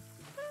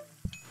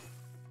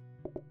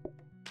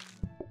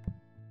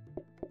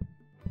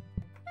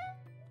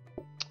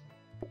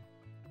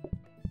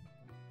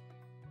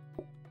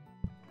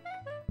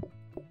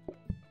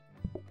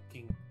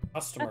 Fucking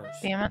customers.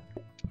 Damn it.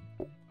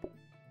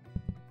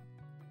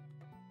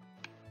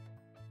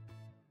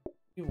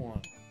 You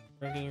want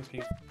regular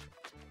pizza?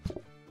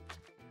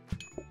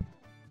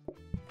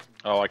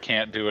 Oh, I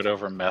can't do it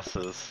over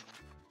messes.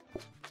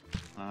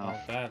 Oh, Oh,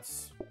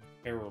 that's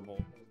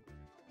terrible.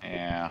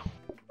 yeah.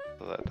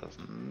 So that does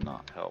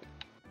not help.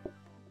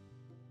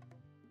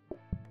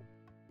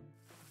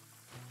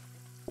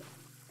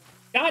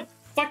 God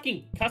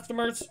fucking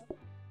customers!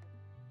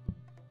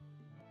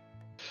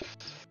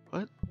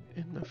 What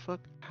in the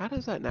fuck? How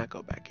does that not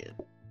go back in?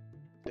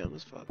 Dumb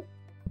as fuck.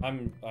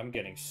 I'm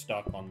getting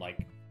stuck on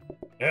like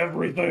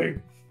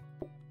everything.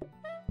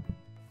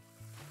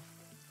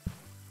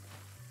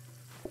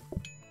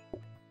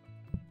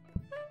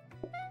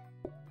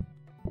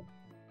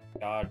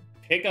 God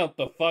pick up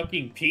the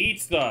fucking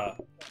pizza.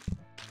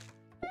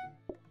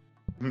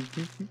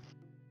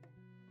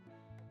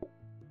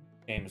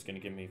 Game is gonna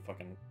give me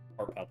fucking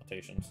heart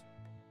palpitations.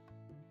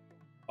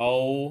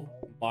 Oh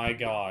my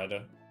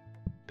god.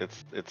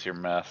 It's your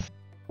mess.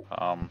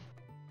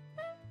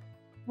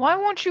 Why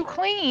won't you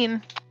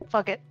clean?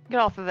 Fuck it. Get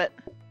off of it.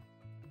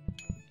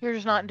 You're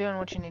just not doing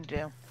what you need to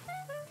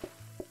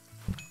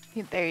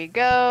do. There you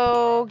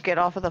go. Get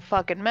off of the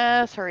fucking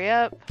mess. Hurry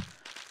up.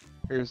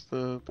 Here's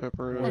the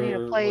pepperoni. I need a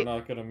We're plate.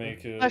 not gonna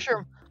make it.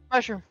 Mushroom.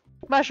 Mushroom.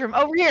 Mushroom.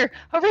 Over here.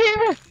 Over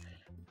here.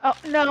 Oh,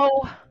 no.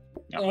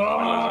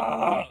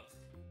 Ah!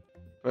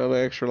 Well, the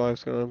extra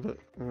life's gone, but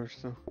we're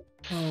still.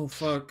 Oh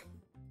fuck.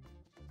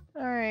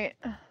 Alright.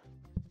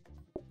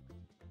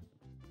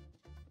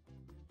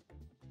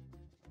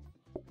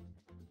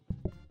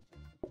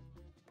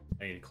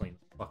 I need to clean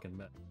the fucking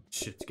mess.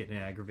 Shit's getting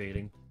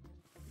aggravating.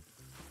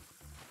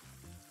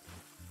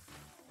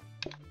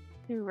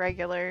 2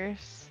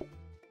 regulars.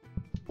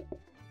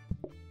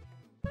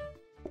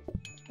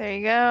 There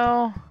you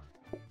go.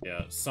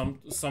 Yeah,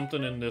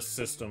 something in this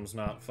system's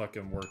not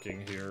fucking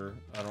working here.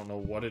 I don't know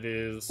what it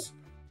is,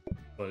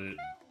 but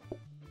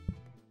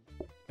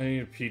I need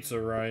a pizza,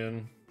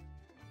 Ryan.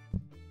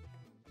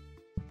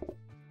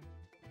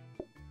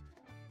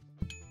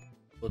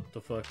 Put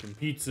the fucking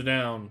pizza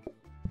down.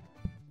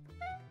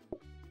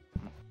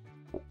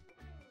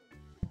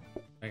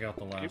 I got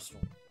the last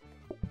one.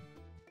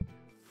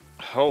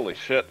 Holy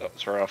shit, that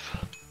was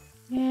rough.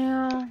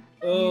 Yeah.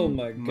 Oh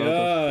my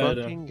god.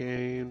 Motherfucking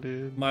game,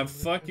 dude. My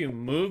fucking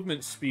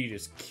movement speed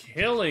is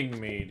killing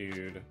me,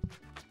 dude.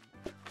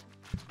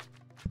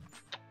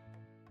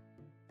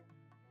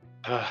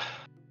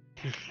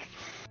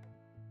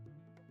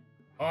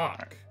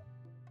 Fuck.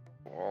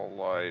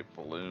 Wall-light,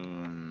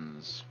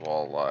 balloons,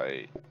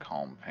 wall-light,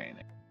 calm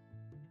painting.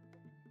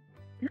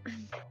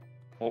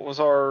 What was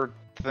our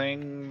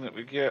thing that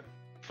we get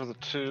for the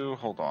 2?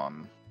 Hold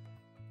on.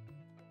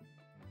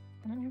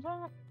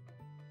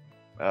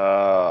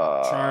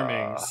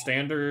 Charming.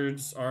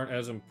 Standards aren't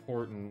as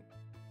important.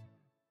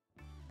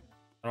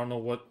 I don't know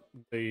what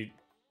they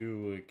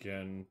do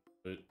again,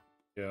 but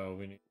yeah,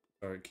 we need to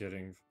start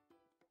getting.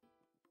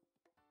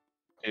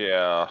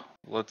 Yeah,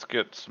 let's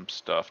get some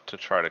stuff to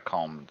try to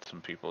calm some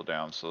people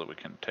down so that we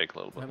can take a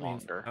little bit That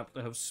means longer. I have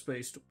to have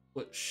space to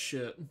put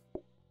shit.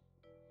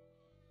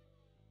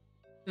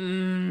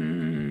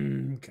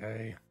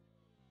 Okay.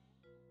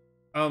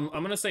 I'm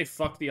gonna say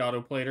fuck the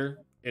autoplater.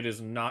 It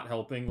is not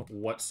helping Yeah,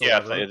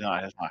 whatsoever. it's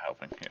not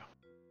helping. Yeah.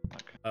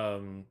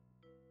 Okay.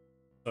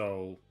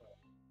 So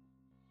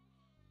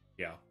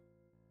yeah.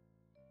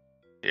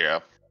 Yeah.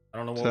 I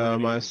don't know what So we're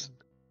am gonna I, do.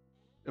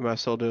 am I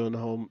still doing the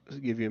whole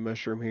give you a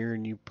mushroom here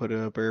and you put it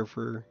up there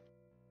for?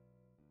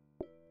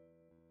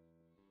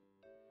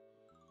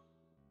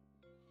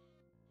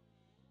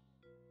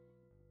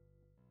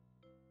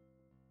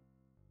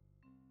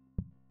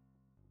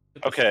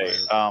 Get the Okay.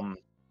 fire.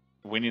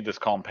 We need this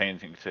calm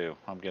painting too.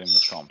 I'm getting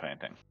this calm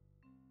painting.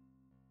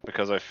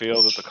 Because I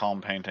feel that the calm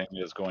painting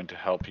is going to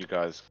help you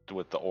guys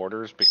with the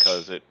orders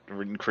because it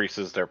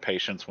increases their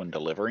patience when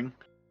delivering.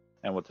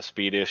 And with the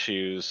speed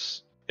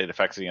issues, it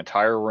affects the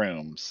entire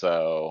room,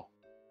 so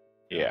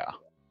yeah.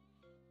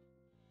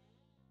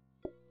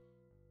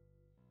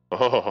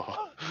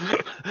 Oh,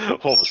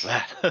 what was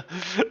that?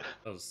 That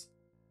was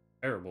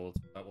terrible.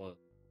 That was.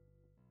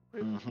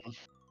 Mhm.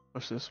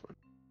 What's this one?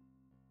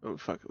 Oh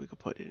fuck it, we could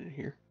put it in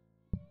here.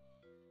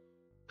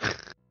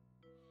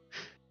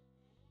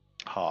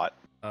 Hot.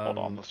 Hold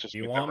on, let's just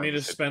You make that want me room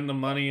to sit- spend the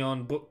money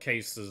on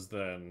bookcases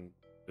then?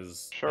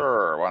 Is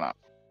Sure, why not?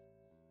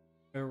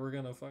 where we're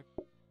gonna fuck.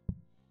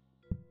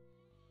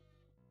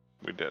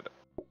 We did it.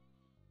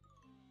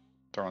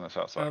 Throwing this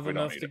I outside. have We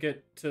don't enough need to it.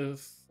 get to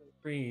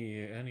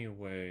 3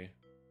 anyway.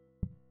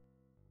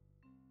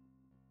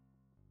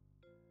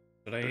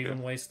 Should I Okay.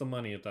 even waste the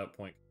money at that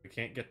point? We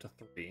can't get to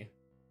 3.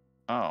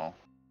 Oh.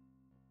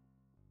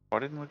 Why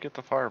didn't we get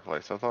the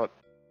fireplace? I thought.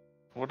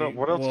 What You- else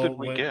well, did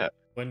we get?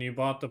 When you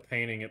bought the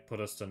painting, it put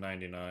us to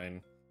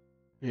 99.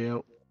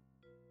 Yep.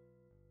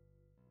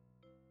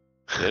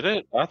 Did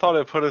it? I thought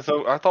it put us.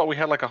 I thought we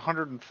had like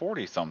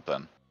 140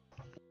 something.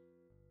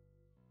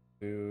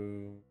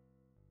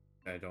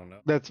 I don't know.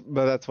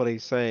 That's what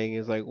he's saying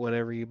is like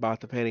whenever you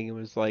bought the painting, it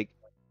was like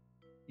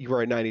you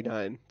were at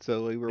 99,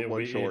 so we were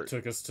one It short.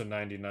 took us to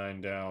 99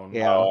 down.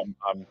 Yeah. Oh,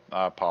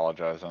 I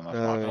apologize, and that's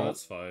my No, fault.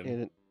 that's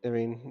fine. I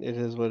mean, it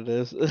is what it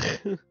is.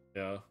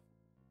 Yeah.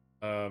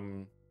 I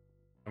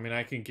mean,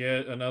 I can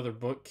get another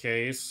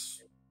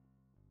bookcase.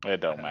 It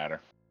don't matter.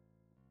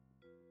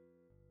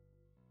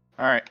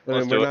 All right, I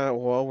let's mean, do it.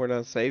 we're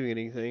not saving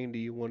anything. Do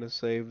you want to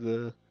save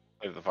the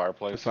Leave the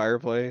fireplace.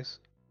 fireplace?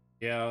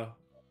 Yeah.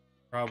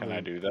 Probably. Can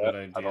I do Good that?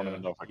 idea. I don't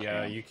even know if I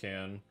Yeah, can. you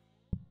can.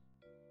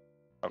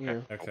 Okay.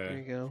 Yeah. Okay. There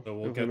you go. So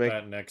we'll We can get make-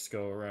 that next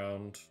go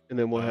around. And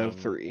then we'll have Um,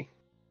 3.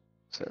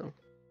 So.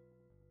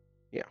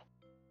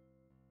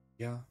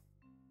 Yeah.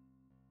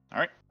 All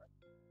right.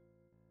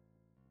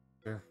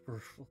 We're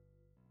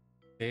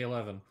day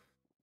 11.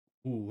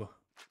 Ooh.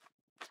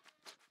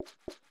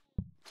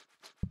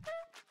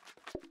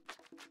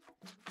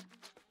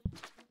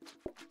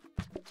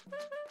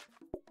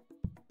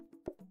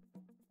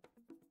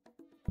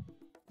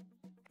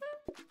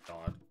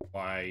 God.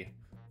 Why?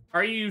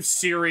 Are you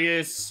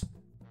serious?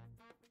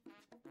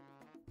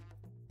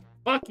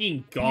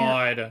 Fucking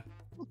God.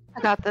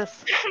 I got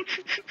this.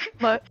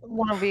 But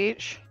one of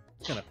each.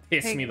 It's gonna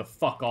piss Hey. me the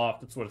fuck off.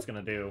 That's what it's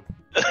gonna do.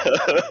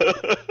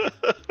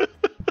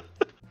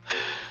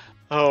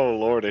 Oh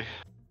lordy.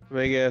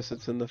 I guess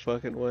it's in the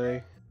fucking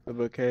way. The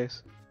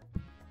bookcase.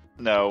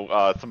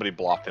 No, somebody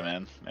blocked him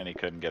in, and he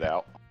couldn't get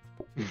out.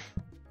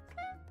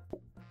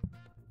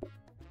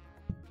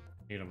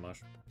 Need a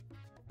mushroom.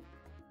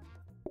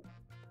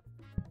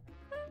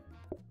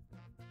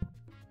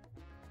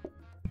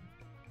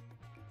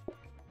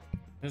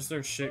 Is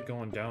there shit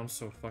going down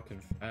so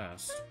fucking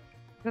fast?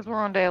 Because we're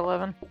on day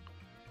 11.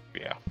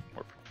 Yeah,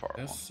 we're pretty far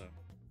along. Guess so.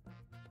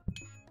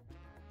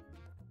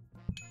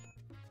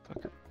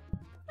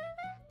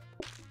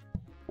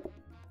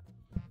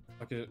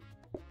 Fuck it.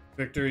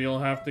 Victor, you'll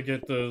have to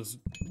get those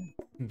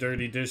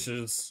dirty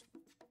dishes.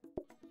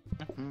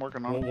 I'm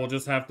working on it. We'll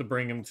just have to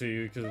bring them to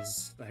you,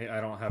 because I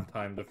don't have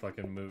time to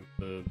fucking move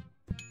the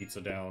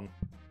pizza down.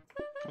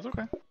 It's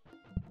okay.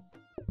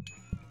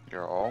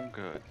 You're all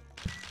good.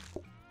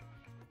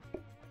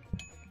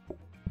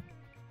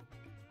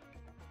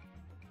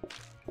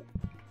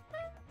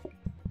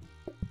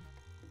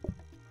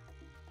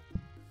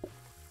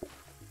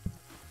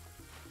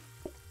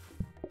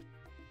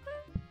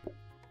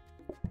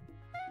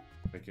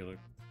 Regular.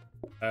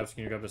 Abs,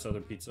 can you grab this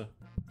other pizza?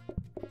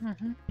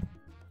 Mm-hmm.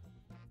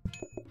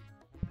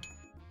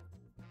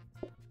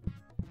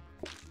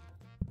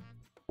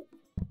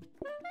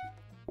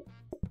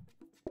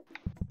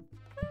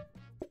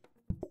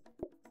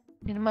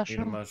 Need a Need a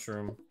mushroom.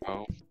 mushroom.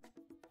 Oh.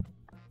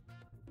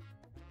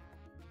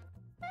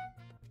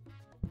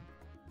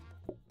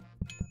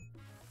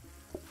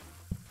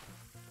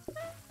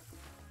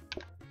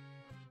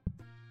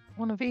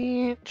 One of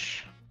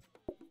each.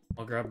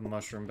 I'll grab the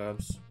mushroom,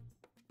 Babs.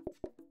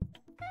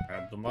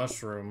 Grab the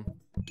mushroom.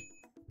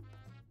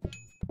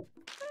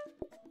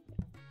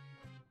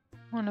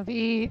 One of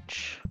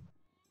each.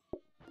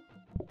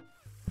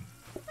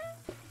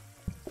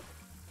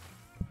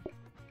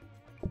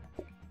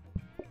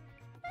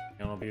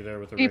 And I'll be there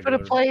with the Can you put a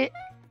regular. plate?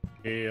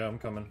 Yeah, I'm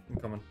coming. I'm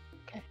coming.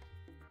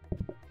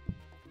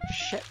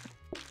 Shit.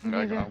 I'm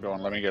going.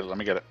 Let me get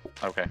it.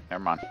 Okay,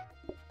 never mind.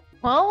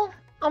 Well,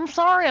 I'm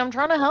sorry. I'm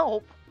trying to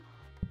help.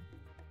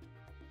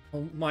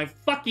 Oh my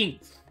fucking.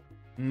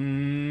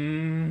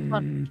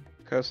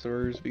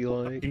 Customers be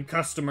like, Fucking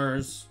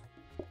customers.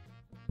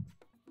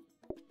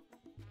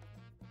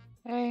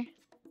 Hey.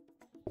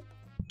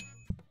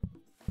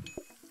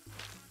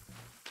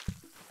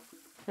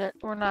 Shit,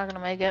 we're not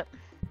gonna make it.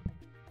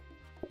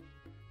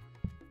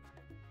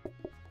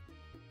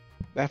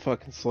 that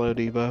fucking slow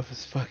debuff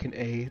is fucking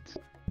AIDS.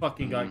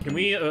 Fucking God. Can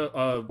we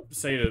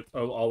say to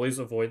always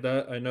avoid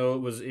that? I know it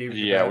was either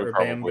Yeah, that we or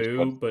probably bamboo,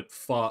 should. but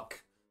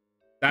fuck.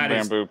 That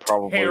is Bamboo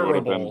probably would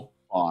have been terrible.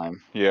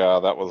 fine. Yeah,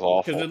 that was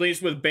awful. Because at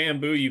least with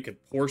bamboo you could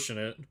portion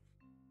it.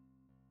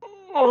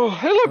 Oh,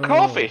 hello,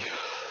 coffee.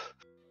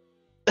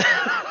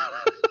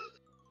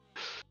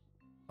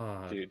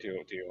 do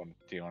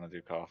you want to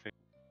do coffee?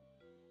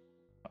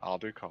 I'll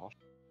do coffee.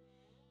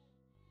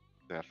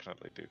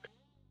 Definitely do.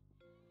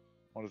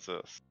 What is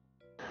this?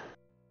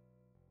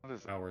 What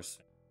is it? Hours.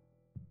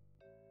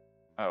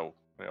 Oh,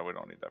 yeah, we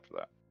don't need that for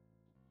that.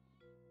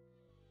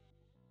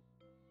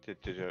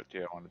 Do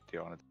you want to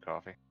do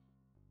coffee?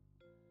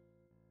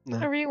 No,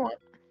 Whatever you want.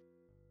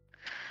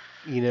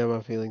 you know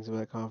my feelings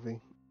about coffee.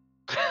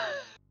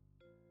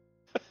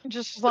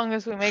 Just as long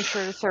as we make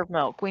sure to serve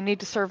milk. We need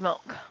to serve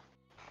milk.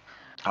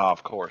 Oh,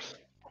 of course.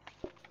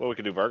 Well, we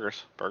could do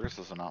burgers. Burgers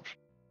is an option.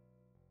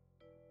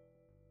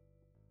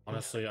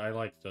 Honestly, I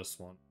like this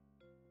one.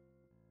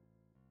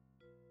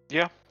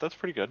 Yeah, that's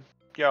pretty good.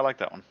 Yeah, I like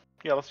that one.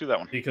 Yeah, let's do that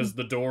one. Because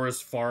the door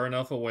is far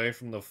enough away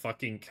from the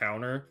fucking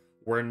counter.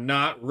 We're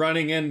not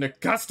running into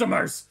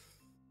customers!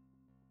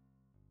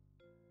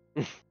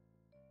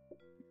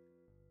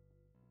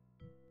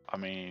 I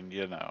mean,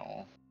 you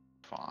know,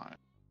 fine.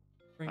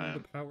 Bring the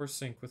power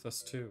sink with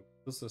us too.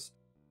 What's this?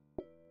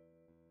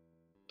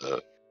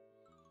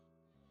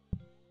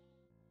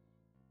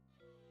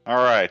 All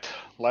right,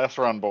 last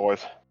run,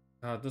 boys.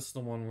 God, this is the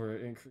one where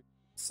it increased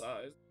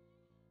size.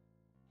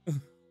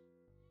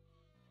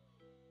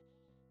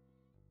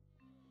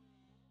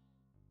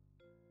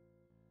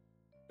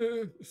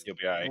 You'll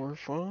be alright. We're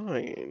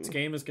fine. This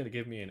game is gonna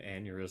give me an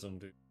aneurysm,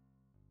 dude.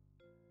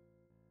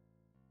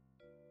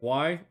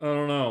 Why? I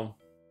don't know.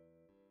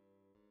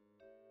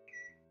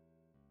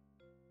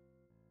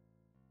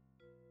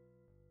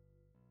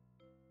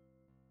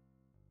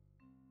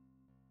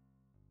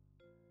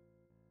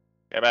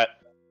 Hey, bet.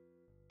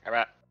 Hey,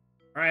 bet.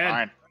 Ryan!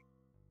 Fine.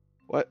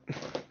 What?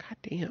 God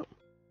damn.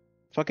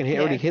 Fucking hit, Yeah,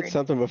 already I hit agree.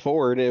 something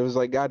before, and it was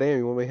like, goddamn,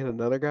 you want me to hit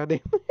another goddamn?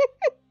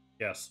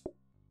 Yes.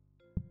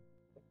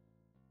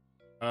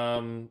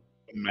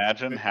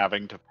 Imagine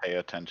having to pay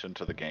attention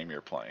to the game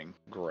you're playing.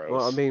 Gross.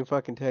 Well, I'm being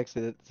fucking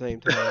texted at the same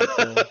time,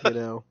 so, you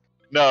know.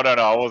 No,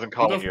 I wasn't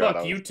Who the calling you out.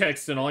 fuck you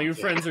texting? All your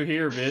friends are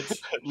here, bitch.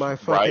 My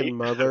fucking Right?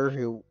 mother,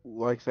 who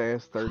likes to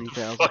ask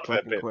 30,000 Fuck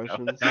that fucking bitch, no.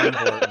 questions. Not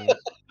important.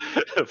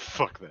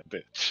 Fuck that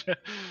bitch.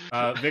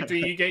 Victor,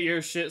 you get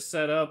your shit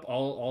set up.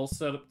 I'll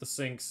set up the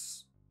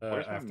sinks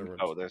Where's my-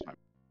 afterwards. oh,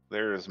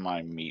 there's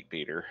my meat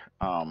beater.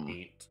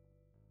 Neat.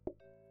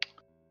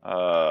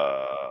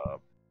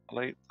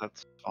 Plate,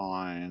 that's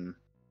fine.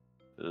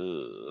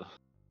 Ugh.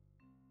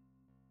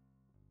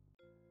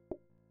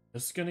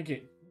 This is gonna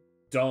get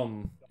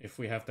dumb if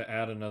we have to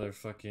add another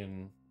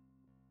fucking.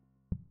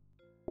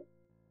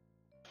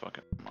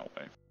 Fucking my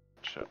way.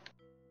 Shit.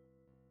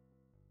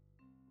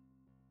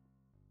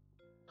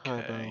 Hi,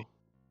 Okay.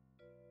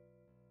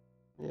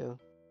 Bo. Yeah.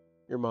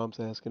 Your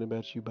mom's asking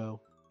about you, Bo.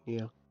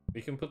 Yeah.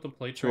 We can put the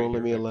plates She right won't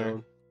here, leave me Victor.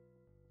 alone.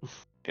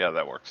 Yeah,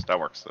 that works. That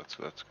works. That's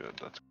good.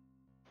 That's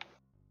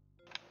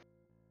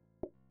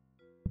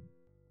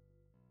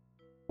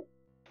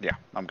yeah,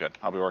 I'm good.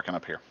 I'll be working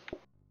up here.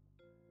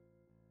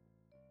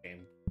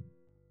 Game.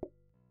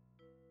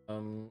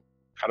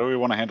 How do we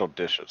want to handle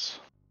dishes?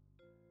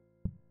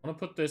 I'm gonna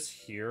put this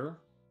here.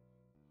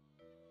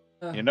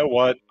 You know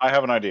what? I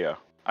have an idea.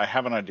 I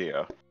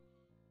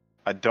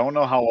don't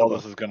know how well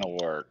this is gonna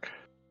work,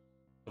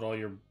 Put all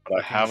your. but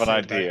I fucking have an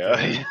shit back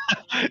idea.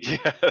 there.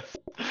 Yes.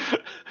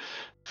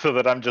 So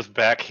that I'm just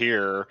back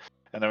here,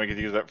 and then we could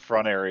use that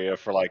front area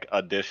for like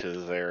a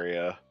dishes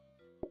area.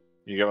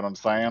 You get what I'm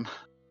saying?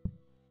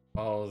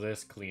 All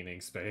this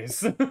cleaning space.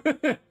 Hey,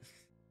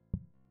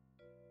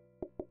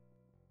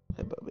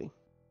 Bubby.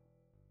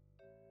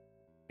 I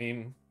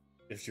mean,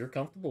 if you're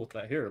comfortable with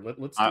that, here,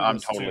 let's do I'm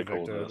this totally too,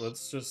 cool with Victor. this.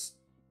 Let's just.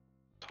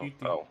 eat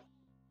the- Oh.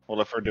 Well,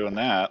 if we're doing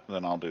that,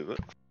 then I'll do this.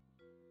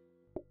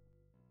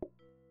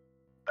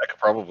 I could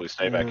probably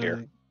stay back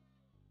here.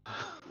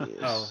 Oh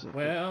Yes.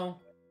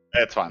 well.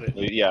 It's fine.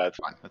 Wait. Yeah, it's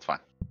fine. It's fine.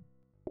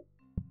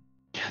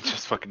 Yeah,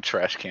 just fucking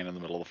trash can in the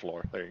middle of the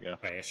floor. There you go.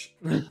 Trash.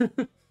 Just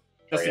in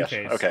Trash.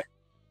 case. Okay.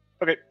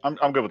 Okay,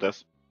 I'm good with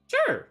this.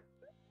 Sure.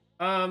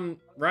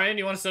 Ryan,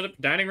 you want to set up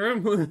dining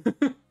room?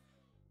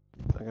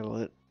 I gotta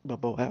let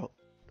Bubbo out.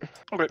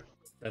 Okay.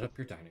 Set up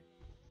your dining.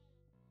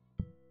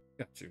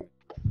 Got you.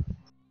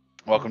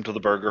 Welcome to the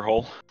burger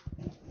hole.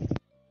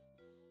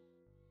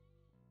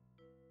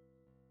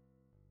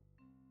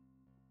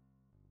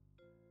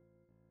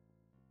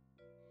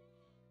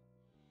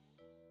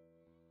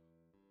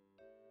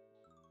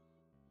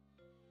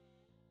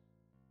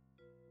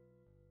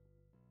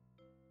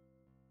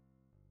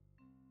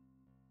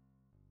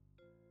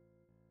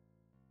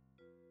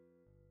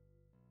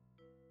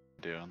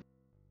 Doing?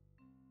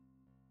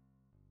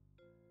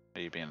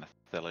 Are you being a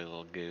silly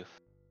little goose?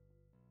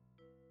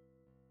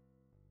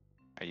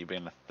 Are you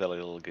being a silly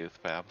little goose,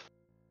 Fab?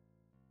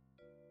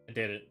 I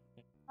did it.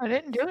 I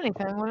didn't do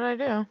anything. What did I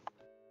do?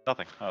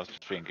 Nothing. I was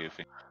just being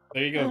goofy.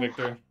 There you go, Oh.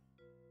 Victor.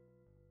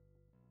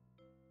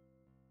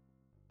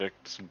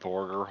 Vic's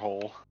burger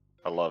hole.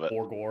 I love it.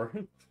 Borgor.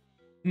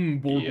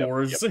 Yep,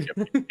 Borgors.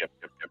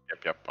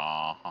 Yep.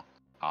 Uh-huh.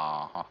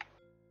 Uh-huh.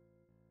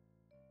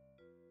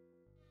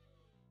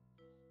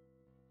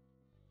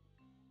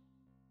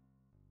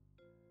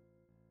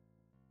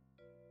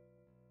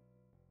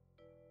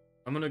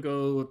 I'm gonna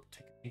go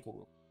take a ankle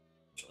roll,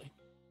 actually.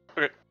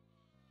 Okay.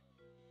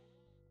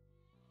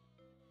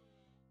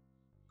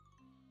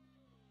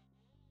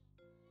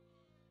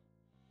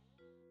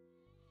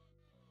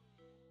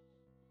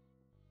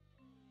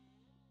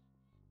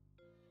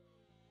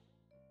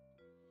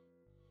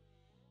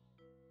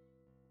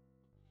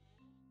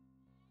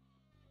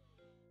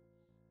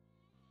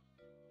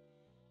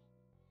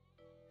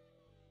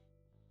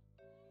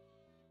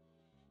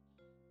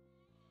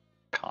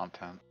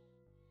 Content.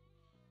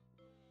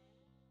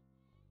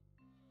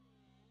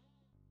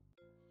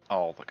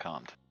 All the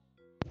content.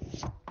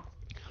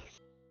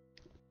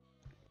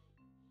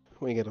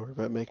 We ain't gotta worry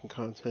about making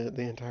content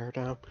the entire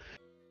time.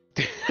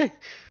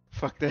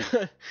 Fuck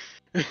that.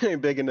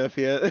 Ain't big enough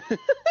yet.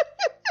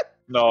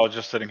 No, I was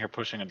just sitting here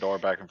pushing a door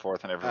back and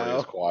forth, and everybody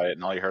was Oh. quiet,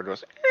 and all you heard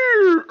was.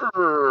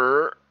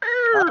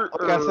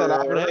 Like I said,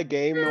 I haven't had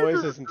game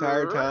noise this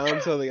entire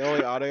time, so the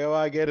only audio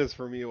I get is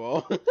from you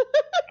all. Oh,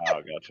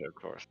 gotcha, of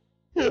course.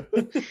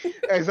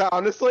 It's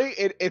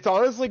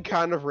honestly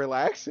kind of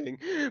relaxing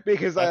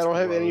because I That's don't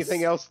have gross.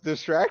 anything else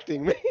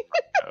distracting me.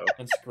 Oh,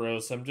 That's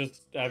gross.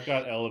 I've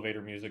got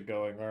elevator music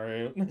going,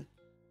 alright?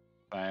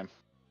 same.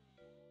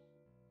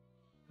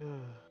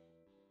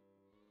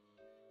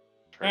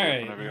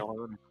 Alright. Whenever y'all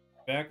are ready.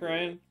 Back,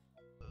 Ryan?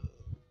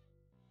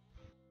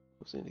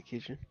 Was in the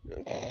kitchen.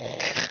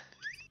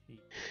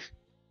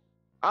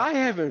 I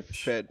haven't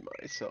fed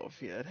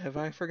myself yet. Have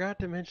I forgot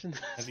to mention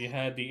this? Have you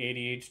had the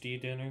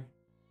ADHD dinner?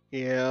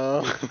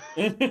 Yeah.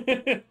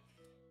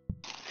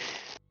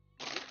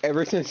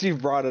 Ever since you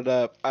brought it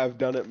up, I've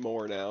done it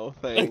more now.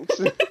 Thanks.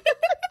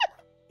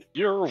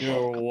 You're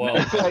You're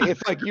welcome.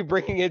 It's like you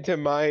bringing it to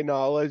my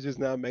knowledge has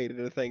now made it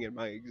a thing in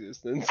my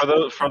existence.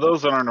 For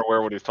those that aren't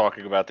aware what he's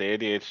talking about, the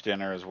ADHD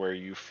dinner is where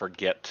you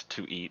forget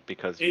to eat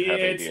because you have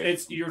ADHD.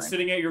 It's you're brain.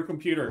 sitting at your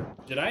computer.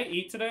 Did I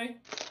eat today?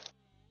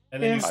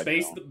 And then Yeah. you I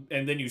space don't.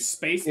 and then you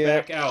space Yeah.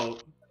 back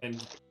out,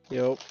 And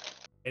Yep.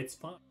 it's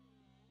fine.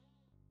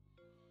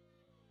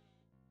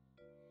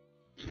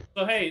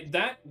 So hey,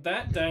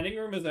 that dining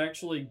room is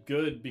actually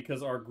good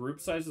because our group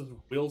sizes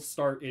will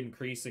start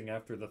increasing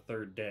after the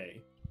 3rd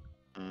day.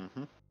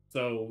 Mm-hmm.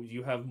 So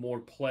you have more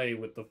play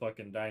with the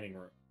fucking dining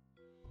room.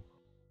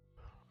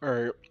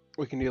 Alright,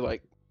 we can do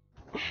like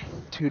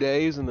 2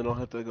 days and then I'll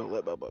have to go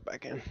let Bubba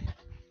back in.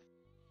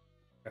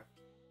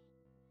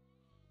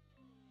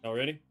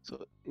 Already?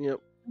 So, yep.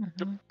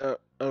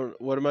 Mhm.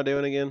 What am I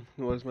doing again?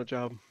 What is my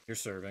job? You're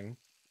serving.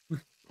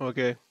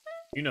 Okay.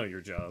 You know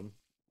your job.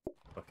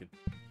 Fucking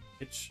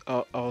bitch.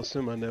 I'll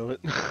assume I know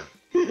it.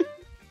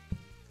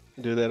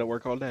 Do that at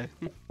work all day.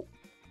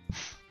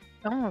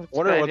 Oh, it's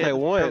Wonder a good what idea they to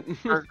want.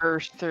 serve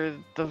burgers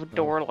through the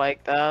door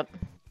like that.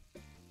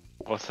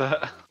 What's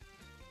that?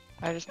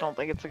 I just don't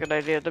think it's a good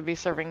idea to be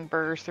serving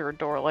burgers through a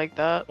door like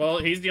that. Well,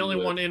 he's the only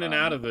Yeah, one in and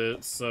out fine. of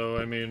it, so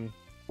I mean,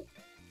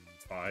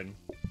 it's fine.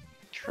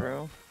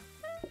 True.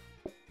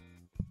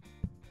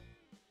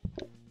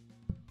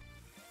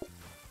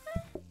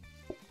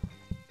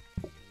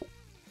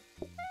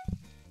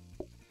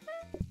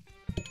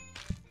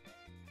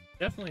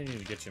 Definitely need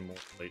to get you more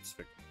plates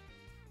fixed.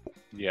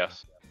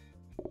 Yes.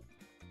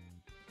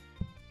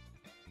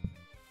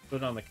 Put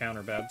it on the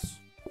counter, Babs.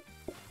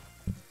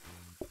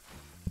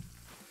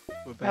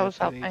 That was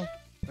helping.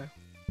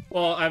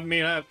 Well, I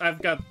mean,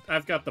 I've got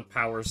the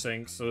power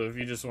sink, so if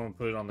you just want to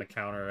put it on the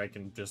counter, I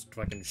can just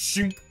fucking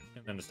shoot,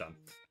 and then it's done.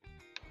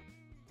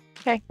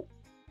 Okay.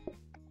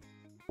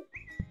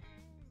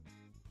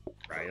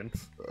 Ryan.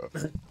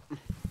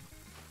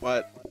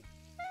 What?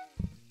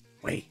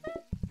 Wait.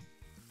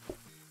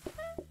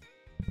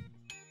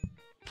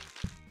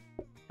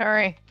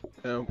 Alright.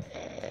 Oh.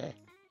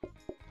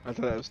 I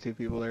thought that was 2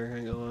 people there,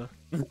 ain't gonna lie.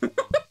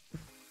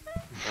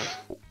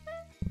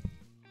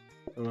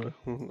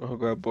 I'll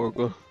grab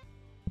Borgo.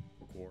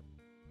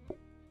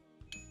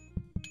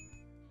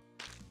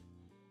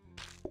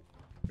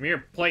 Come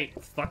here, plate,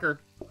 fucker.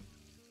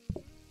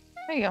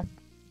 There you go.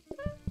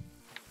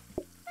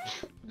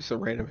 Just a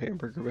random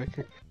hamburger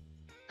baker.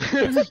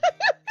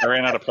 I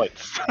ran out of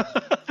plates.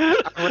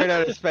 I ran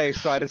out of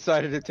space, so I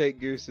decided to take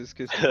Goose's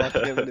because she locked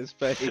him in his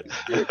face.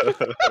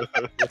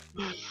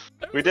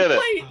 We did it.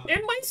 Plate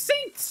in my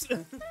seats.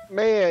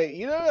 Man,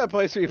 you know that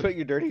place where you put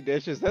your dirty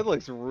dishes? That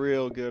looks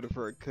real good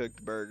for a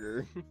cooked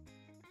burger.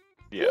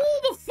 Yeah.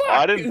 Who the fuck?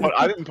 I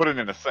didn't put it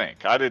in a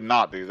sink. I did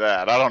not do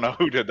that. I don't know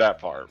who did that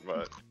part,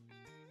 but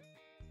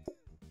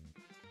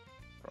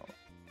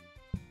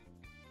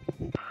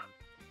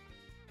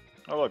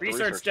oh, look, the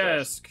Research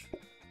desk.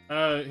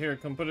 Here,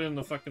 come put it in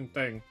the fucking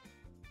thing.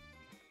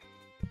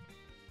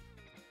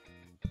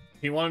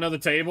 You want another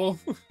table?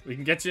 We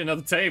can get you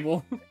another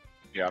table.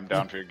 Yeah, I'm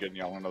down for getting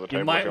y'all another table.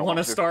 You if might y'all want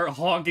to start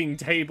hogging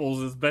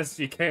tables as best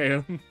you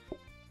can.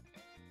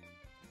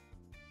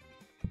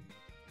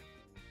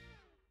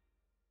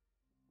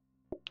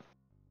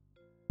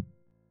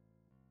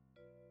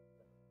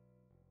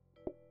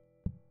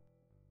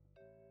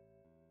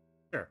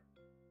 Sure.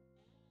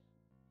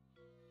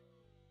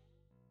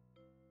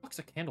 What's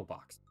a candle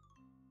box?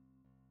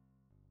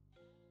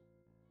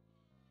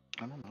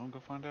 I don't know. Go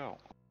find out.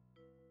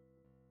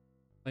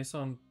 Place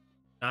on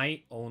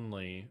night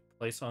only.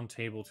 Place on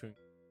table to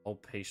all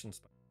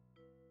patients.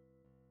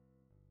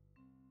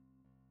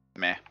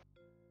 Meh.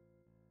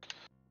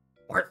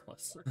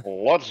 Worthless.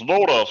 Let's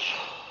do this.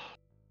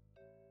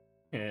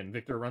 And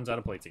Victor runs out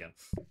of plates again.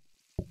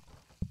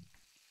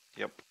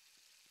 Yep.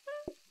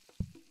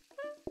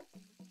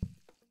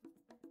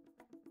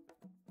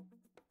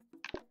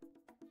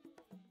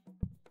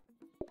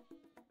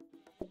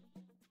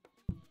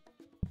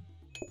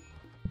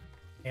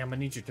 Hey, I'm gonna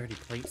need your dirty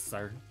plate,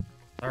 sir.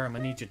 Sir, I'm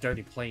gonna need your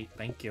dirty plate.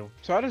 Thank you.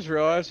 So I just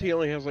realized he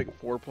only has like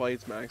 4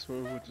 plates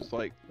maximum, which is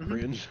like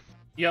cringe.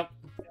 Yep.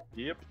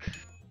 Yep.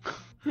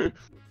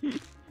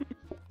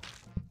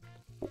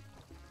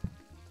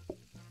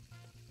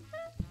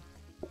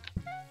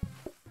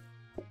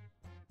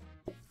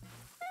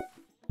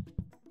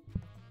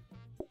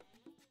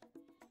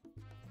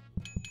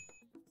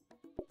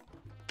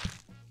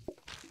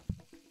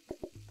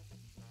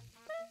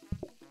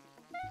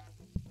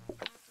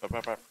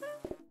 Up.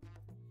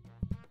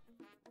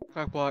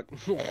 Cock block.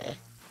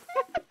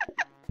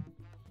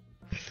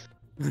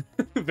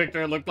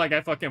 Victor, it looked like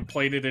I fucking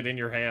plated it in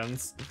your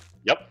hands.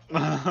 Yep.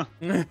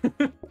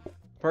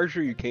 Pretty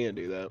sure you can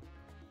do that.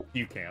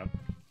 You can.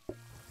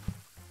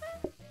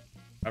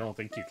 I don't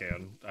think you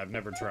can. I've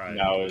never tried.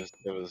 No, it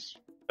was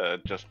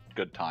just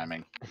good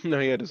timing. No,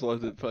 yeah, just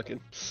load it fucking.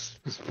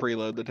 Just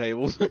preload the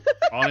tables.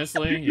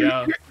 Honestly,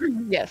 yeah.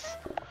 Yes.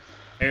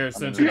 Here, I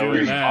since mean, you're no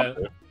doing reason not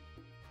that. to.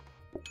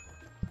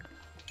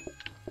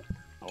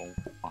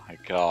 Oh my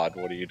god,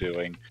 what are you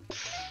doing?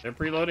 They're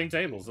preloading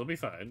tables. They'll be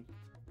fine.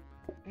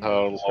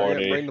 Oh Just hurry up and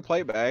lordy. bring the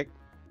plate back.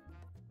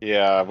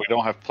 Yeah, we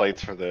don't have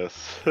plates for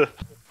this.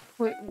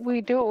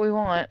 We do what we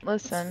want.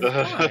 Listen.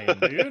 Fine,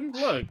 dude.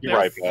 Look, You're they're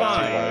right, Beth, you're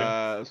fine.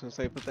 right. I was gonna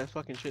say, put that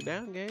fucking shit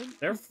down, Gabe.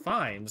 They're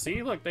fine.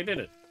 See, look, they did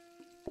it.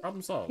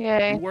 Problem solved.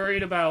 Yay. You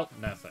worried about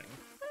nothing.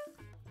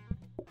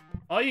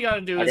 All you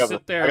gotta do I is got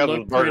sit the- there, I got look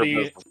the burger pretty.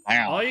 business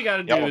down. All you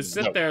gotta do Y'all is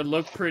sit know. there,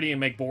 look pretty, and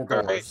make burgers.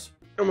 Alright.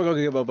 I'm gonna go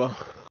get Bobo.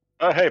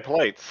 Oh, hey,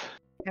 plates.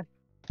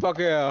 Fuck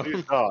yeah.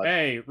 Please God.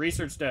 Hey,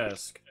 research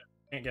desk.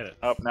 Can't get it.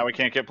 Oh, now we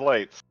can't get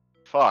plates.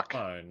 Fuck.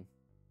 Fine.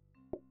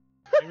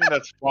 I mean,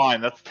 that's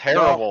fine. That's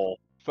terrible.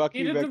 Fuck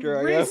you, Needed Victor, the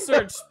I guess.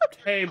 research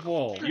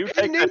table. You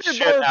take need that to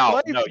shit buy out.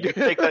 plates, No, you dude.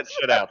 take that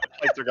shit out. The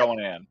plates are going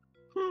in.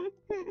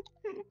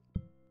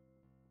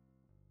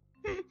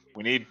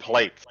 We need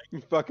plates.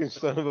 You fucking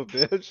son of a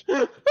bitch.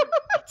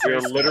 We're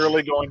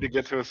literally going to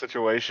get to a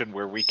situation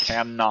where we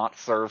cannot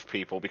serve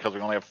people because we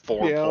only have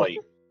 4 Yeah.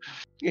 plates.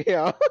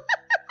 Yeah.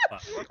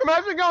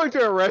 Imagine going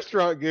to a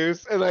restaurant,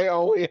 Goose, and they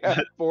only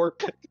have 4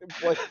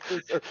 plates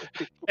to serve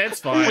people. It's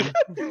fine.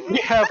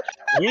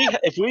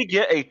 If we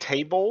get a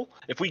table,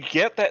 if we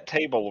get that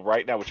table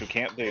right now, which we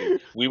can't do,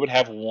 we would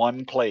have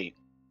 1 plate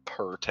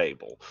per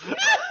table.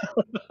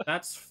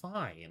 That's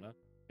fine.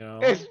 You know?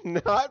 It's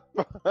not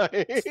fine.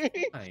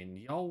 It's fine.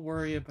 Y'all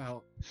worry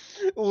about.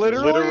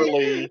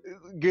 Literally,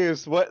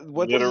 Goose, what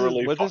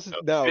Literally this is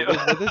fucked up. no,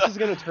 what this is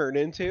gonna turn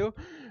into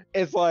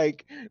is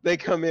like they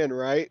come in,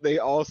 right? They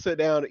all sit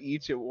down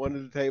each at one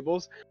of the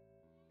tables,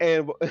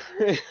 and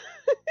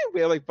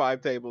we have like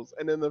 5 tables,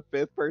 and then the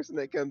 5th person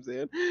that comes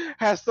in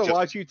has to Just-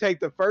 watch you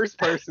take the first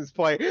person's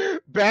plate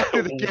back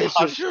to the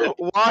Wash kitchen,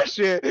 wash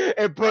it,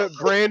 and put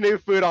brand new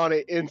food on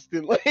it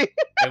instantly.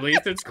 At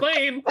least it's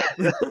clean.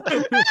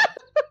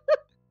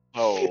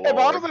 Oh, If I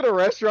Lord. was at a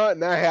restaurant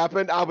and that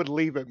happened, I would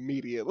leave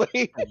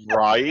immediately.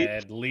 Right?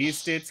 At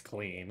least it's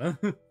clean.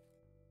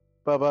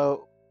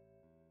 Bubbo,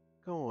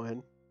 go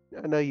on.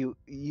 I know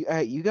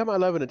hey, you got my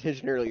love and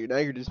attention earlier. Now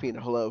you're just being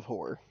a love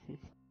whore.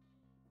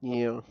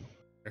 Yeah.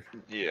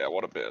 Yeah,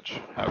 what a bitch.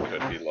 How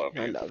could he love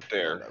I you? love- I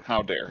Dare. love-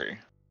 How dare he?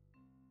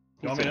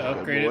 You want me to He's a good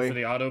upgrade boy. it for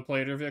the auto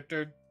plater,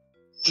 Victor?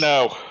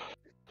 No.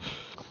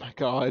 Oh my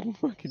god,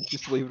 I can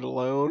just leave it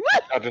alone.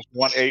 I just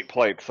want 8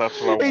 plates. That's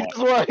what I He want.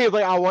 just he's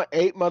like, I want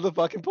 8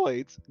 motherfucking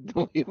plates.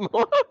 Leave 'em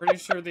alone. Pretty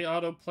sure the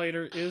auto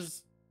plater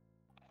is.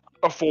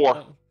 A 4.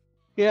 uh,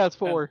 Yeah, it's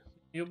 4.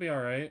 You'll be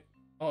alright.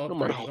 I'll Oh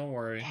my- upgrade, don't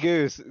worry.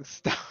 Goose,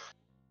 stop.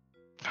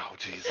 Oh,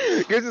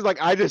 Jesus. Goose is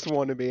like, I just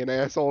want to be an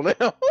asshole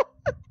now.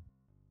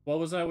 What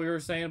was that we were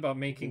saying about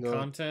making No.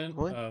 content?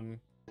 What?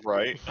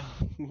 Right?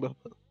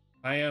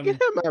 I am. Get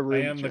out of my I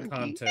room, am the Chunky.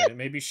 content. It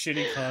may be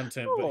shitty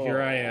content, but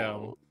here I am.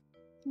 Aw,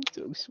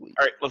 so sweet.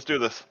 Alright, let's do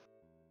this.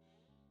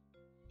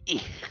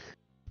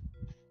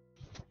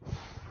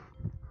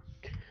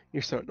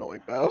 You're so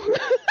annoying, Bo.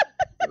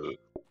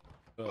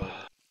 So,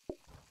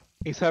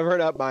 He's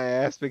hovering up my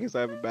ass because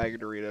I have a bag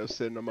of Doritos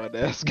sitting on my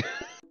desk.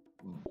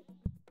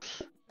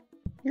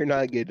 You're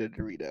not getting a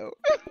Dorito.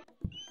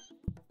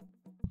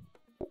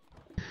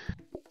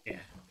 yeah.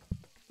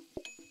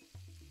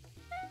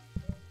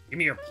 Give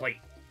me your plate.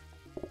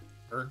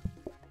 No,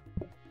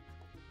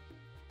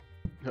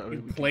 You we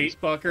can plate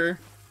just- fucker.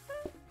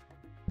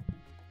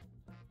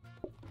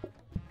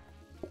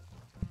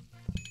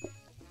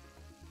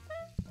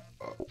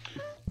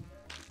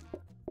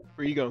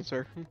 Where you going,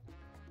 sir?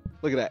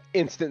 Look at that.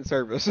 Instant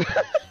service.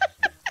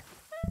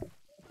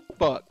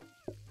 Fuck.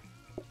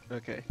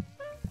 Okay.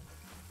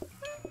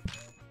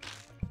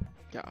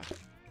 God.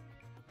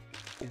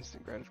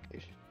 Instant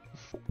gratification.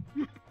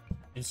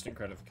 Instant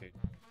gratification.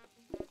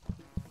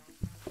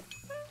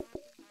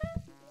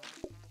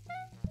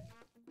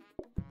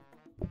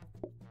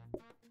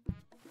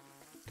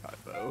 God,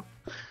 Bo.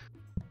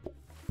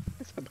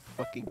 It's a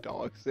fucking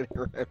dog sitting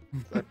around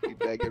beside me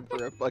begging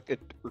for a fucking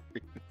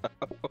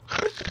Dorito.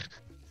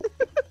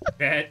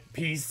 That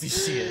piece of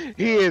shit.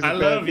 He is a I bad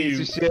love piece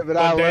you, of shit, but But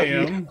I love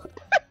you.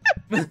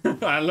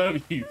 damn. I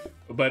love you,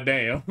 but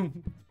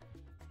damn.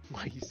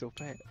 Why are you so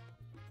fat?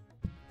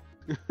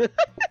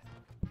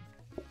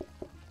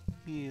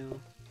 Yeah,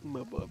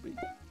 my puppy.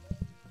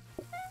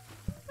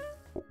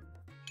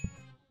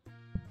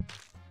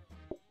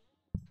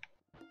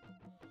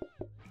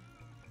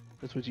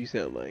 That's what you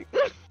sound like.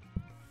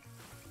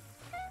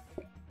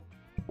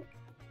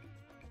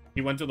 He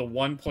went to the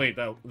one plate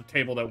the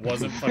table that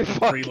wasn't fucking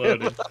Fuck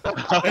preloaded.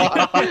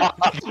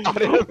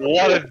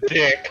 What a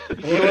dick.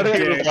 What a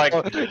He was dick.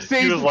 like,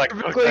 See, he was like,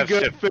 cook perfectly that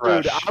good shit food.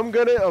 fresh. I'm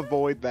gonna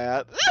avoid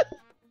that.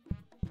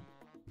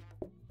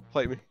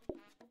 Plate me.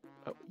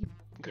 Oh,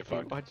 Get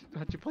fucked. how'd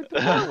you plate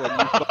the wrong one,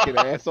 you fucking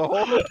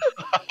asshole?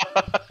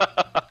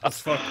 That's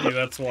fuck you,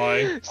 that's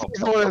why. She's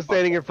the one I'm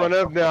standing in front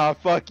of. Nah,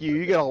 fuck you.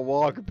 You gotta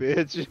walk,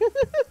 bitch.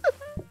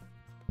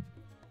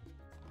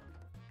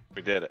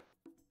 We did it.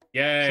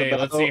 Yay, So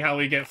let's Bo- see how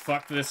we get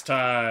fucked this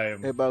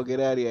time. Hey, Bo,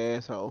 get out of here,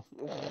 asshole.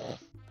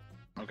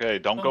 Okay,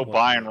 don't Oh, go well.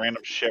 buying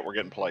random shit. We're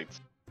getting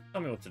plates. Tell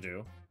me what to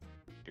do.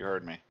 You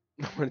heard me.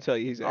 I'm gonna tell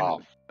you he's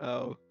out. Oh.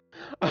 Oh.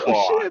 Why?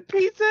 Oh shit,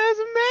 pizza is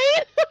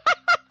made!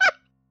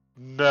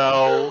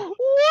 No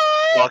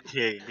What?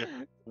 fucking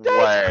That's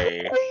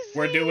way. crazy.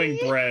 We're doing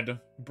bread.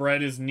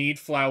 Bread is knead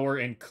flour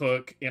and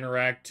cook,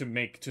 interact to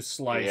make to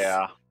slice.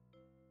 Yeah.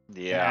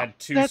 Yeah. Add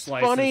 2 That's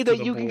slices funny to that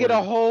the you can get a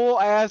board. whole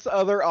ass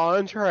other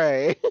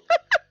entree.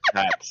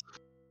 That's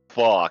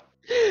fuck.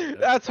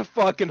 That's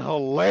fucking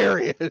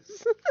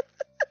hilarious.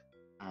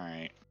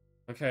 Alright.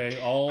 Okay,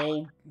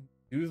 I'll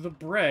do the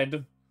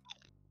bread.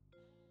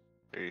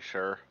 Are you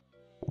sure?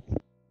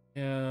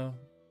 Yeah.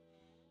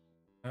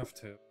 Have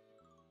to.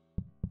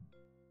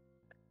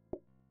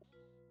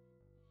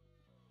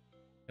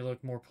 Hey,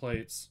 look, more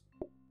plates.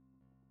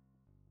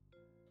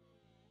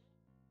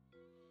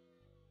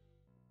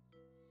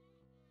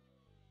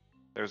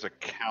 There's a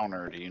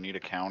counter. Do you need a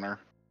counter?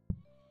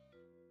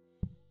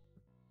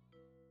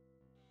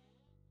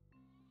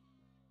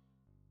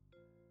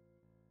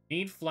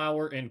 Need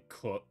flour and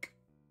cook.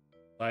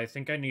 I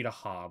think I need a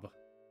hob.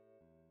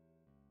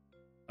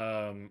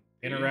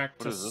 Interact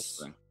What to is this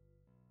thing?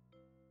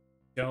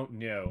 Don't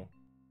know.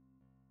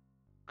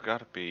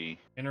 Gotta be.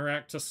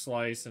 Interact to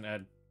slice and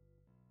add.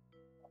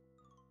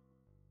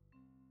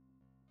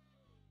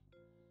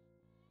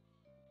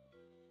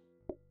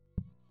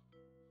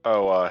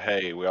 Oh,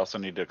 hey, we also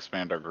need to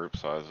expand our group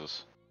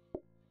sizes.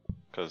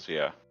 Because,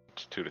 yeah,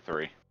 it's 2 to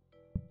 3.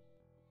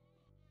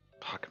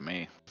 Fuck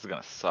me. This is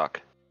gonna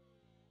suck.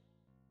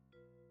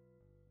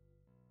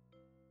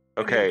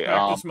 Okay,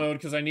 practice mode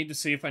because I need to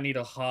see if I need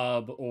a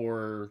hob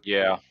or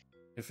yeah,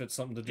 if it's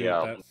something to do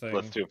with that thing.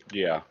 let's do,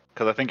 yeah,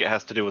 because I think it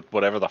has to do with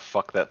whatever the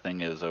fuck that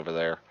thing is over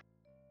there.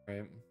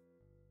 Right.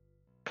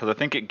 Because I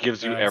think it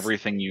gives you That's-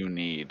 everything you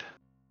need.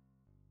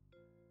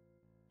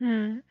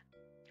 Hmm.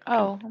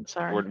 Oh, I'm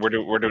sorry.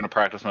 We're doing a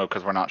practice mode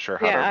because we're not sure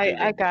how Yeah, to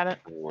do I got it.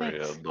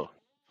 bread. Thanks.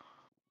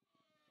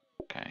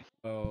 Okay.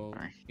 So,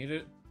 Sorry. need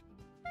it.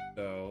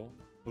 So,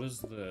 what is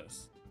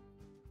this?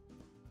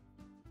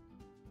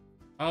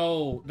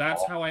 Oh,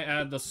 that's how I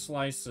add the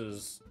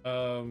slices.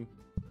 So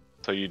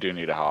you do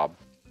need a hob.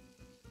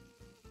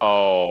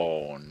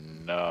 Oh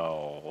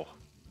no.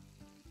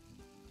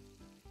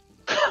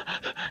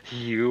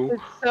 You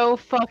It's so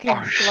fucking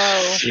are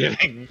slow.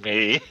 shitting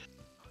me.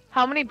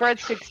 How many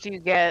breadsticks do you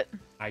get?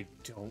 I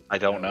I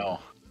don't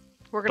know.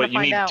 We're gonna But you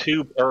find need out.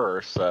 2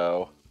 per,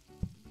 so.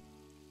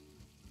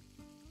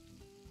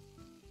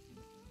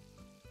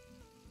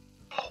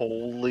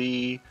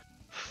 Holy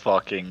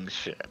fucking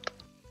shit.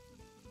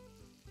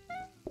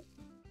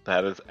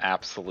 That is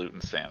absolute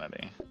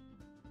insanity.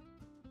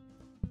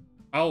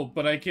 Oh,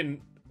 but I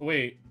can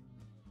wait.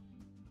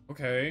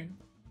 Okay.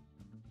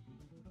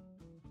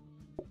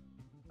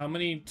 How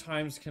many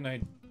times can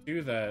I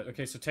do that?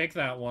 Okay, so take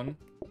that one.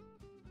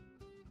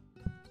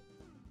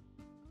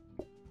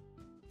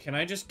 Can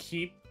I just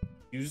keep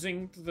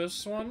using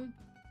this one?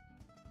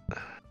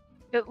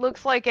 It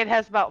looks like it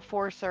has about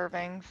 4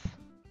 servings.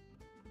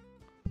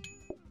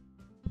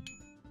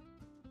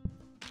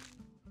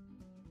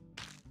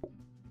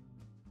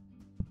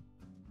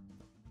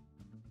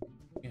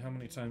 How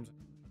many times?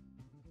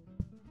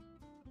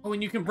 Oh,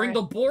 and you can bring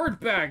Alright. the board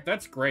back!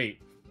 That's great.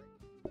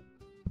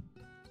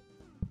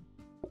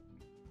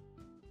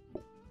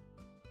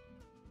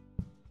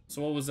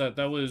 So what was that?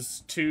 That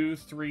was 2,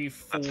 3,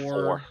 4, That's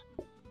 4.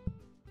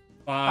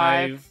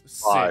 5,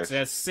 6. Five. It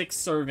has 6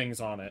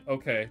 servings on it.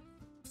 Okay.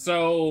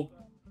 So,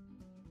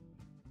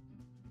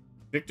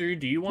 Victor,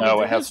 do you want No,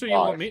 to it do has this, or you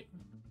want 5. me?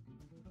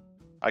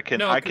 I can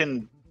No,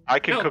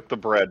 no. cook the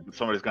bread, but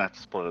somebody's gonna have to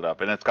split it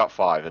up, and it's got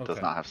 5. It does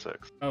Okay. not have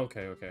 6.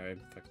 Okay, okay.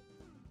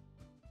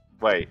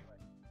 Wait,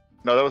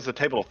 no, that was a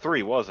table of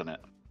 3, wasn't it?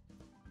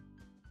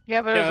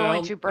 Yeah, but there's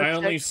only 2 breadsticks. I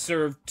only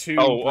served 2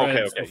 Oh, okay,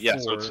 breads okay. Yeah,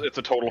 so before. it's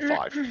a total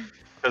 5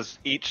 because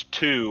each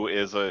 2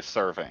 is a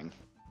serving.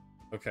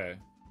 Okay.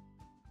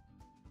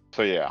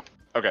 So yeah,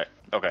 okay.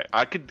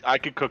 I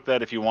could cook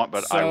that if you want,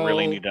 but I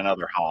really So- need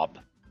another hob.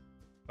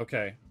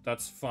 Okay,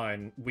 that's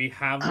fine. We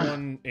have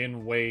one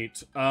in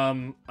wait.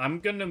 I'm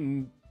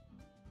gonna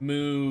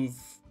move.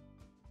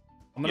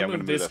 I'm Yeah, gonna I'm move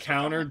gonna this that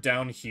counter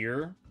down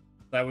here.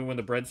 That way, when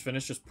the bread's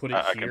finished, just put it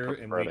I can here, put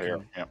the and we bread here.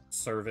 can Yep.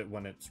 serve it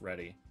when it's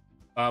ready.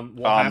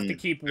 We'll have to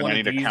keep And one I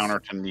of need these. a counter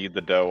to knead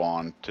the dough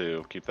on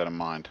too. Keep that in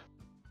mind.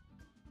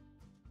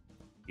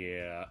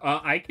 Yeah.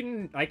 I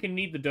can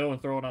knead the dough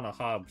and throw it on a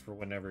hob for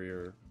whenever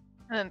you're.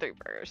 And then 3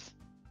 burgers.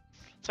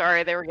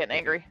 Sorry, they were getting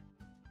angry.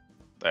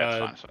 That's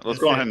Uh, fine. So let's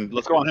is go it- ahead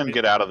and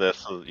get out of this.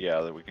 So,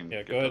 yeah, that we can. Yeah.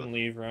 get Go to ahead and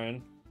leave,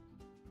 Ryan.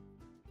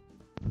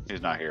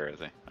 He's not here, is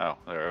he? Oh,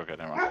 there. Okay,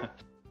 never mind.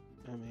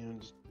 I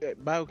mean,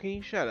 Bo, can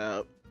you shut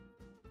up?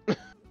 Don't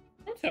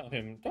tell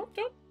him. Don't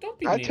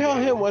be. I mean tell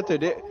to him what to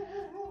do.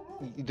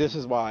 This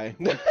is why.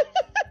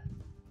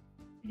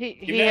 He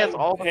Give has that-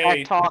 all the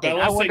hey, back talking.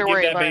 Bella I said wonder give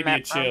where he that learned baby a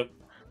that from. chip.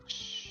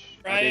 Shh,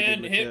 I did Ryan, give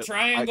him a hit tip.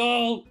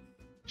 triangle.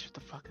 Shut the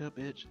fuck up,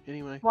 bitch.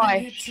 Anyway. Why?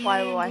 Hit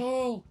Why?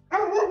 triangle.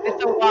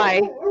 It's a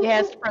Y. He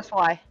has to press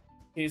Y.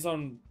 He's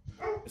on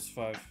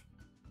S5.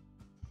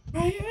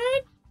 Ryan!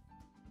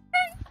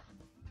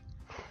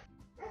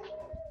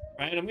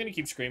 Ryan, I'm gonna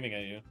keep screaming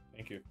at you.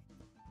 Thank you.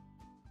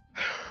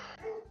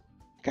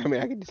 I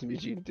mean, I can just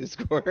meet you in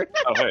Discord.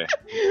 Oh hey.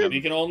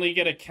 You can only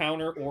get a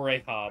counter or a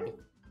hob.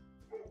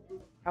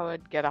 I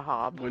would get a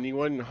hob. When you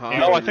wasn't hot.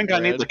 No, I think I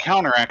need the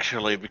counter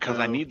actually because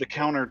I Oh. need the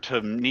counter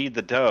to knead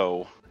the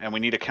dough, and we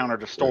need a counter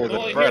to store the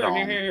Well, bread here,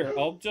 on. here.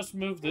 I'll just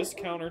move this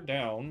counter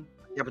down.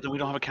 Yeah, but then we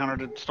don't have a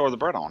counter to store the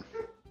bread on.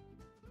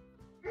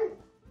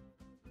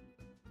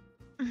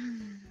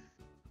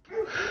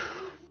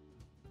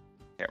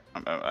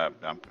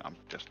 I'm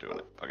just doing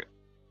it. Okay,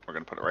 we're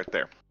gonna put it right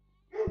there.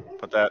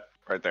 Put that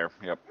right there.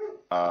 Yep.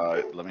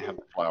 Let me have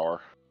the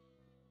flour.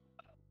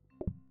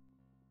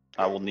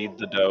 I will need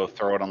the dough.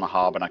 Throw it on the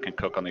hob, and I can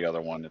cook on the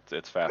other one.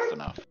 It's fast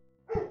enough.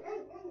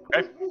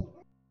 Okay.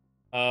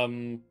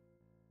 And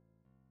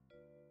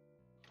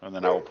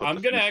then I will put.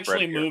 I'm gonna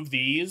actually move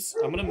these.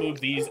 I'm gonna move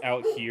these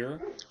out here.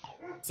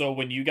 So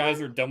when you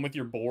guys are done with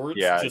your boards,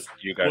 yeah, just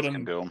you guys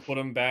can do them. Put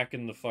them back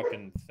in the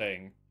fucking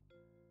thing.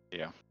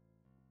 Yeah.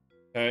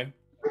 Okay.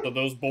 So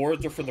those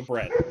boards are for the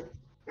bread.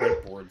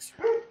 Bread boards.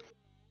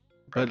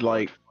 But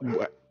like,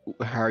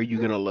 how are you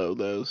gonna load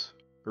those,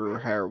 or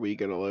how are we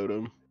gonna load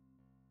them?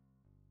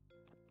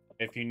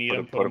 If you need Put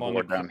them, put them a on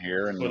board the down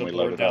here, and put then a we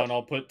load board it down. up.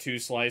 I'll put 2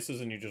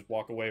 slices, and you just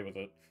walk away with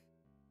it.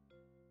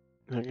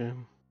 Okay.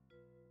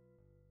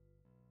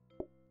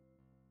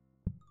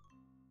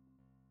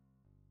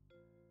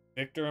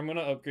 Victor, I'm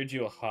gonna upgrade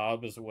you a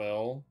hob as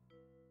well.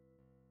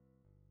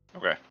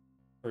 Okay.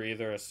 For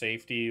either a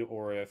safety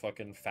or a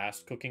fucking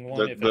fast cooking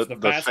one. If it's the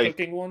fast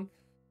cooking one,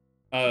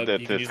 you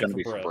can use gonna it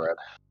be for bread. for bread.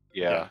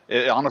 Yeah.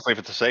 Honestly, if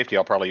it's a safety,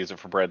 I'll probably use it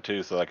for bread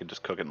too, so I can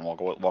just cook it and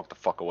walk the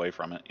fuck away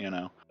from it. You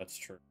know. That's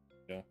true.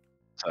 Yeah.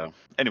 So,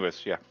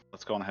 anyways, yeah,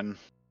 let's go on ahead and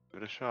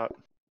give it a shot.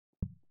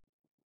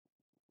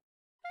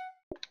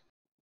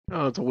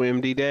 Oh, it's a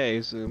windy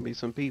day, so there's gonna be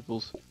some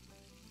peoples.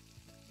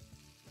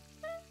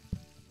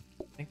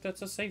 I think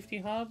that's a safety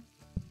hob.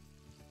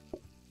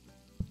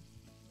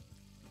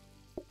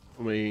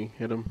 Let me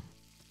hit him.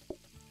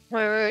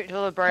 Wait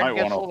till the bread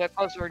gets a little bit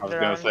closer. I was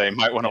gonna say,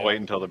 might want to wait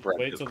until the bread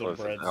Wait gets till the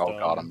closer. bread's Oh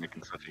god, done. I'm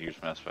making such a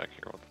huge mess back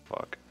here. What the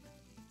fuck?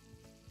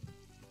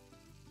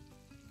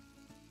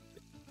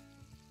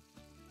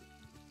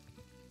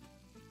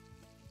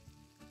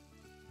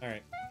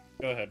 Alright.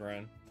 Go ahead,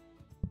 Ryan.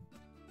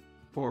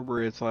 4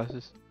 bread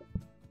slices.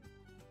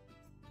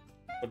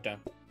 Put down.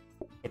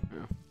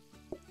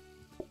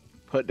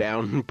 Put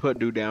down. Put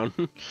do down.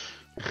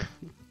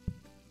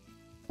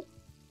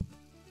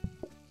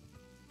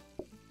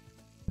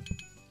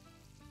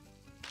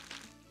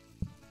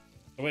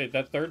 Oh, wait,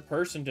 that third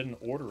person didn't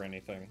order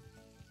anything.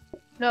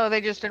 No, they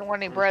just didn't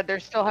want any bread. They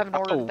still haven't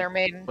ordered their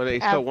main But they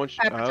still want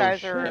you.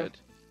 appetizer. Oh shit.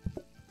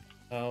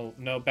 Oh,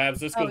 no, Babs,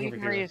 this goes over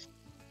here.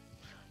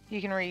 You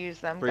can reuse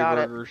them. 3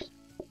 Got burgers.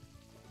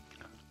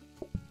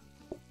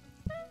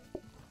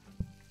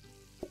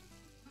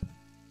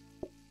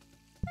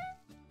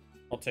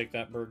 I'll take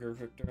that burger,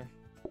 Victor.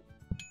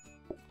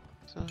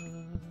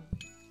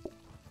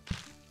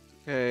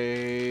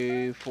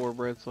 Okay, 4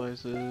 bread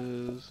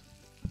slices.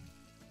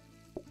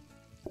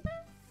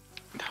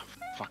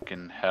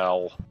 Fucking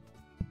hell.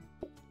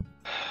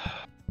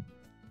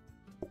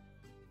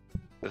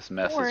 This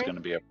mess is gonna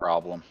be a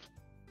problem.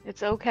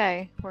 It's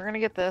okay. We're gonna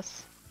get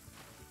this.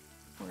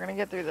 We're gonna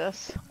get through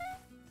this.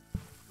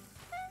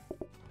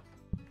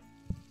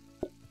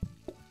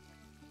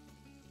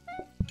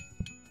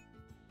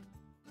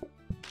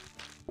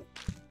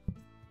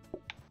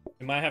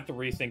 We might have to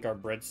rethink our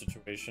bread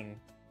situation.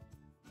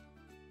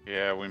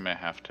 Yeah, we may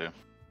have to.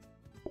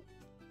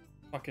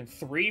 Fucking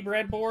 3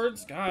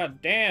 breadboards?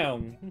 God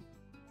damn.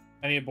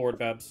 I need a board,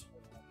 Babs.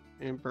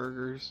 And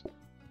burgers.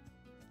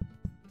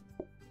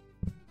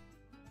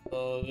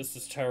 Oh, this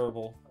is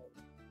terrible.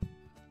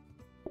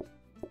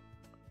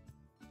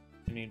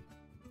 I need...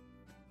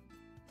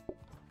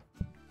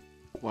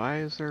 Why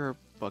is there a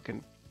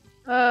fucking...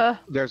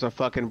 There's a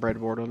fucking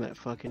breadboard on that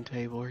fucking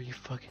table. Are you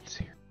fucking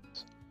serious?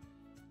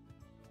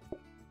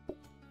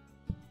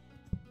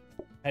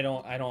 I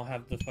don't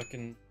have the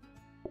fucking...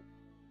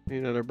 Need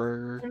another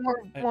burger.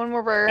 One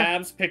more burger.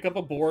 Babs, pick up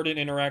a board and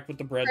interact with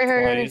the bread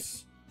Right.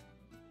 twice.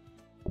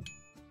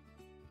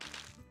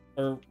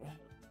 Or...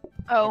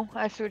 Oh,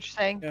 I see what you're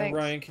saying. Yeah, Thanks.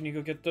 Ryan, can you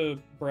go get the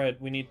bread?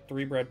 We need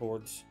 3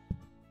 breadboards.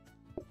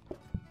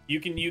 You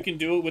can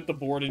do it with the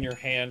board in your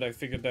hand. I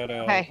figured that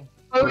out. Okay.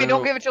 Oh, wait,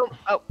 don't give it to him.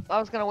 Oh, I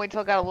was gonna wait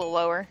till it got a little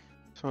lower.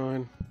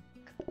 Fine.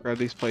 Grab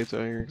these plates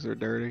out here because they're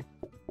dirty.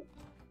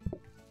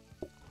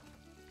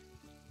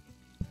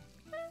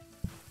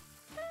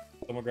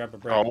 Someone grab a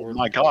breadboard. Oh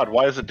my god,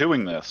 why is it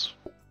doing this?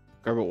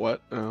 Grab a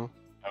what? Oh.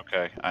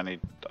 Okay, I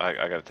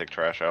gotta take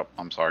trash out.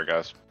 I'm sorry,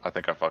 guys. I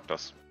think I fucked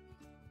us.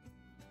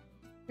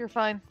 You're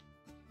fine.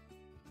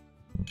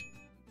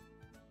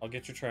 I'll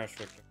get your trash,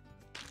 Victor.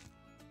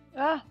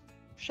 Ah,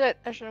 shit.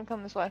 I shouldn't have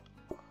come this way.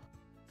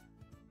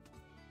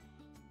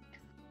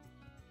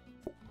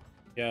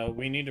 Yeah,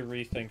 we need to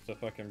rethink the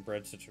fucking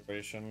bread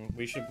situation.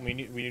 We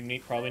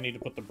probably need to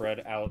put the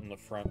bread out in the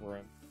front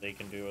room. They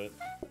can do it.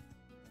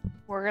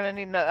 We're gonna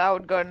need. I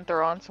would go ahead and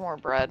throw on some more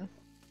bread.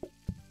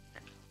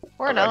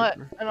 Or Okay. not.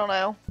 I don't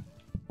know.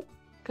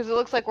 Because it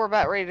looks like we're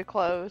about ready to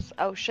close.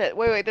 Oh shit.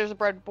 Wait. There's a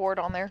bread board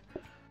on there.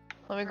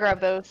 Let me grab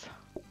those.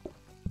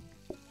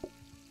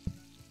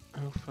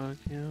 Oh fuck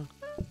yeah.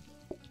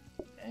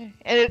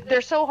 And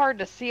they're so hard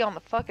to see on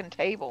the fucking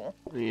table.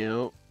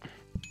 Yep.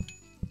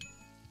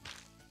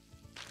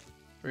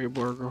 3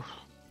 burgers.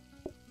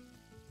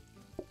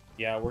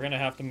 Yeah, we're gonna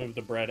have to move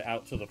the bread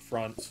out to the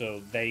front so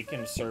they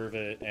can serve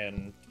it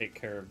and take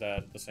care of that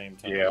at the same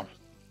time. Yeah.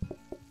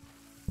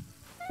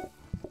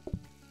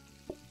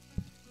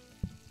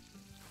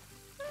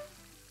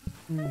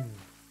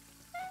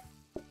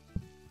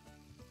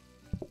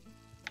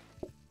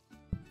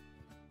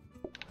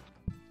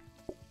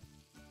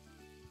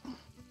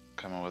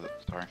 Come on with it.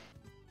 Sorry.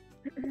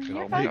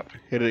 You're Oh, fine. my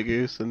Hit it,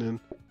 Goose, and then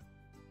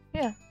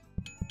Yeah.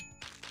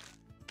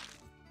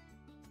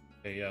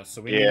 Okay, yeah,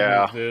 so we need to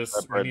Yeah, move this.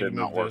 that We bread need to did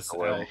not move work this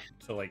away. out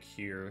to like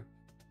here.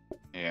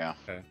 Yeah.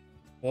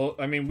 Well,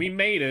 I mean, we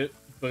made it,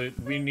 but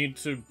we need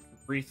to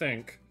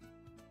rethink.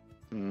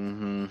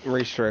 Mm-hmm.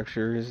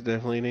 restructure is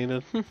definitely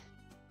needed.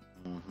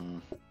 Mm-hmm.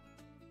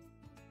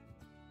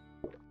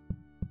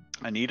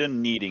 I need a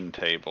kneading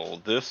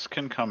table. This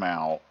can come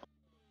out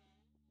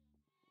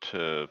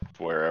to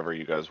wherever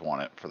you guys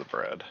want it for the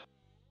bread.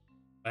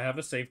 I have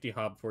a safety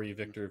hob for you,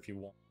 Victor, if you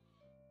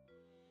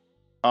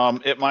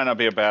want. It might not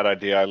be a bad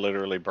idea. I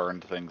literally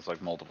burned things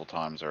like multiple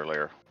times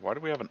earlier. Why do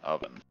we have an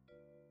oven?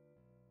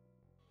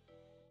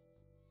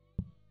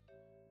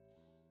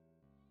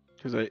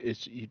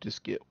 Because you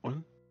just get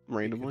one Could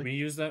randomly. we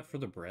use that for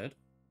the bread?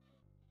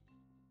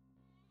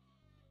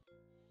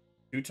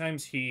 2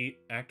 times heat,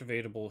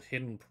 activatable,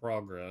 hidden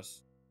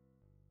progress.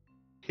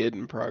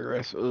 Hidden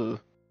progress. Ugh.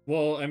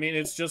 Well, I mean,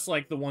 it's just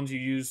like the ones you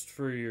used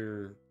for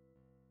your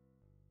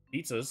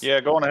pizzas. Yeah,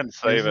 go on ahead and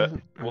save Is it.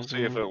 it? We'll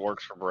see if Okay. it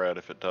works for bread.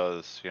 If it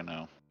does, you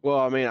know. Well,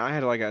 I mean, I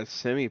had like a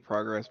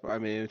semi-progress, but I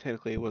mean,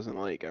 technically it wasn't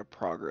like a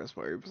progress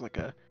bar. It was like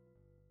a.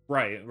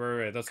 Right.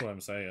 That's what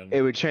I'm saying.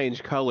 It would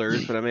change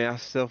colors, but I mean, I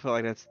still feel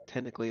like that's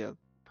technically a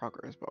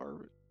progress bar.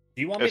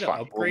 Do you want me It's to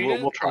fine. upgrade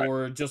We'll it, try it.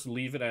 or just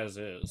leave it as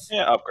is?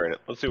 Yeah, upgrade it.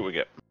 Let's see what we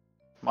get.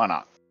 Why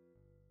not?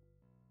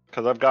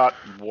 Because I've got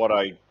what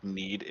I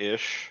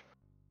need-ish.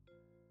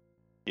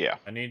 Yeah.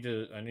 I need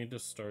to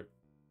start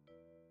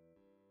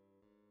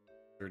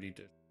 30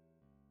 dish.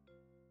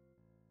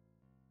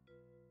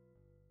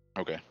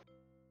 Okay.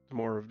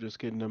 More of just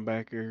getting them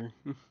back here.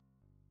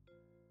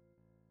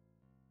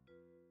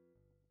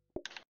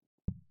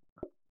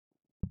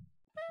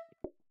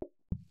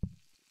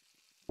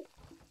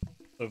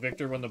 So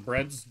Victor, when the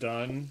bread's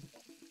done,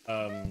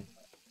 I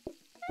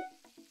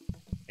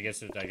guess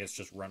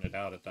just run it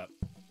out at that.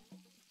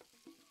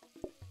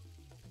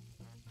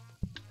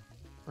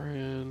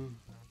 Brand.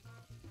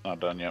 Not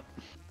done yet.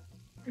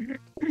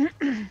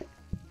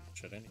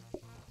 Should any?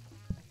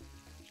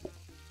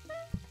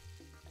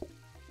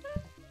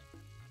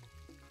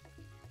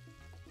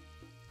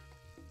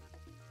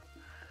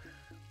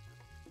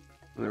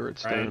 Whenever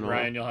it's done.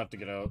 Ryan, you'll have to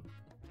get out.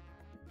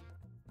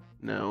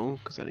 No,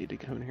 because I need to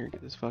come in here and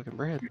get this fucking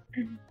bread.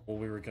 Well,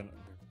 we were gonna.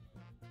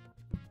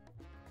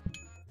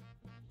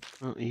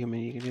 Well, I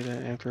mean, you can do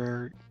that after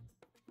our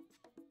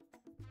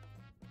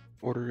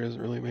order.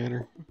 Doesn't really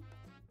matter.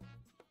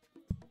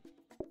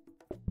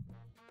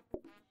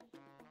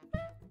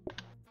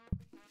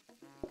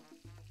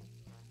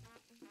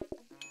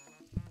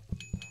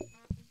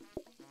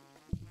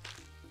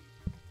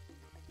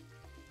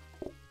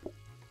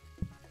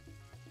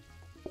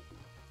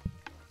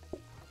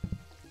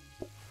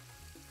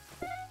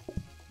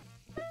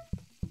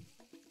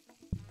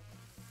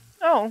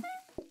 Oh,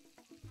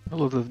 I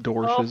love the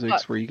door Oh, physics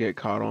fuck. where you get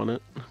caught on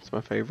it. It's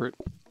my favorite.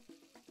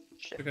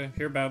 shit. Okay,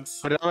 here, Babs.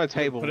 Put it on a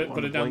table. Put on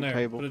it a down blank there.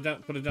 Table.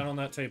 Put it down on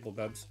that table,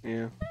 Babs.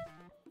 Yeah.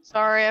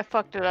 Sorry, I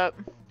fucked it up.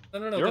 No,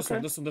 You're this okay.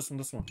 one,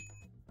 this one.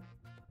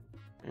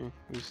 Yeah.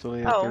 You still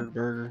need a Oh. third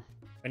burger.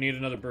 I need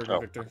another burger, Oh.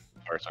 Victor.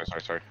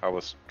 Sorry. I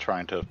was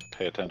trying to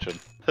pay attention.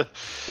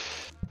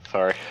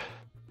 Sorry.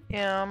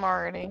 Yeah, I'm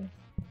already.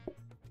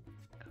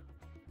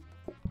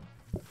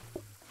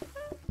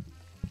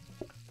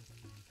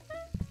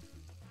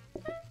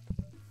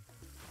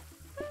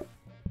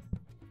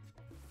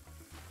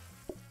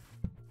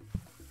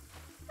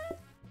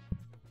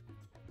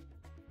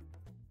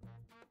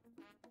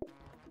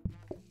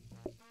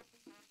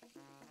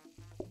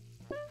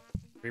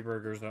 Three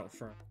burgers out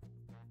front.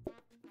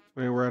 I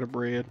mean, we're out of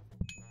bread.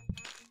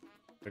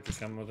 Victor's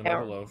coming with Yeah.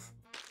 another loaf.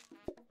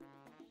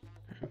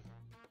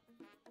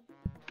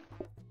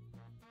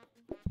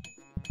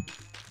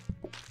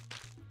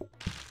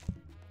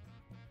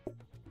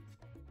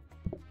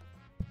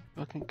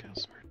 Fucking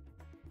customer.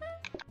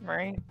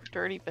 Right?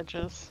 Dirty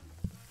bitches.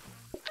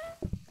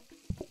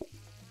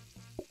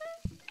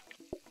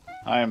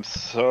 I am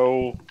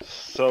so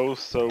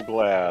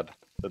glad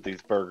that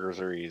these burgers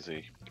are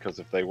easy. Because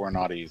if they were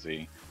not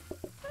easy,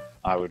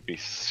 I would be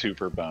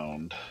super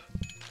boned.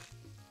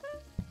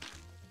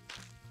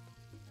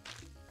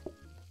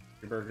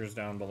 Your burgers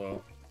down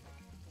below.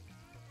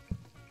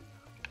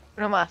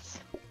 No mas.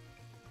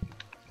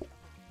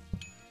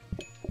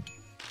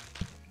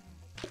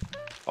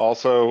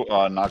 Also,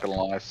 not gonna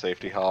lie,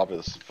 safety hob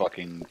is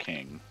fucking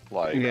king.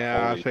 Like,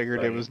 Yeah, I holy figured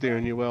it shit. was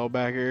doing you well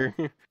back here.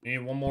 Need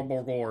one more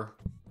burger.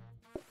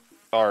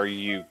 Are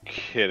you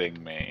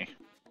kidding me?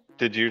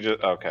 Did you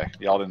just? Okay,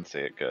 y'all didn't see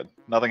it. Good.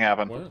 Nothing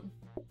happened. What?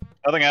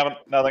 Nothing happened.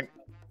 Nothing.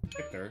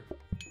 Victor.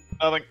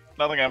 Nothing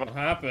What happened.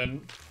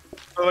 happened?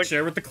 Nothing.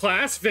 Share with the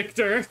class,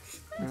 Victor!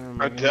 Oh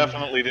my I God.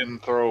 definitely didn't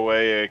throw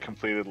away a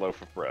completed loaf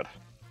of bread.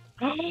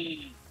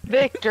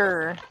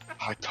 Victor.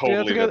 I Yeah,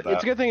 totally did that.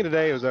 it's a good thing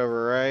today was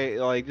over, right?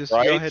 Like, just go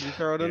Right? ahead and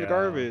throw it in the Yeah.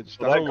 garbage.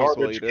 Well, The that homeless will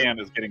garbage eat it. can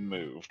is getting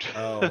moved.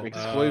 Oh,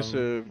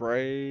 Exclusive,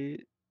 right?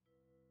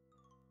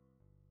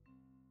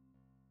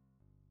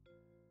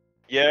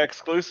 Yeah,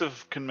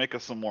 exclusive can make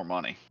us some more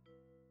money.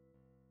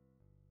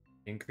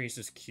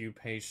 Increases queue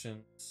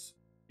patience.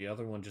 The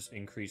other one just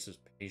increases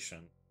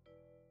patience.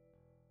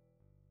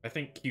 I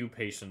think queue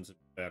patience is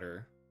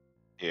better.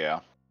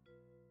 Yeah.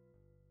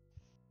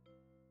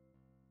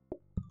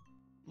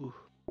 Ooh.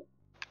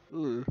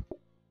 Ooh.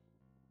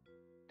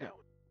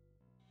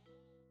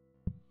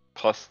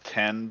 Plus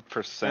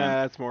 10%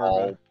 That's more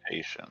all of a.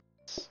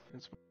 patients.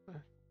 That's,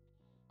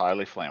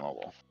 Highly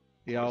flammable.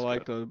 y'all That's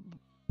like good. the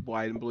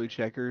white and blue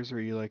checkers, or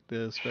you like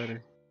this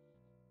better?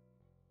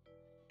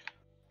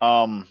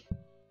 Go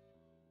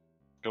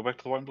back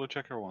to the white and blue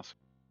checker once.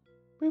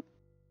 Boop.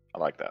 I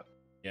like that.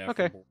 Yeah.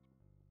 Okay. For...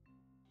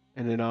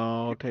 And then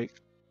I'll take.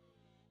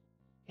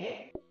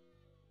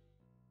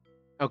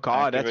 Oh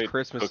God, that's Activate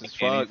Christmas cook as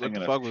fuck. What anything the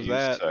in a fuck was few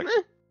that? seconds.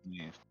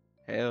 Yeah.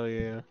 Hell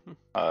yeah.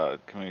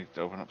 Can we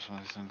open up some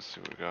of these things?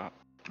 See what we got.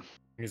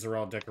 These are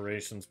all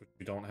decorations, which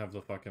we don't have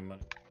the fucking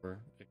money for,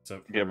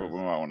 except for... Yeah, but we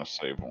might want to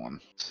save one.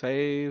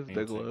 Save the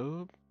Painting.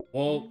 globe.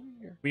 Well,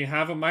 we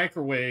have a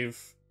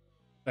microwave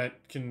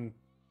that can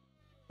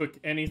cook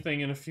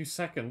anything in a few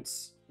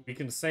seconds. We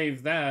can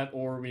save that,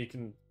 or we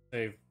can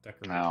save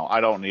decorations. No,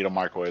 I don't need a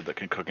microwave that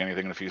can cook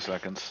anything in a few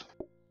seconds.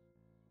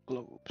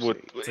 Globe. So you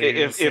would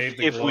save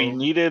the If we globe?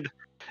 needed,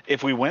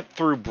 if we went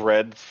through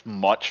bread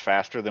much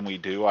faster than we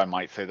do, I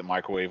might say the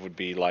microwave would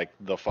be like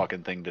the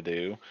fucking thing to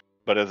do.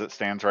 But as it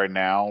stands right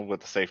now,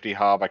 with the safety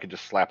hob, I could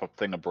just slap a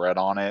thing of bread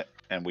on it,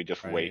 and we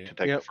just wait to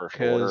take the first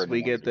order. Because And we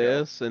then get we go.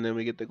 this, and then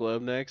we get the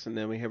globe next, and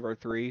then we have our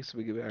 3, so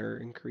we get our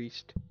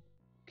increased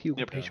queue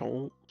Yep.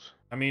 patience.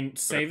 I mean,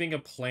 saving a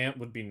plant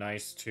would be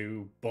nice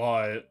too,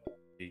 but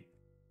we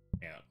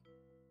can't.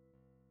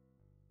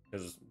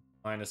 Because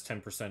minus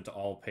 10% to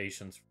all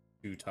patients for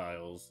 2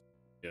 tiles.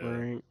 Yeah.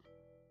 Right.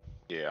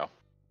 Yeah. All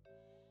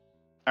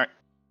right,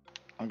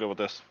 I'm good with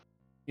this.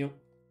 Yep.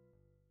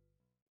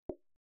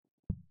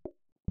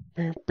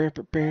 It's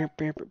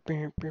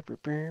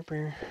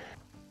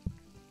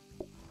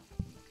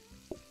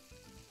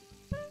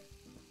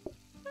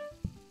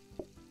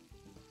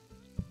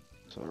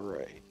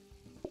alright.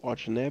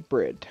 Watching that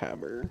bread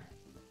timer.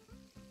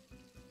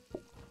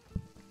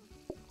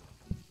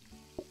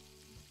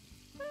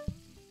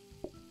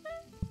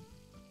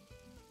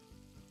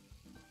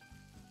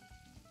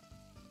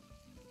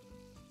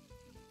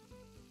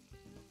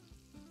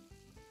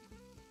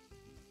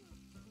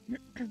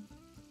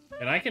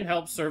 And I can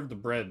help serve the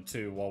bread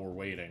too while we're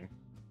waiting.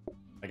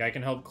 Like, I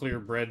can help clear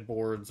bread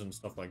boards and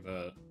stuff like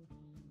that.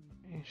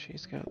 And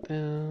she's got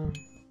them.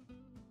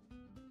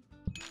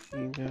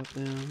 You got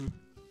them.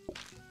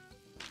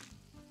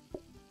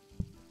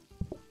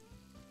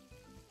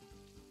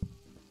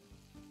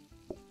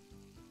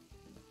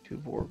 Two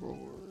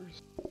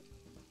Borgors.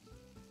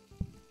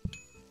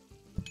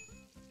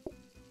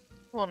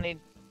 We'll need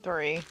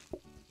 3.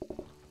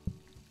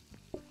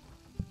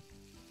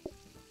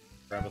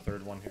 Grab a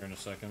third one here in a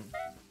second.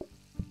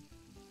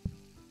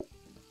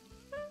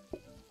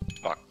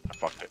 Fuck, I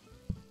fucked it.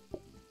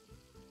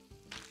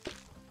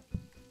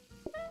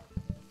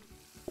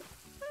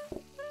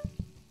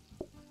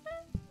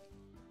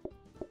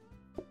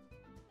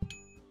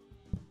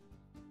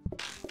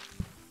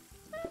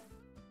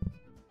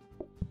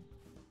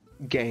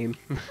 Game.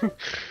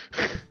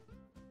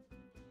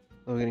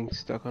 Oh, getting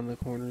stuck on the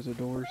corners of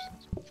doors.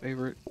 That's my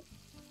favorite.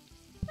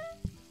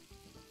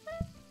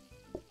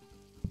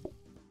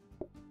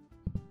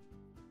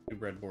 Two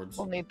bread boards.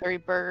 We'll need 3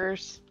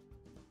 burgers.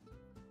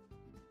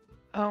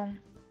 Oh.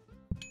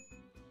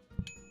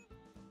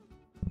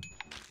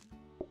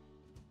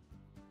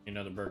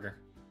 Another burger.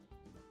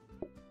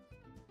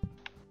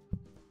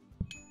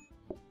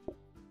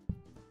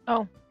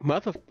 Oh.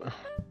 Mother.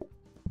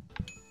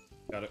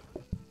 Got it.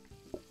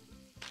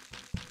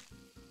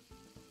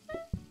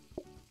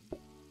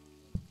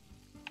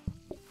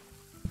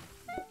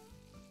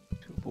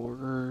 Two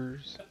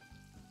Borgers.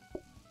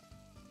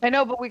 I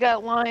know, but we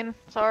got line.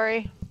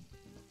 Sorry.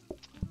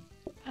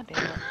 God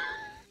damn it.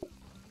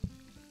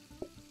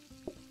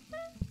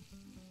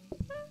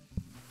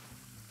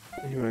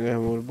 You wanna go have a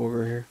little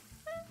burger here?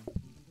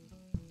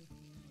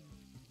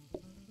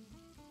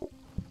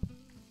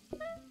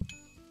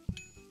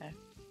 Okay.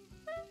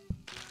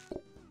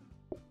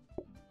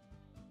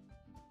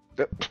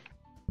 Yep.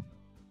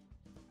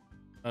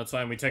 That's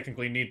fine. We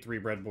technically need 3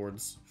 bread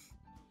boards.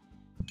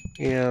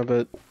 Yeah,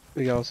 but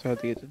we also have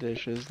to get the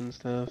dishes and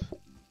stuff.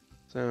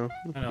 So,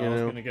 I know, you I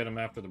was know. gonna get them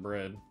after the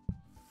bread.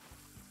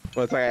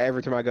 Well, it's like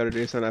every time I go to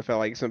do something, I feel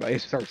like somebody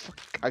starts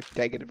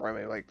taking it from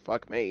me. Like,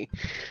 fuck me.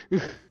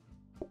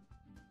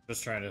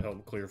 Just trying to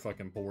help clear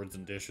fucking boards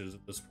and dishes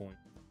at this point.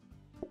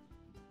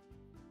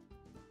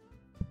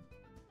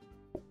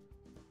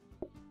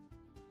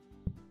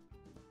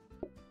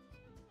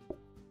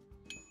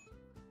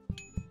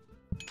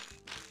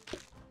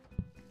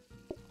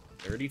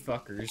 Dirty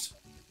fuckers.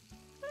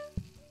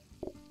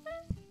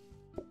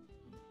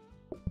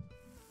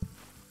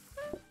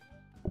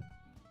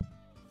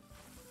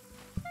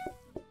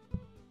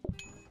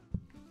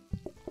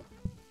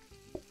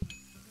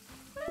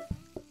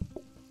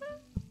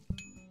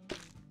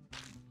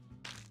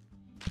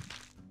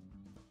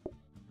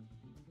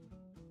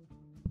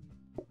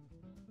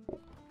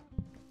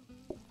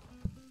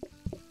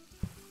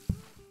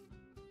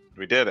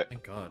 We did it.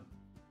 Thank God.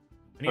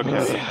 I need Okay.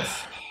 more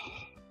sinks.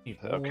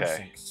 Need more Okay.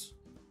 sinks.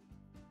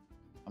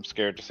 I'm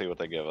scared to see what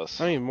they give us.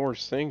 I need more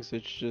sinks.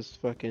 It's just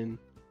fucking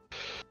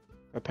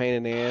a pain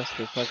in the ass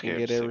to fucking Scared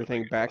get to see what everything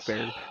they give back us.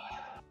 there.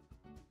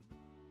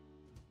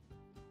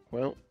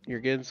 Well, you're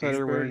getting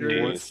somewhere where you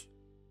Cheeseburgers. want. Cheese.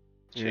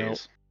 You know,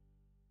 Cheese.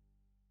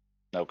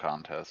 No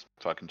contest.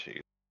 Fucking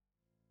cheese.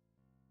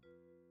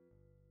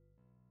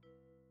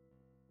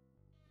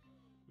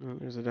 oh,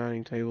 there's a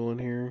dining table in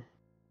here.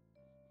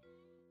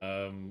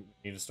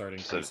 Need to start Sit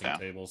increasing down.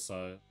 table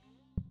size.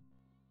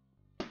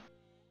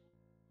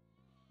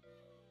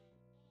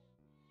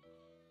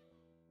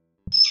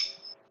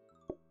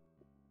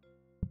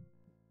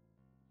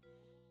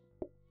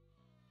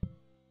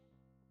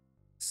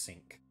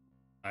 Sink.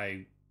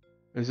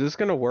 Is this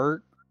gonna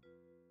work?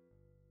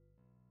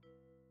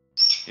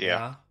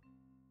 Yeah.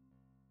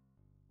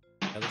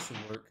 Yeah, this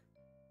should work.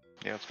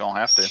 Yeah, it's gonna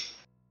have to.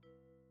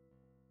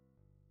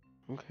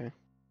 Okay.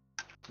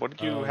 What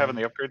did you have in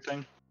the upgrade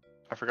thing?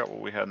 I forgot what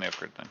we had in the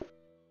upgrade thing.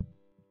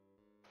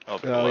 Oh,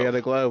 the Oh yeah, glove.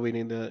 the glow. We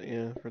need that.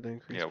 Yeah, for the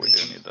increase. Yeah, we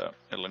do need that.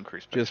 It'll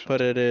increase Just patience.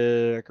 put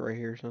it like right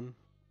here, son.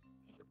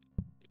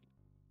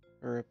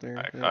 Or up there.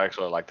 I, yeah. I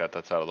actually like that.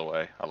 That's out of the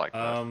way. I like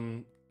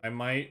that. I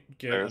might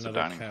get There's a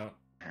another dining count.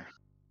 here.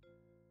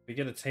 We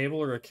get a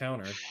table or a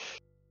counter.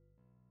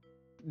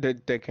 The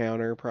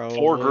counter probably.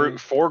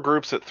 Four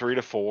groups at 3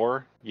 to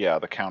 4. Yeah,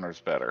 the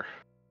counter's better.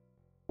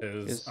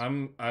 Because Is-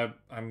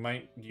 I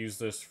might use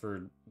this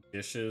for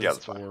dishes Yeah,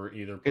 that's fine. or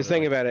either. Because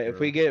think about it. If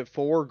we get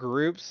 4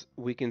 groups,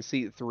 we can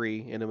seat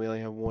 3, and then we only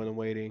have 1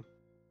 waiting.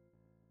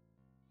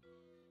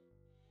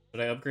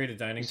 Should I upgrade a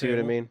dining You see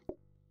table? what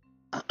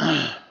I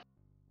mean?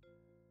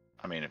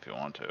 I mean, if you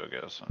want to, I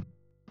guess. It doesn't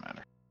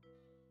matter.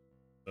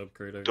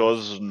 Upgrade. I guess.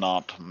 Does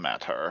not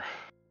matter.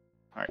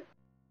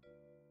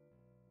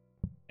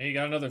 Hey, you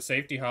got another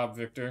safety hob,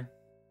 Victor.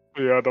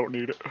 Yeah, I don't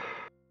need it.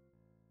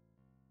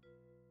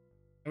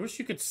 I wish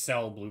you could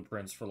sell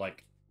blueprints for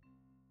like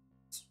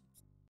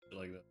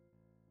that.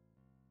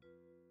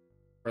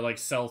 Or like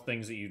sell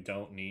things that you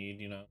don't need,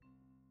 you know?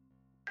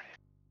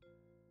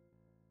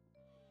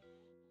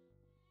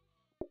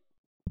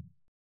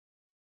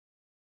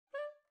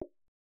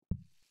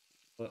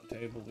 What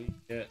table we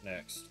get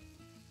next?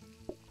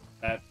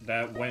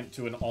 That went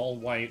to an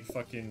all-white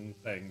fucking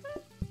thing.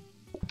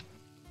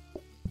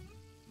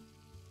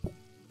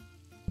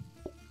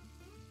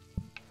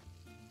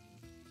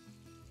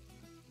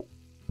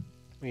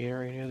 Yeah,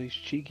 right now these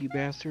cheeky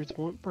bastards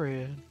want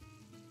bread.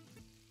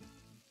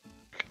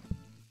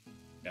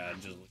 Yeah,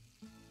 just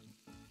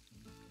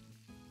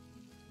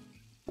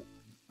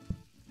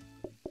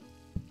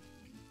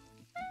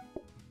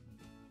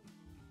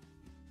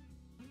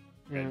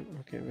Yeah,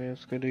 okay,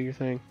 Vance, go do your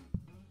thing.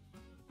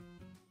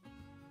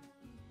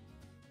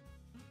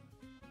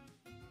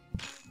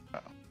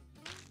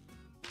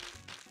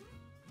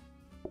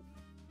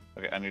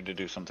 Okay, I need to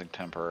do something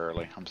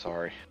temporarily. I'm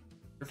sorry.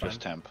 you're fine.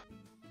 Just temp.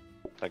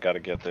 I gotta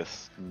get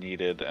this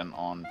needed and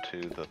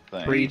onto the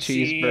thing. Free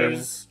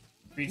cheeseburger.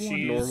 Free One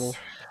cheese. normal.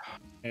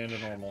 And a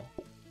normal.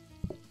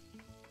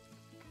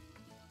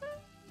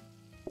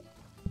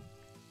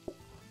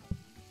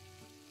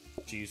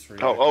 Cheese free.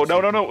 Oh, no.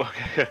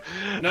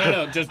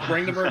 No, just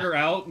bring the burger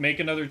out, make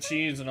another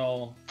cheese, and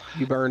I'll.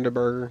 You burned a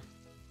burger.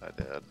 I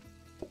did.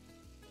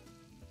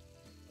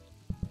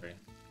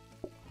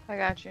 I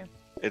got you.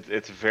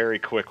 It's very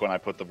quick when I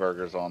put the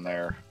burgers on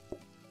there.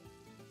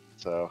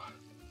 So,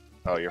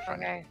 oh, you're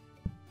fine.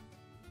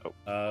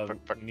 Okay.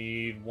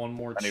 Need one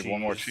more I cheese. need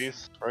one more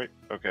cheese, right?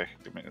 Okay.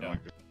 Give me. Yeah.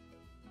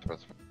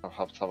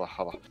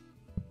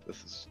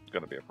 This is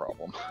gonna be a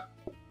problem.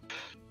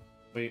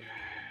 Wait.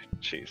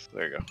 Cheese.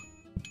 There you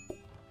go.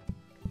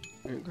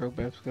 Alright, go,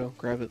 Babs, go.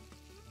 Grab it.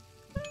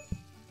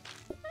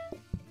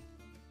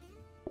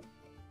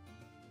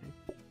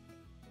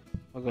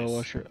 I'll go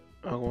Nice.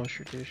 I'll wash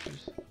your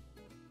dishes.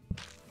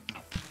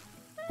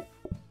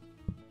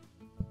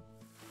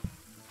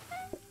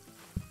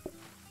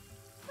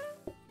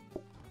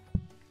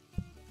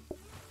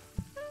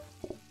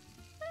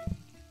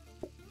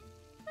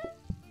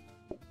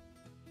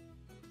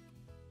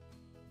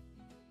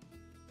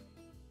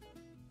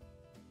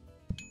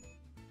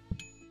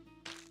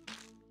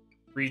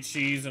 Free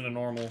cheese and a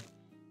normal.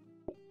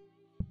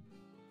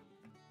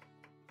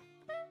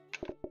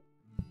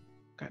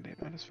 God damn,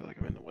 I just feel like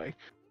I'm in the way.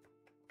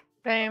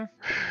 Same.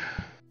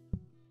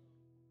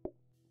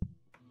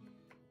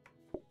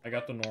 I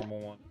got the normal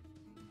one.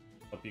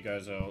 Help you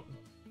guys out.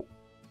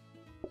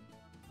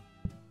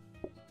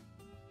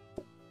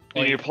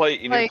 You need a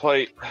plate. You need a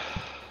plate.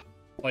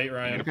 Plate, You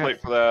Ryan. need a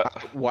plate for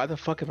that. Why the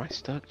fuck am I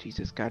stuck?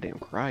 Jesus goddamn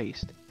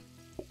Christ.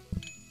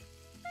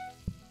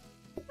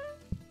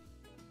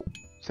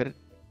 Set it.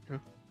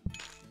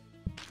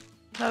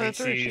 Another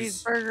Free 3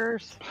 cheese.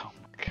 cheeseburgers. Oh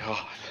my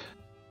god.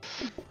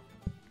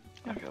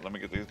 Okay, let me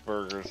get these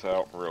burgers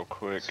out real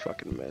quick. This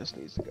fucking mess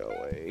needs to go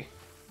away.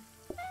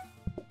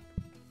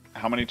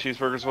 How many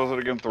cheeseburgers was it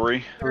again?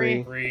 3?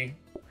 3. 3.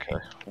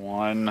 Okay.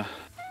 1. Go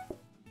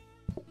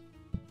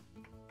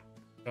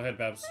ahead,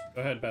 Babs.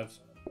 Go ahead, Babs.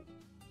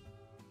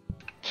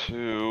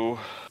 to.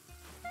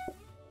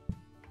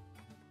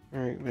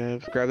 Alright,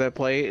 Babs, grab that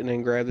plate and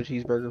then grab the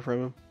cheeseburger from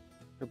him.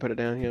 Or put it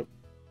down, yep.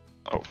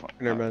 Oh, fuck.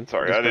 Never mind.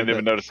 Sorry, Just I didn't grab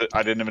even that. notice it.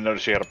 I didn't even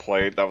notice she had a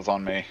plate. That was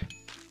on me.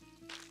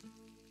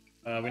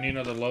 We need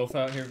another loaf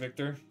out here,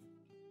 Victor.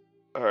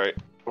 All right,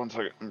 1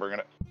 second. I'm bringing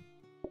it.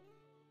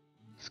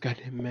 This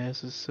goddamn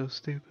mass is so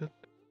stupid.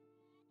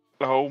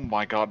 Oh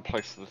my God!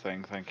 Place the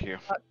thing. Thank you.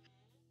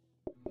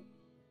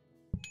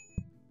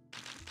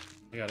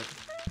 I got it.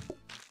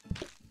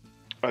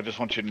 I just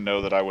want you to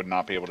know that I would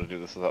not be able to do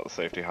this without the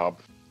safety hub.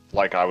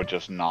 Like, I would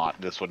just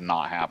not. This would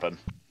not happen.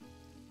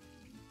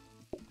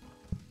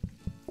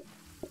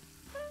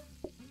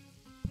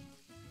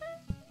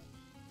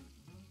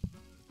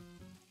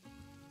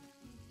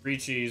 Free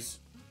cheese.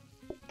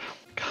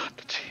 God,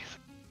 the cheese.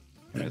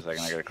 Wait a second,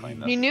 I gotta clean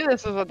this. You knew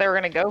this is what they were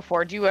gonna go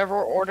for. Do you ever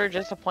order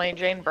just a plain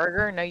Jane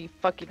burger? No, you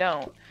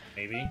don't.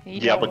 Maybe. You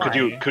Yeah, don't but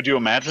lie. could you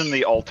imagine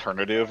the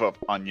alternative of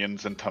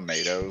onions and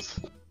tomatoes?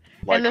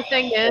 Like, And the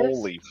thing is-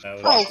 holy That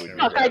was Oh fuck, we'd be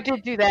fuck! I rich.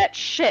 did do that.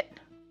 Shit.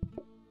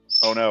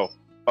 Oh no!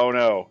 Oh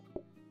no!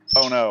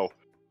 Oh no!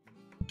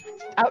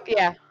 Oh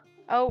yeah.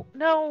 Oh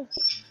no.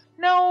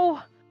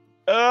 No.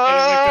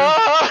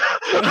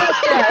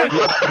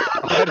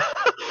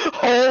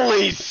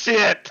 Holy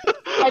shit!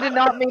 I did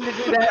not mean to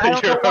do that. I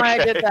don't know You're why I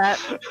did okay.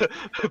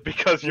 that.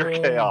 Because you're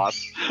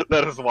chaos.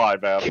 That is why,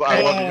 Babs.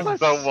 I love you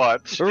so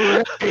much.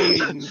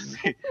 Brains!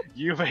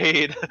 You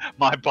made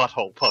my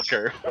butthole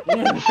pucker. A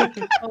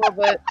little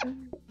bit.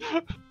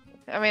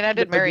 I mean, I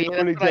did marry you.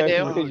 That's what I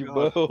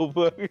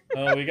do.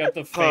 Oh, we got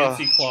the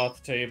fancy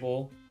cloth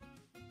table.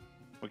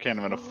 We can't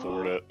even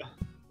afford it.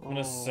 I'm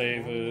gonna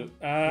save it.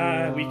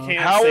 We can't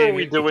How save are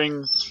we it.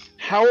 doing?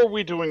 How are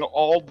we doing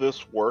all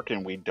this work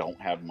and we don't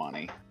have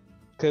money?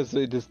 Because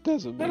it just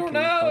doesn't I make don't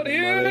any know,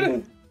 fucking money.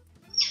 dude.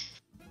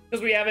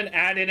 Because we haven't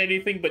added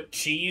anything but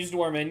cheese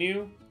to our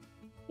menu.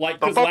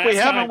 Like, The because fuck we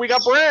last haven't? time, We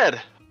got bread.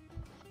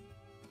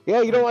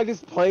 Yeah, you don't like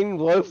just plain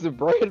loaves of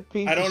bread,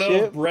 piece I don't of know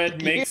shit. if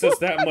bread makes us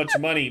that much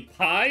money.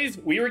 Pies,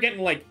 we were getting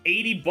like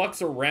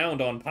 $80 a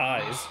round on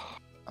pies.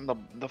 And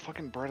the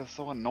fucking bread is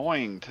so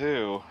annoying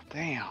too.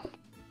 Damn.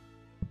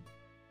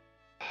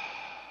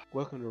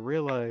 Welcome to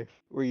real life,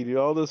 where you do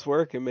all this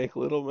work and make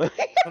little money.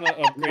 I'm gonna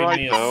upgrade Right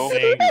me a though.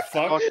 sink.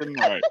 Fuck. Fucking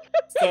right.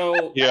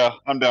 So Yeah,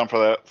 I'm down for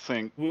that.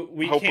 Sink.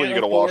 we Hopefully can't you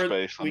get a wash afford,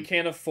 basin. we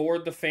can't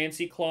afford the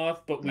fancy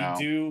cloth, but we No.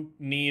 do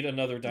need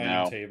another dining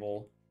No.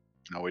 table.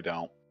 No, we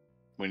don't.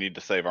 We need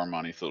to save our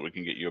money so that we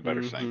can get you a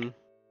better sink. Mhm.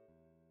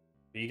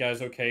 Are you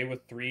guys okay with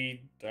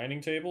 3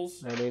 dining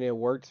tables? I mean, it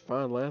worked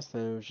fine last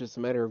time. It was just a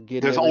matter of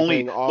getting There's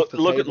only everything off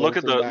the look at tables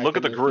the and back look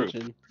at in the group.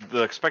 kitchen.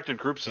 The expected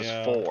groups is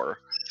Yeah. 4.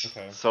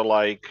 Okay. So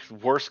like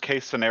worst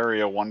case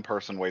scenario, one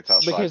person waits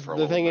outside Because for a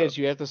the little thing bit. is,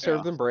 you have to serve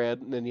Yeah. them bread,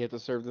 and then you have to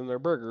serve them their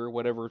burger,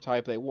 whatever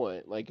type they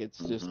want. Like it's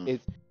just Mhm.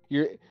 it's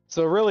you're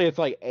so really it's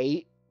like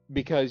 8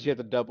 because you have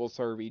to double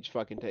serve each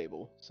fucking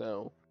table.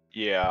 So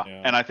Yeah.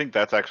 Yeah. And I think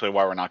that's actually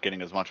why we're not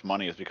getting as much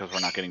money is because we're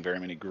not getting very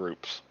many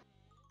groups.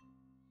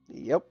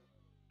 yep,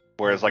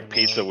 Whereas like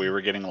pizza, we were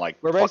getting like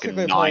we're fucking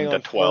basically 9 playing to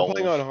on 12. we're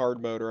playing on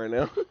hard mode right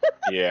now.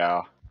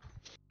 Yeah.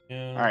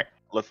 Yeah. All right,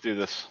 let's do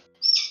this.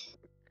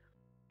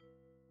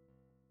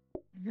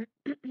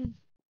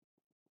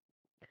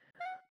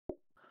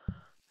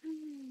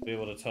 Be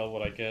able to tell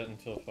what I get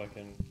until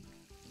fucking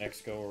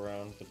next go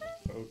around, but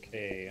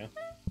okay.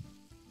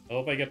 I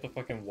hope I get the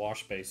fucking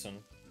wash basin.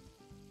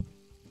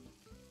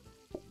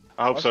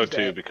 I hope so Washi's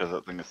too at- because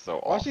that thing is so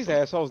Watch awesome. these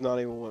assholes not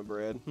even want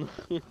bread.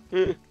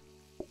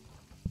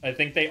 I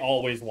think they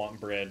always want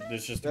bread.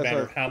 It's just a That's matter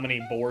our- of how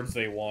many boards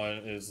they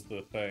want is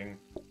the thing.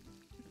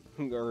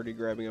 I'm already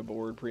grabbing a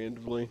board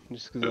preemptively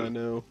just because I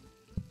know.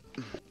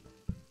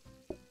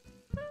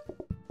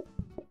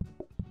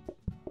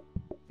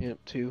 Yep,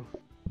 2.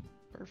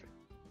 Perfect.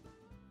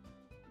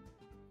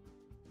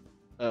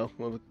 Oh,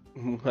 well,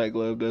 my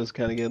globe does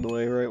kind of get in the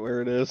way right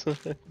where it is.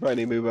 Probably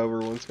need to move over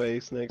one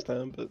space next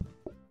time, but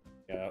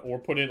Yeah, or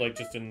put it like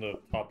just in the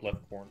top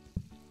left corner.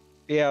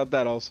 yeah,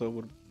 that also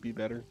would be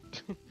better.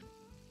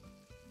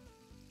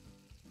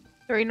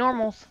 3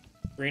 normals.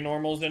 3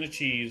 normals and a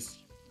cheese.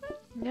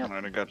 Yep.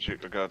 Alright, I got you.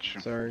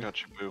 Sorry. I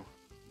got you, boo.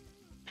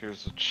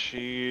 Here's the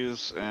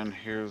cheese, and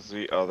here's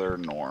the other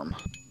norm.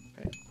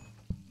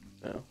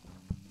 No.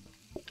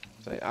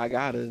 Say, I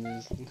got it.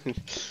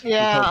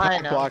 Yeah, I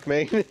know. Block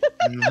me. Like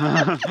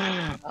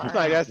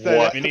I said,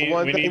 What? that's We the need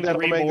one we thing need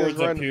that'll 3 make this boards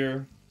up run.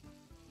 here.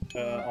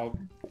 I'll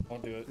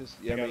do it. Just,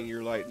 yeah, I got mean, it.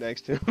 you're like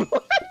next to him.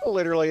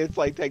 Literally, it's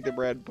like take the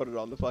bread and put it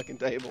on the fucking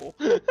table.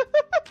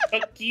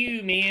 Fuck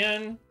you,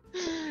 man.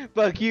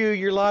 Fuck you,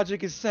 your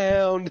logic is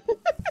sound.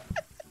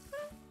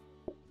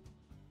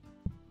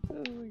 Oh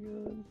my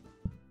god.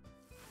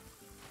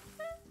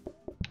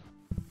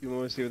 You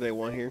want to see what they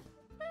want here?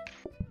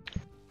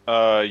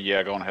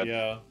 Yeah, go on ahead.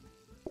 Yeah.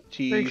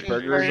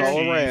 Cheeseburgers all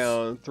cheese.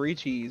 around. 3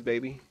 cheese,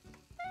 baby.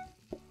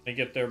 They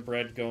get their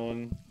bread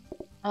going.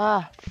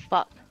 Ah,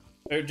 fuck.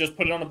 Or just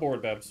put it on the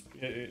board, Babs.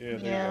 Yeah, there you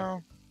go. Yeah.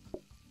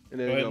 And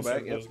then Go ahead go and back.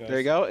 serve Yep. those guys. There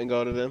you go, and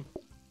go to them.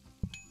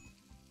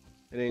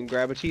 And then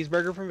grab a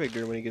cheeseburger from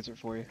Victor when he gets it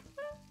for you.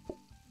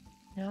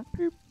 Yep.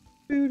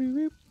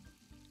 Doo-doo-doo.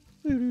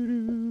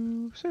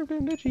 Doo-doo-doo. Served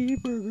in the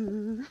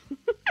cheeseburger.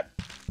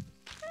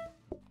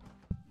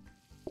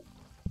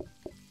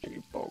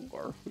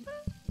 Cheeseburger.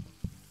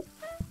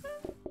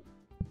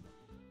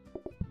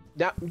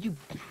 Now you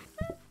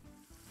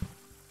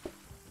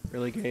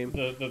really game.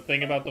 The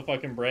thing about the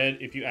fucking bread,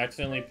 if you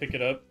accidentally pick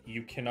it up,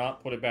 you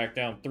cannot put it back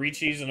down. 3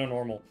 cheese and a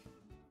normal.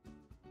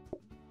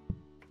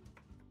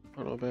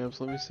 Hold on,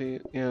 Babs. Let me see.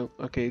 Yeah,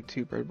 okay,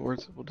 2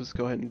 breadboards. We'll just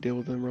go ahead and deal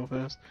with them real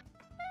fast.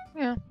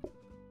 Yeah.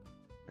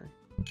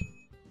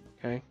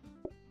 Okay.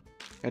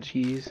 Got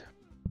cheese.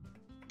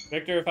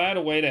 Victor, if I had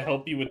a way to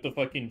help you with the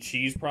fucking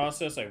cheese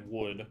process, I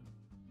would.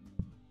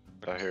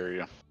 I hear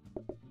you.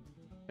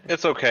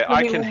 It's okay. Give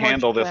I me can one more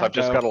handle this. cheese. I've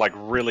just Go. got to like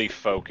really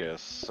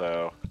focus.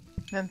 So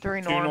Then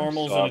 3 2 norms.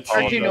 normals So and a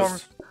I'll cheese. 2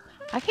 norms.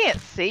 I can't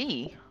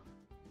see.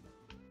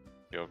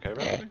 you okay,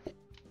 baby?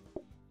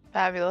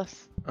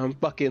 Fabulous. I'm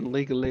fucking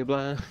legally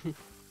blind.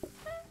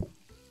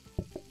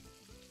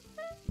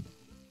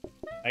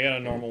 I got a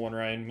normal one,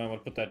 Ryan. Might want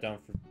to put that down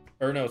for...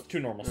 Or no, it's 2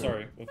 normal,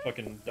 sorry. I'm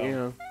fucking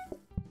dumb.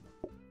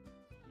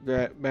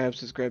 Yeah. Babs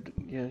just grabbed,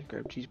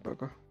 grab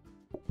cheeseburger.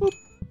 Boop.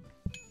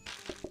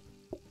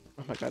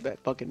 Oh my god, that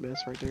fucking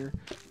mess right there.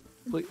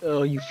 Like,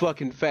 oh, you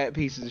fucking fat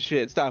pieces of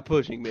shit. Stop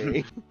pushing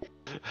me.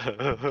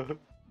 Go,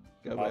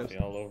 Babs. Coffee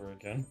all over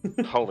again.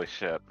 Holy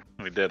shit,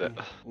 we did it.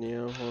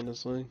 Yeah,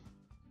 honestly.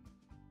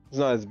 It's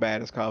not as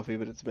bad as coffee,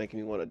 but it's making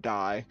me want to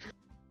die.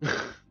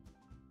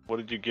 What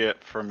did you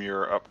get from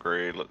your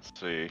upgrade? Let's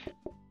see.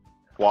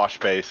 Wash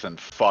basin.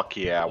 Fuck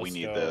yeah, we Let's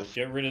need go. this.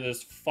 Get rid of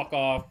this fuck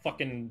off,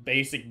 fucking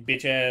basic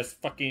bitch ass,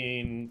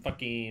 fucking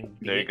bitch.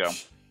 There you go.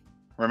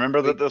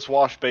 Remember that this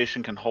wash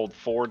basin can hold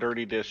 4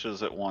 dirty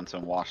dishes at once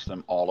and wash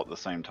them all at the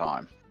same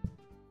time.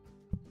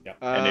 Yep.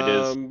 And it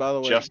is by the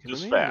way, just can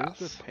as we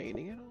fast. move the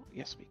painting at all?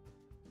 Yes, we.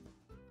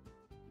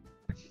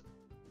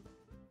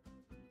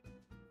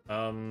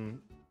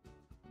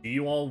 Do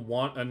you all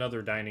want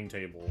another dining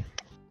table?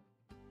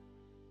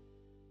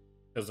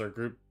 Because our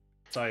group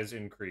size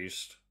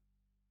increased.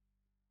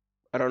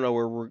 I don't know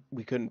where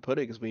we couldn't put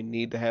it because we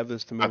need to have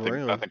this to move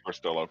around. I think we're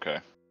still okay.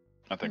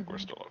 I think we're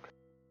still okay.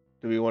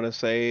 Do we want to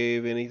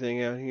save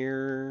anything out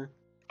here?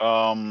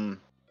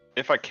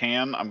 If I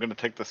can, I'm going to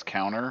take this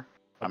counter.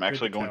 I'm Upgrade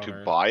actually the going counter.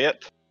 to buy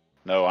it.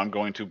 No, I'm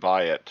going to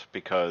buy it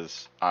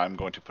because I'm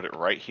going to put it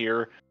right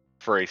here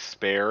for a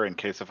spare in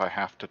case if I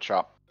have to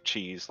chop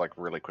cheese like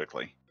really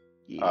quickly.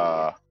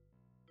 Yeah.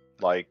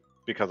 Like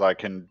because I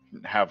can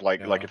have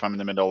like Yeah. if I'm in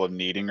the middle of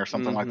kneading or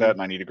something like that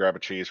and I need to grab a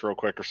cheese real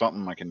quick or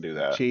something, I can do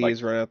that. Cheese,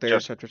 Like, run out there,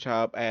 just- chop,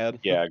 chop, add.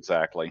 yeah,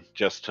 exactly.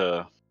 Just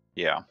to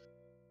yeah.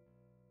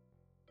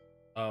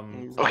 So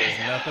Okay. there's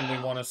nothing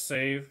we want to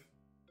save.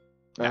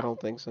 I don't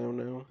think so,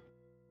 no.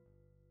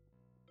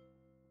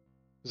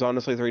 Because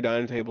honestly, 3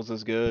 dining tables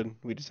is good.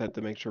 We just have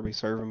to make sure we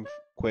serve them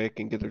quick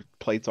and get their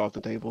plates off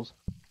the tables.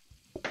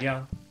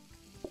 Yeah.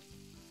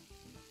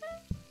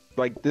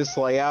 Like, this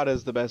layout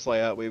is the best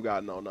layout we've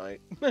gotten all night.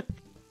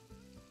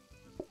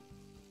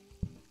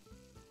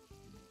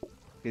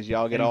 Because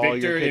y'all get And all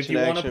Victor, your if kitchen you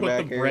want to action put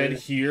back the bread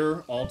here.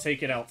 here, I'll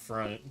take it out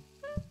front.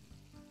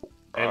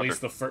 At Roger.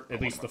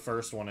 least the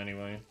first one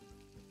anyway.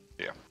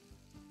 Yeah.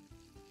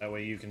 That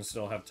way you can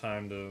still have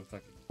time to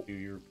fucking do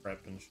your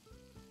prep and shit.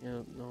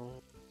 Yeah, no.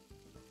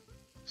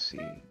 Let's see.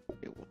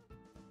 It will...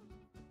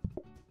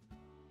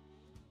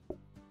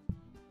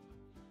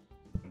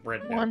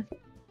 Bread One.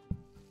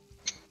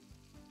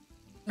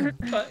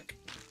 Fuck.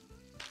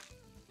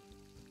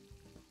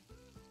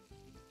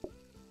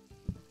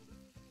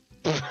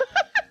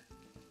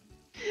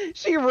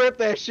 She ripped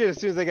that shit as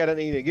soon as I got to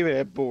eat it. Give me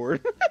that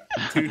board.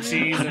 2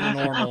 cheese and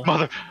a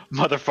normal.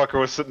 Motherfucker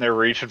was sitting there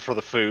reaching for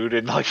the food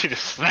and like she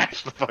just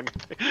snatched the fucking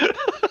thing.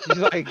 She's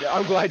like,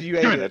 I'm glad you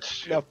ate Give me it. that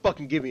shit. Now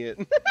fucking give me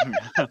it.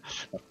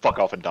 Fuck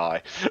off and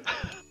die.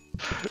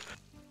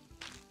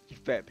 You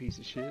fat piece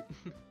of shit.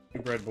 2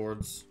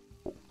 breadboards.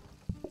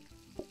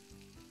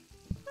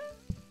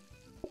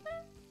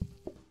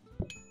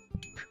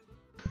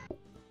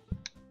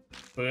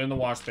 Put it in the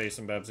wash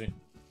basin, Bebsy.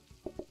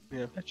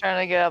 Yeah. I'm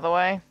trying to get out of the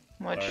way.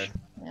 Which, Sorry.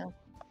 yeah.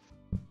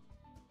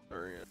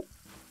 Alright.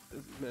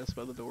 Mess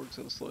by the door so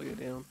it'll slow you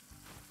down.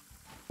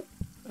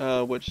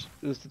 Which,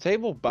 was the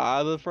table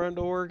by the front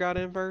door got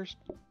in first?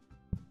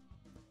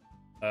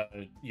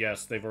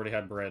 Yes, they've already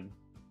had bread.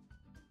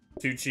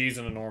 2 cheese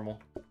and a normal.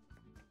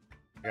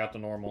 I got the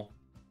normal.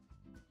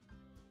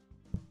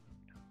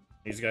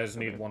 These guys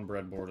need 1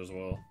 breadboard as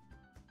well.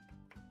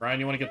 Ryan,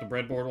 you want to get the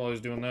breadboard while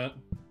he's doing that?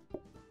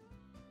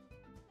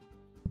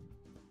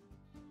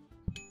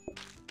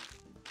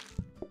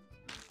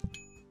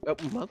 Oh,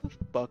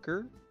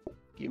 motherfucker.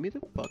 Give me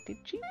the fucking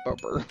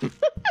cheeseburger.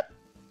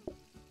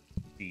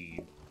 The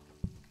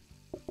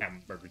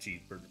hamburger,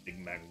 cheeseburger, Big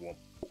Mac whoop.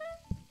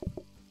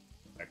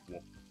 Mac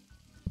whoop.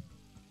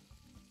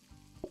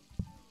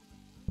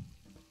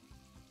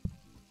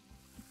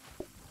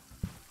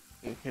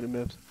 Yeah, hit him,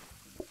 Mips.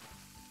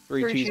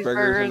 3 3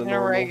 cheeseburgers and a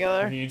normal.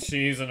 regular. Need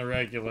cheese and a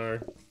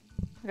regular.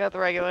 I got the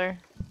regular.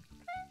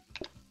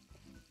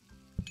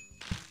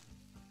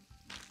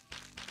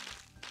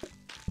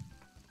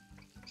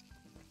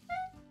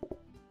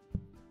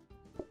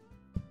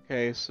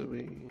 Okay, so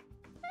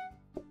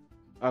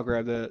I'll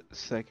grab that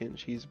second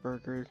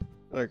cheeseburger,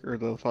 like, or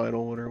the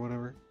final one or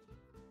whatever.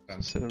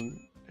 Okay. Sit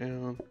him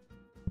down.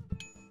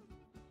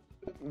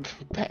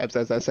 Perhaps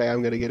as I say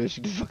I'm gonna get it, she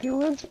just fucking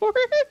runs for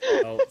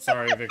it. Oh,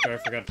 sorry, Victor, I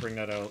forgot to bring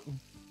that out.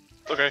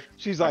 It's okay.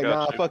 She's I like, got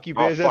nah, you. fuck you, Oh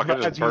bitch. fuck! I That's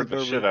my just burnt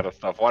the shit cheeseburger. out of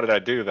stuff. Why did I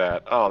do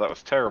that? Oh, that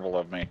was terrible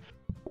of me.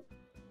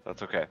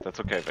 That's okay.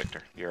 That's okay,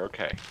 Victor. You're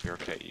okay. You're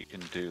okay. You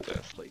can do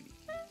this, lady.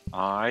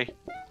 I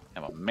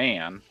am a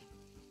man.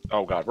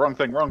 Oh god, wrong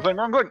thing, wrong thing,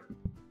 wrong thing!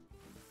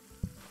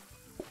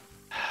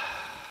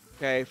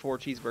 Okay, 4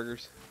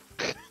 cheeseburgers.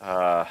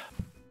 I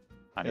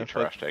need Yeah,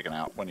 trash taken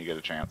out when you get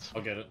a chance.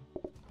 I'll get it.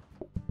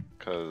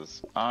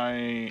 Because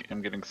I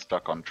am getting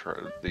stuck on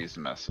these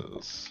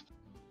messes.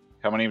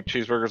 How many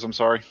cheeseburgers, I'm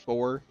sorry?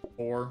 4.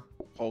 4.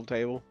 Whole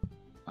table.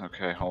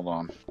 Okay, hold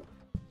on.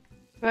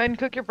 Go ahead and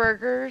cook your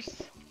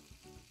burgers.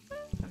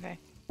 Okay.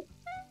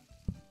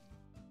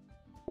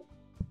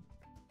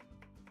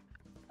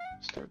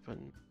 Start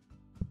putting...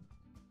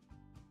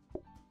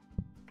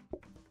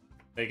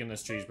 Taking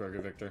this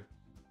cheeseburger, Victor.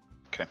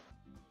 Okay.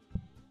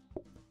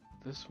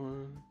 this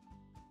one.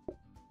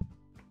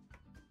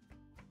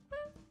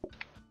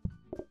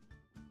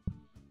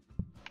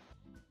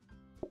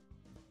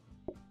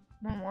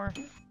 One more.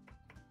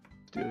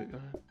 Let's do it, go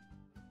ahead.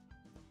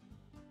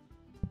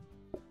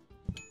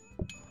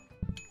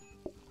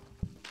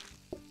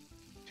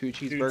 Two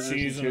Two cheeseburgers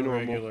cheese and 2 and a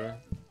normal. regular.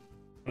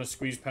 I'm gonna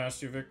squeeze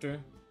past you, Victor.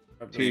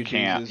 Two You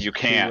can't. cheeses, You 2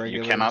 can't. You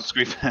regulars. cannot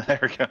squeeze. There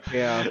we go.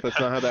 Yeah, that's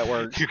not how that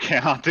works. You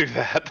cannot do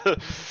that.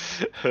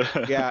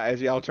 Yeah,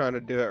 as y'all trying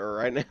to do it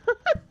right now.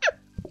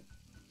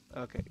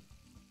 Okay.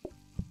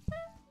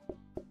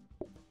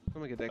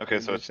 Let me get that. Okay,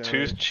 so it's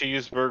 2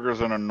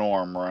 cheeseburgers and a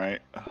norm, right?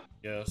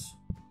 Yes.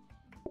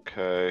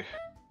 Okay.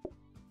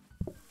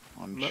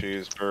 1 Nope.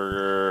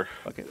 cheeseburger.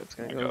 Okay, that's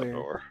gonna I go got there.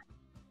 door.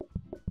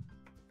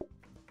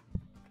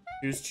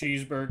 2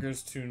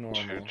 cheeseburgers, 2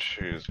 normal. 2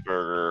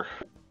 cheeseburger.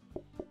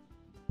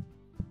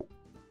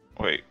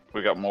 Wait,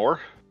 we got more?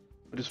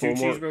 Just 2 one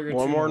more. cheeseburger,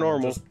 One 2 more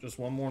normal. Just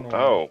one more normal.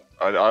 Oh,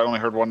 I only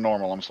heard 1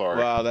 normal. I'm sorry.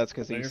 Wow, that's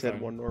because No, he you're said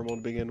fine. 1 normal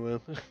to begin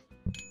with.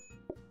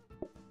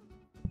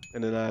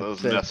 And then I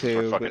Those said messes 2,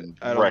 are but fucking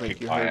I don't think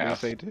wrecking you my heard me ass.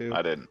 say 2.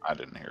 I didn't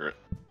hear it.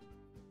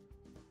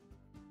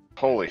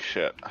 Holy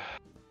shit.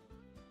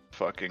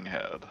 Fucking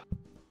head.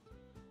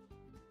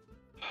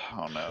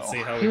 Oh no. Let's see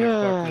how we get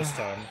fucked this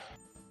time.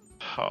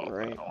 Oh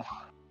Right. no.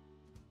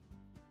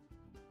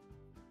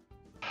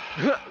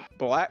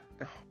 Black.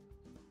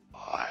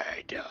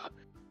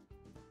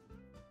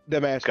 The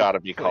mashed Gotta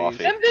be please.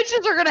 coffee. Them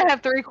bitches are gonna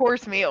have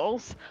 3-course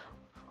meals.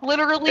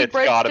 Literally It's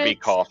gotta be breadsticks,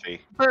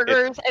 coffee.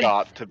 burgers, It's and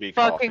got to be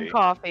fucking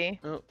coffee.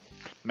 coffee.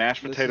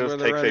 Mashed This is potatoes where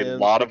the takes run a ends,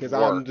 lot of because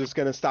work. I'm just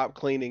gonna stop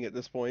cleaning at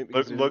this point.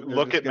 Look, because look, they're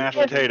look just at gonna mashed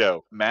fucking-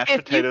 potato. Mashed If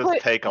you potatoes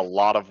put- take a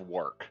lot of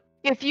work.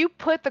 If you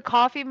put the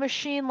coffee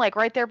machine like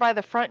right there by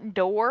the front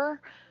door,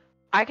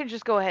 I could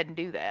just go ahead and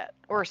do that.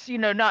 Or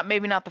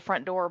maybe not the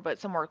front door, but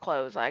somewhere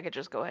close. I could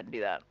just go ahead and do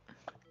that.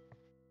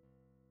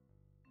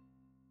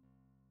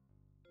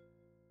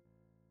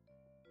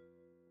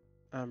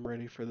 I'm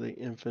ready for the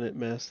infinite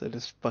mess that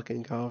is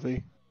fucking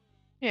coffee.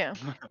 Yeah.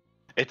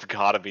 It's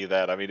gotta be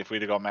that. I mean, if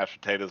we'd have gone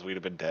mashed potatoes, we'd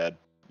have been dead.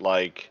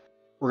 Like,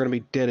 We're gonna be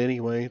dead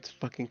anyway. It's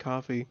fucking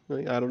coffee.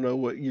 Like, I don't know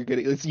what you're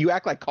getting. You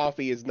act like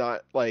coffee is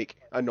not like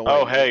annoying.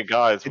 oh hey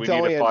guys, we it's need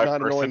only a not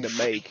annoying 5-person.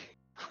 to make.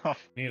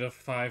 Need a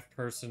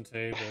 5-person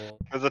table.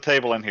 There's a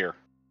table in here.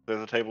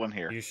 There's a table in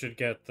here. You should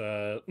get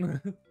that.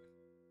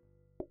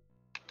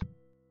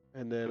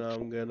 And then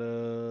I'm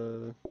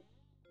gonna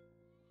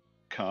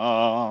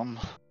Come.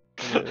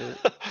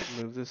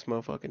 move this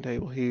motherfucking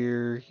table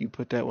here. You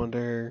put that one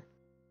there.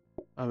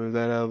 I move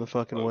that out of the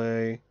fucking Oh.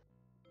 way.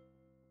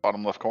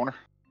 Bottom left corner.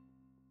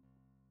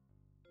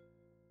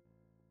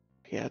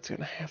 Yeah, it's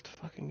gonna have to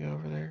fucking go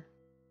over there.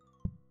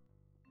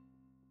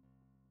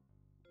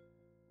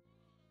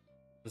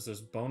 This is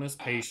bonus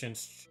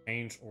patience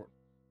change or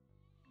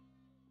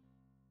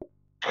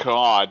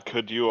God,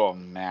 could you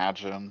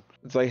imagine?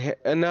 It's like,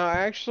 no,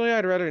 actually,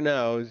 I'd rather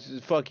no. It's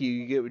just, fuck you.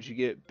 You get what you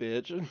get,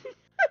 bitch.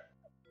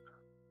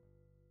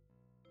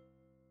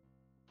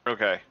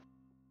 Okay,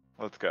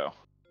 let's go.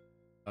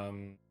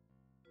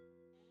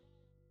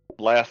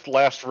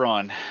 Last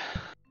run.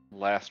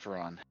 Last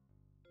run.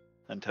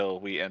 Until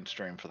we end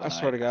stream for the I night.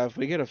 swear to God, if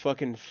we get a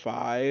fucking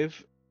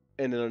 5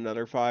 and then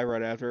another 5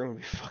 right after, I'm gonna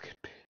be fucking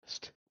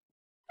pissed.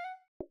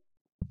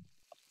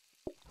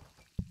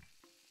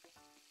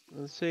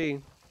 Let's see.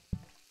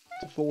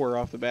 It's a 4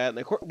 off the bat.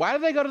 And why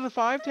did they go to the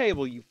 5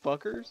 table, you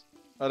fuckers?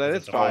 Oh, that is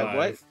It's a 5.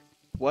 What?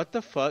 What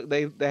the fuck?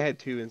 They had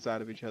 2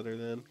 inside of each other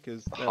then,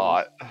 because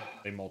Hot.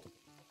 They multiply.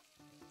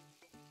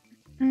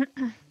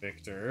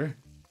 Victor.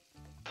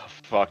 The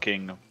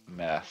fucking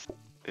mess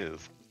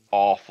is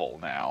awful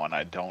now, and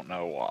I don't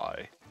know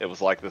why. It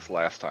was like this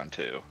last time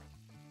too.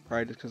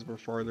 Probably just because we're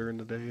farther in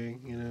the day,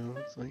 you know?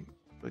 It's like,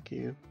 fuck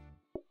you.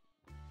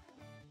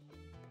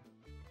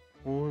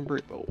 One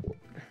brickboard.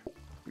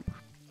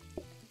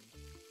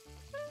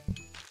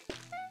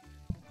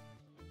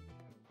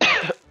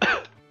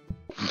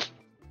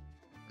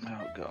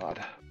 Oh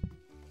God.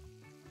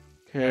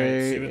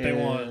 Okay. see what they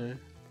want.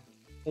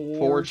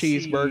 4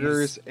 cheese.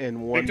 cheeseburgers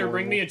and 1 Victor,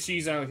 bring me normal. a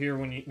cheese out here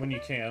when you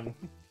can.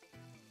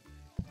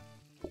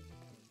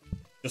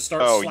 Just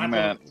start Oh, slapping. you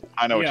meant.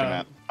 I know what you Yeah.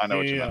 meant. I know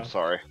what you Yeah. meant.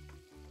 Sorry.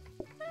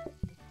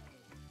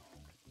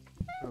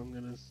 I'm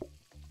gonna.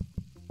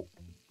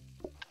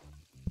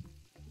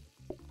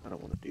 I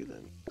don't want to do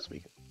that.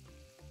 Speaking.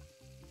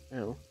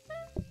 No.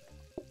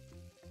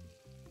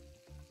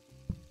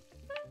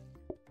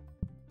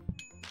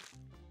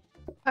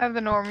 I have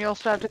the norm. You'll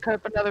still have to cut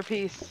up another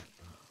piece.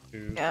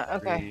 2, Yeah,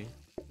 okay.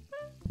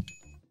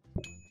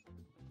 3.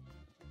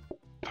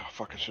 Oh,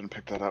 fuck, I shouldn't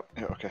pick that up.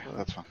 Yeah, okay,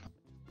 that's fine.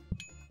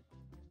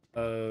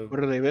 What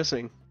are they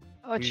missing?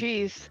 Oh,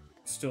 cheese.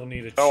 Still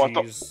need a Oh, I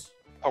thought- cheese.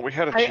 Oh, we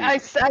had a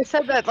cheese. I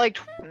said that like.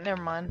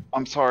 Never mind.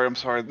 I'm sorry.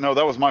 No,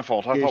 that was my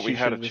fault. I Yeah, thought we she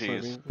had a should've just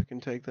let cheese. me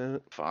fucking take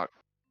that. Fuck.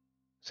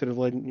 Instead of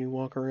letting you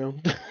walk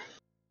around.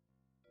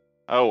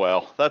 Oh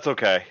well, that's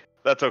okay.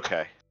 That's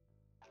okay.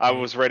 I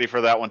was ready for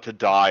that one to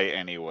die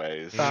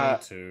anyways. Me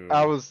too.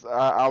 I was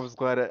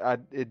glad it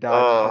died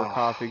before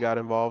coffee got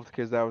involved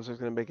because that was just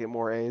gonna make it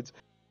more AIDS.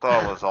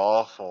 That was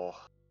awful.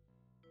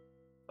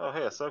 Oh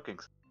hey, a soaking.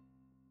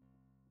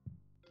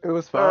 It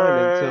was fine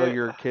until Alright.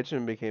 your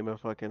kitchen became a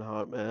fucking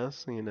hot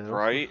mess, you know.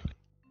 Right?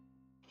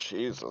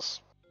 Jesus.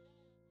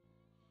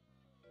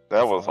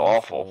 That was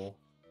awful.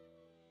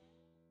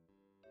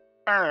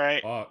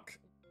 Alright. Fuck.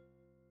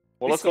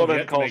 Well, We let's still go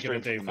ahead and get to call make it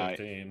stream to day for tonight.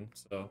 15,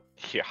 so.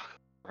 Yeah.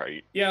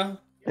 Right. Yeah.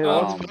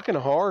 It's fucking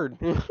hard.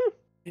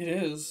 It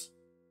is.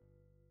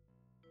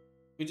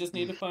 We just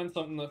need to find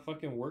something that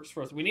fucking works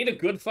for us. We need a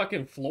good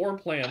fucking floor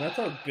plan. That's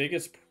our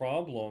biggest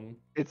problem.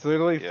 It's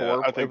literally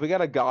Yeah, I think- If we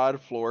got a god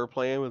floor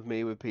plan with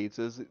me with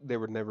pizzas, there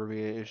would never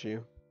be an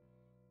issue.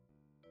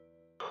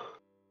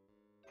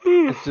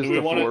 It's just we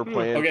the wanna- floor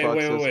plan Okay, fucks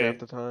wait, us wait. half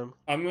the time.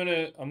 I'm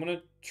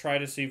gonna try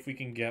to see if we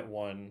can get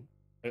one,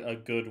 a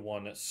good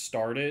one.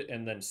 Start it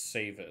and then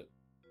save it.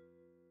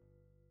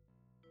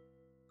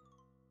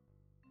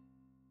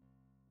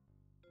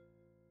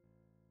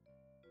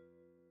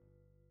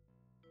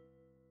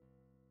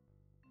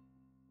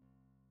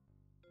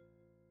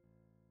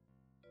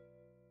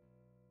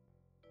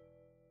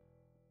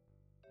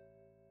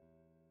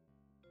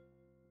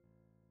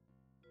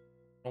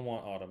 I don't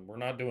want autumn. We're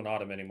not doing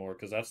autumn anymore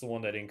because that's the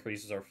one that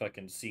increases our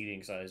fucking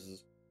seating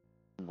sizes.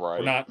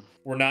 Right.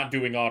 We're not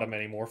doing autumn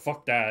anymore.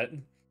 Fuck that.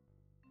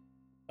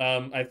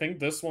 I think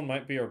this one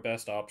might be our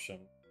best option.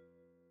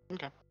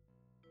 Okay.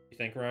 You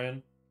think,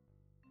 Ryan?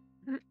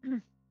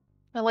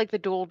 I like the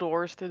dual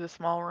doors through the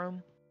small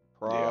room.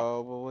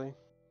 Probably.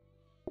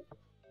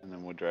 And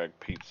then we'll drag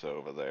pizza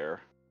over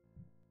there.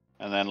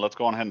 And then let's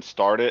go on ahead and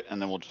start it,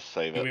 and then we'll just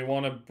save Do it. we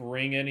want to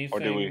bring anything?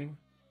 do we?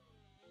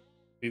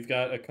 We've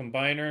got a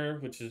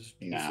combiner, which is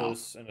No.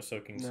 useless, and a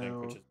soaking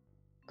sink, which is...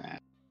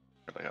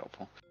 Really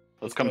helpful.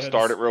 Let's Let's go come ahead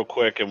start and it real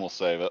quick, and we'll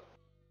save it.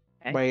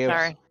 Okay, Babes.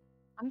 sorry.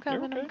 I'm You're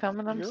coming, okay. I'm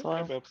coming, I'm You're slow.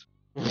 Okay, babes.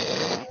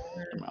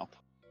 Your mouth.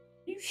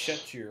 You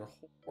shut your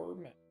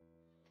whore mouth.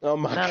 Oh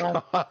my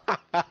No. god.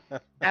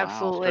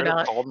 Absolutely Wow, straight up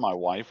not. called my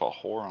wife a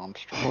whore on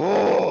stream.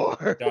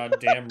 Whore.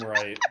 Goddamn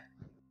right.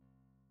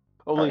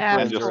 Only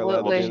Alright, friends are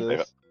allowed to Absolutely. do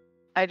this.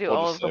 I do We'll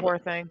all just of the save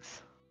it. whore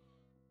things.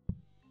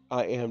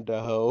 I am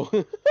the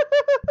hoe.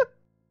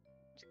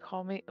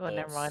 Call me. Oh,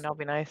 never Yes. mind. I'll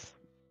be nice.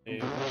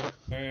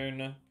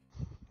 Turn.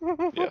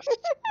 Yes.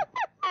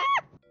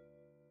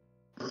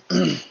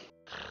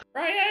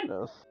 Ryan!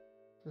 No.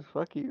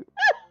 Fuck you.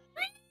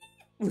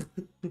 Y'all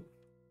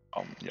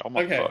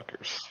Okay.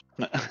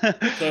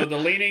 motherfuckers. So the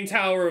Leaning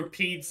Tower of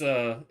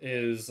Pizza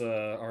is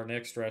our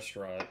next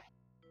restaurant.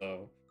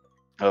 So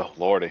Oh,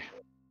 lordy.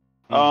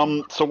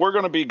 So we're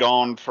going to be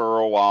gone for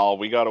a while.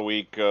 We got a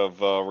week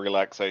of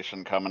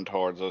relaxation coming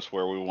towards us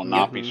where we will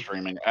not be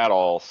streaming at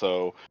all.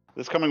 So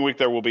this coming week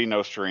there will be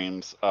no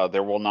streams.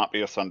 There will not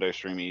be a Sunday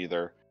stream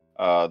either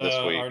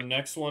this week. our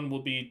next one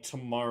will be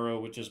tomorrow,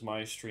 which is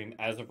my stream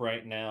as of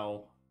right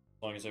now,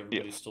 as long as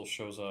everybody still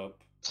shows up.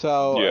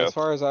 So, Yes. as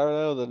far as I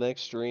know, the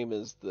next stream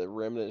is the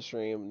Remnant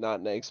stream,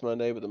 not next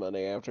Monday, but the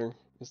Monday after.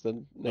 Is the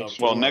next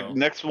Well, stream. tomorrow.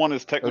 next one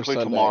is technically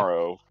Sunday.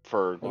 tomorrow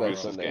for Or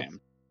Goose's Sunday. game.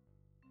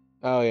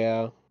 Oh,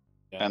 yeah.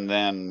 Yeah. And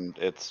then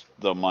it's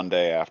the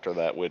Monday after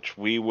that, which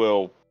we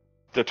will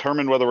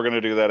determine whether we're going to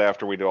do that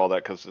after we do all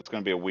that, because it's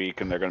going to be a week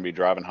and they're going to be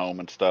driving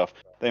home and stuff.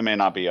 They may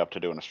not be up to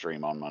doing a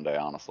stream on Monday,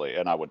 honestly,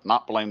 and I would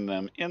not blame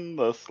them in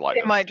the They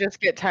slightest. might just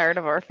get tired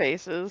of our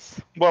faces.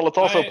 Well, it's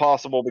also I-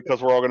 possible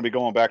because we're all going to be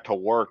going back to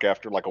work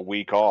after like a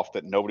week off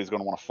that nobody's going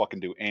to want to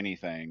fucking do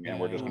anything, and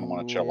we're just going to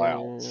want to chill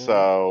out.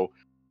 So,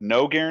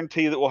 no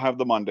guarantee that we'll have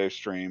the Monday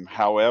stream.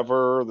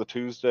 However, the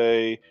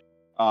Tuesday,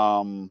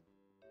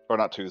 or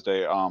not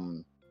Tuesday,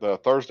 the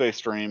Thursday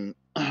stream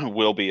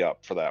will be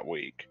up for that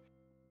week.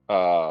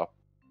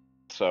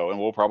 So, and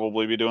we'll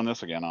probably be doing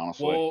this again,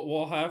 honestly.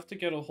 We'll have to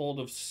get a hold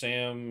of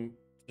Sam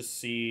to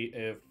see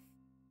if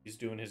he's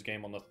doing his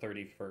game on the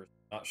 31st.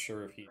 Not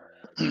sure if he...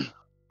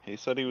 He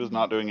said he was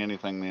not doing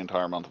anything the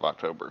entire month of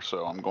October,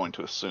 so I'm going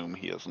to assume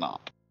he is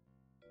not.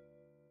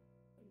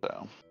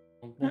 So,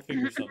 We'll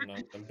figure something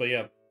out. But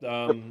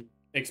yeah,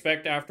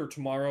 expect after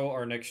tomorrow,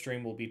 our next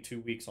stream will be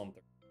 2 weeks on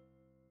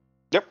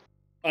Thursday.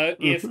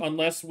 Yep.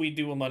 Unless we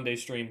do a Monday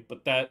stream,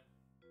 but that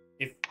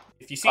if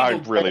you see I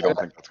the, really don't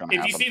think that's going to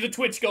if happen. you see the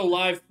Twitch go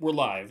live, we're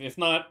live. If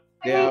not,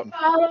 Yeah.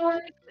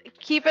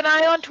 Keep an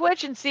eye on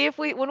Twitch and see if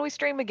when we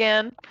stream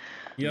again.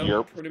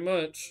 yep. Pretty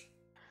much.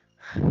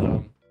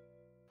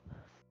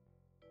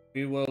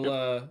 We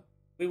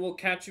will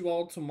catch you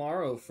all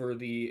tomorrow for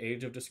the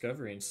Age of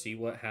Discovery and see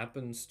what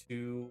happens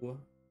to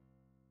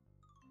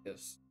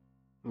this.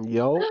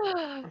 Yo.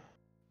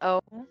 Oh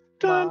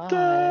Dun, my.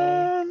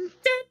 dun.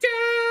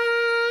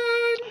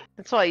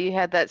 That's why you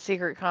had that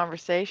secret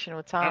conversation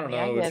with Tommy. I don't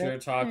know what get you're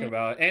it. talking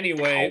about.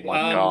 Anyway, Oh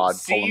my God,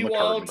 see pulling you the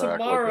all curtain back,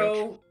 look,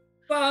 tomorrow.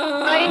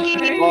 Bye.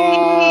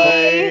 Bye.